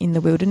like in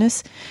the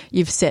wilderness.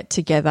 You've set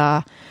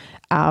together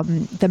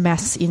the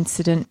mass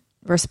incident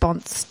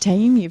response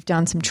team. You've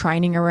done some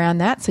training around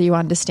that, so you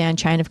understand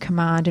chain of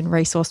command and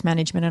resource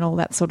management and all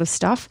that sort of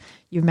stuff.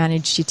 You've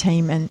managed your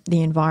team and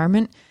the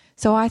environment.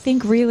 So I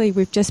think really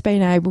we've just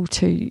been able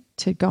to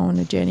go on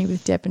a journey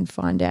with Deb and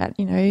find out,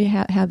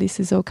 how this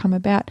has all come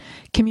about.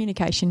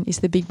 Communication is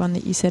the big one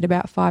that you said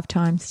about 5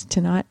 times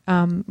tonight,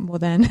 more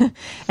than.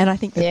 And I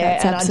think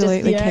that's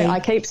absolutely key. I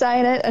keep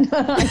saying it, and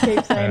I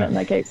keep saying it, and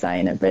I keep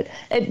saying it, but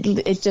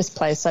it just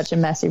plays such a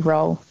massive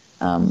role.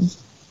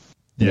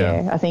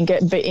 Yeah. I think,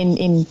 but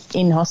in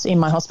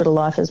my hospital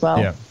life as well.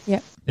 Yeah.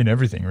 Yep. In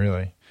everything,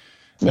 really.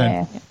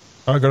 Yeah.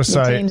 I got to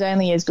Your say, team's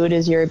only as good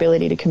as your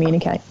ability to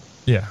communicate.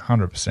 yeah,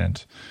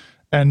 100%.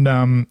 And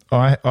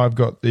I've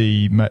got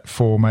the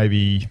 4,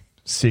 maybe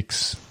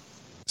 6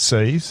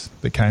 C's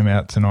that came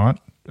out tonight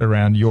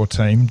around your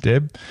team,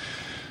 Deb.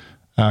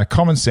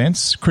 Common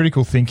sense,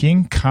 critical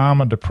thinking,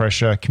 calm under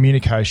pressure,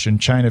 communication,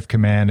 chain of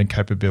command, and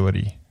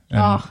capability.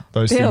 And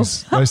those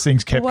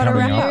things kept What a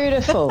coming up.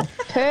 Beautiful.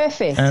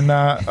 Perfect. And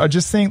I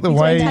just think the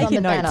way, Take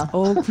your the notes, banner.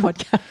 all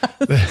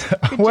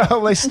podcast.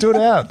 well, they stood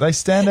out. They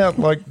stand out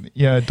like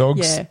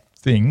dogs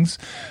things,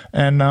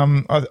 and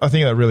I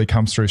think that really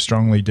comes through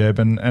strongly, Deb.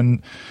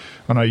 And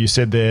I know you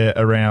said there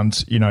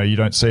around you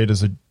don't see it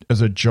as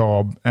a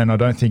job, and I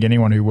don't think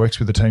anyone who works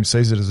with the team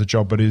sees it as a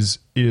job, but it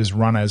is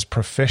run as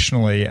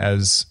professionally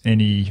as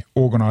any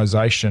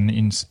organisation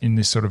in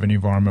this sort of an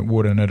environment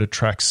would, and it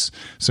attracts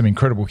some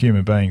incredible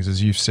human beings,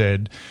 as you've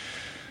said,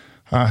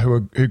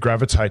 who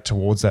gravitate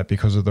towards that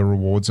because of the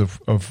rewards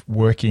of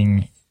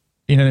working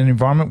in an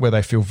environment where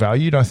they feel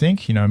valued. I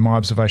think my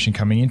observation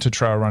coming into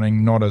trail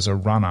running, not as a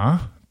runner,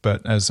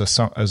 but as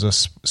a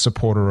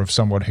supporter of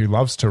someone who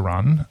loves to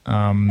run,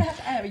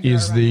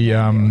 is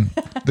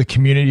the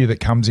community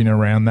that comes in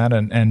around that,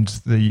 and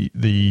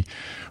the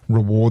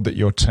reward that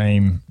your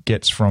team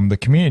gets from the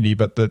community,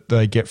 but that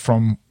they get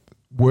from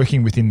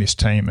working within this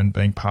team and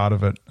being part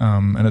of it.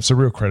 And it's a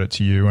real credit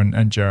to you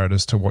and Jared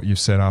as to what you've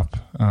set up,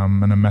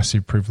 and a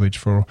massive privilege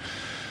for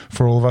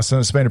all of us. And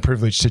it's been a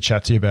privilege to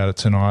chat to you about it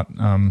tonight.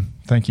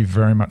 Thank you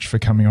very much for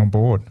coming on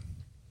board.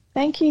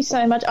 Thank you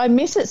so much. I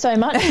miss it so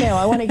much now.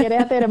 I want to get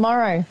out there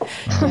tomorrow.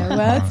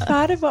 Well, it's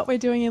part of what we're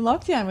doing in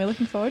lockdown. We're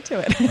looking forward to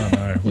it. I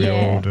know, we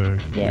all do.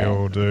 Yeah. We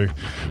all do.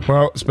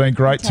 Well, it's been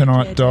great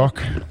tonight,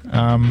 Doc.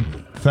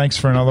 Thanks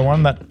for another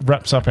one. That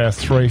wraps up our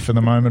 3 for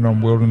the moment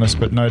on wilderness,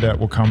 but no doubt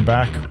we'll come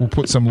back. We'll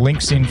put some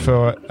links in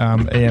for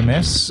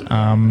EMS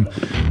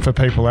for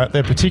people out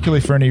there, particularly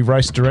for any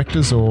race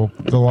directors or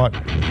the like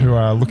who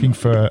are looking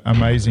for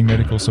amazing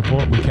medical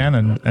support. We can.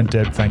 And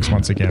Deb, thanks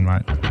once again,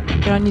 mate.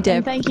 Good on you, Deb.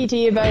 And thank you to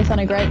you both on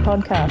a great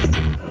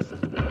podcast.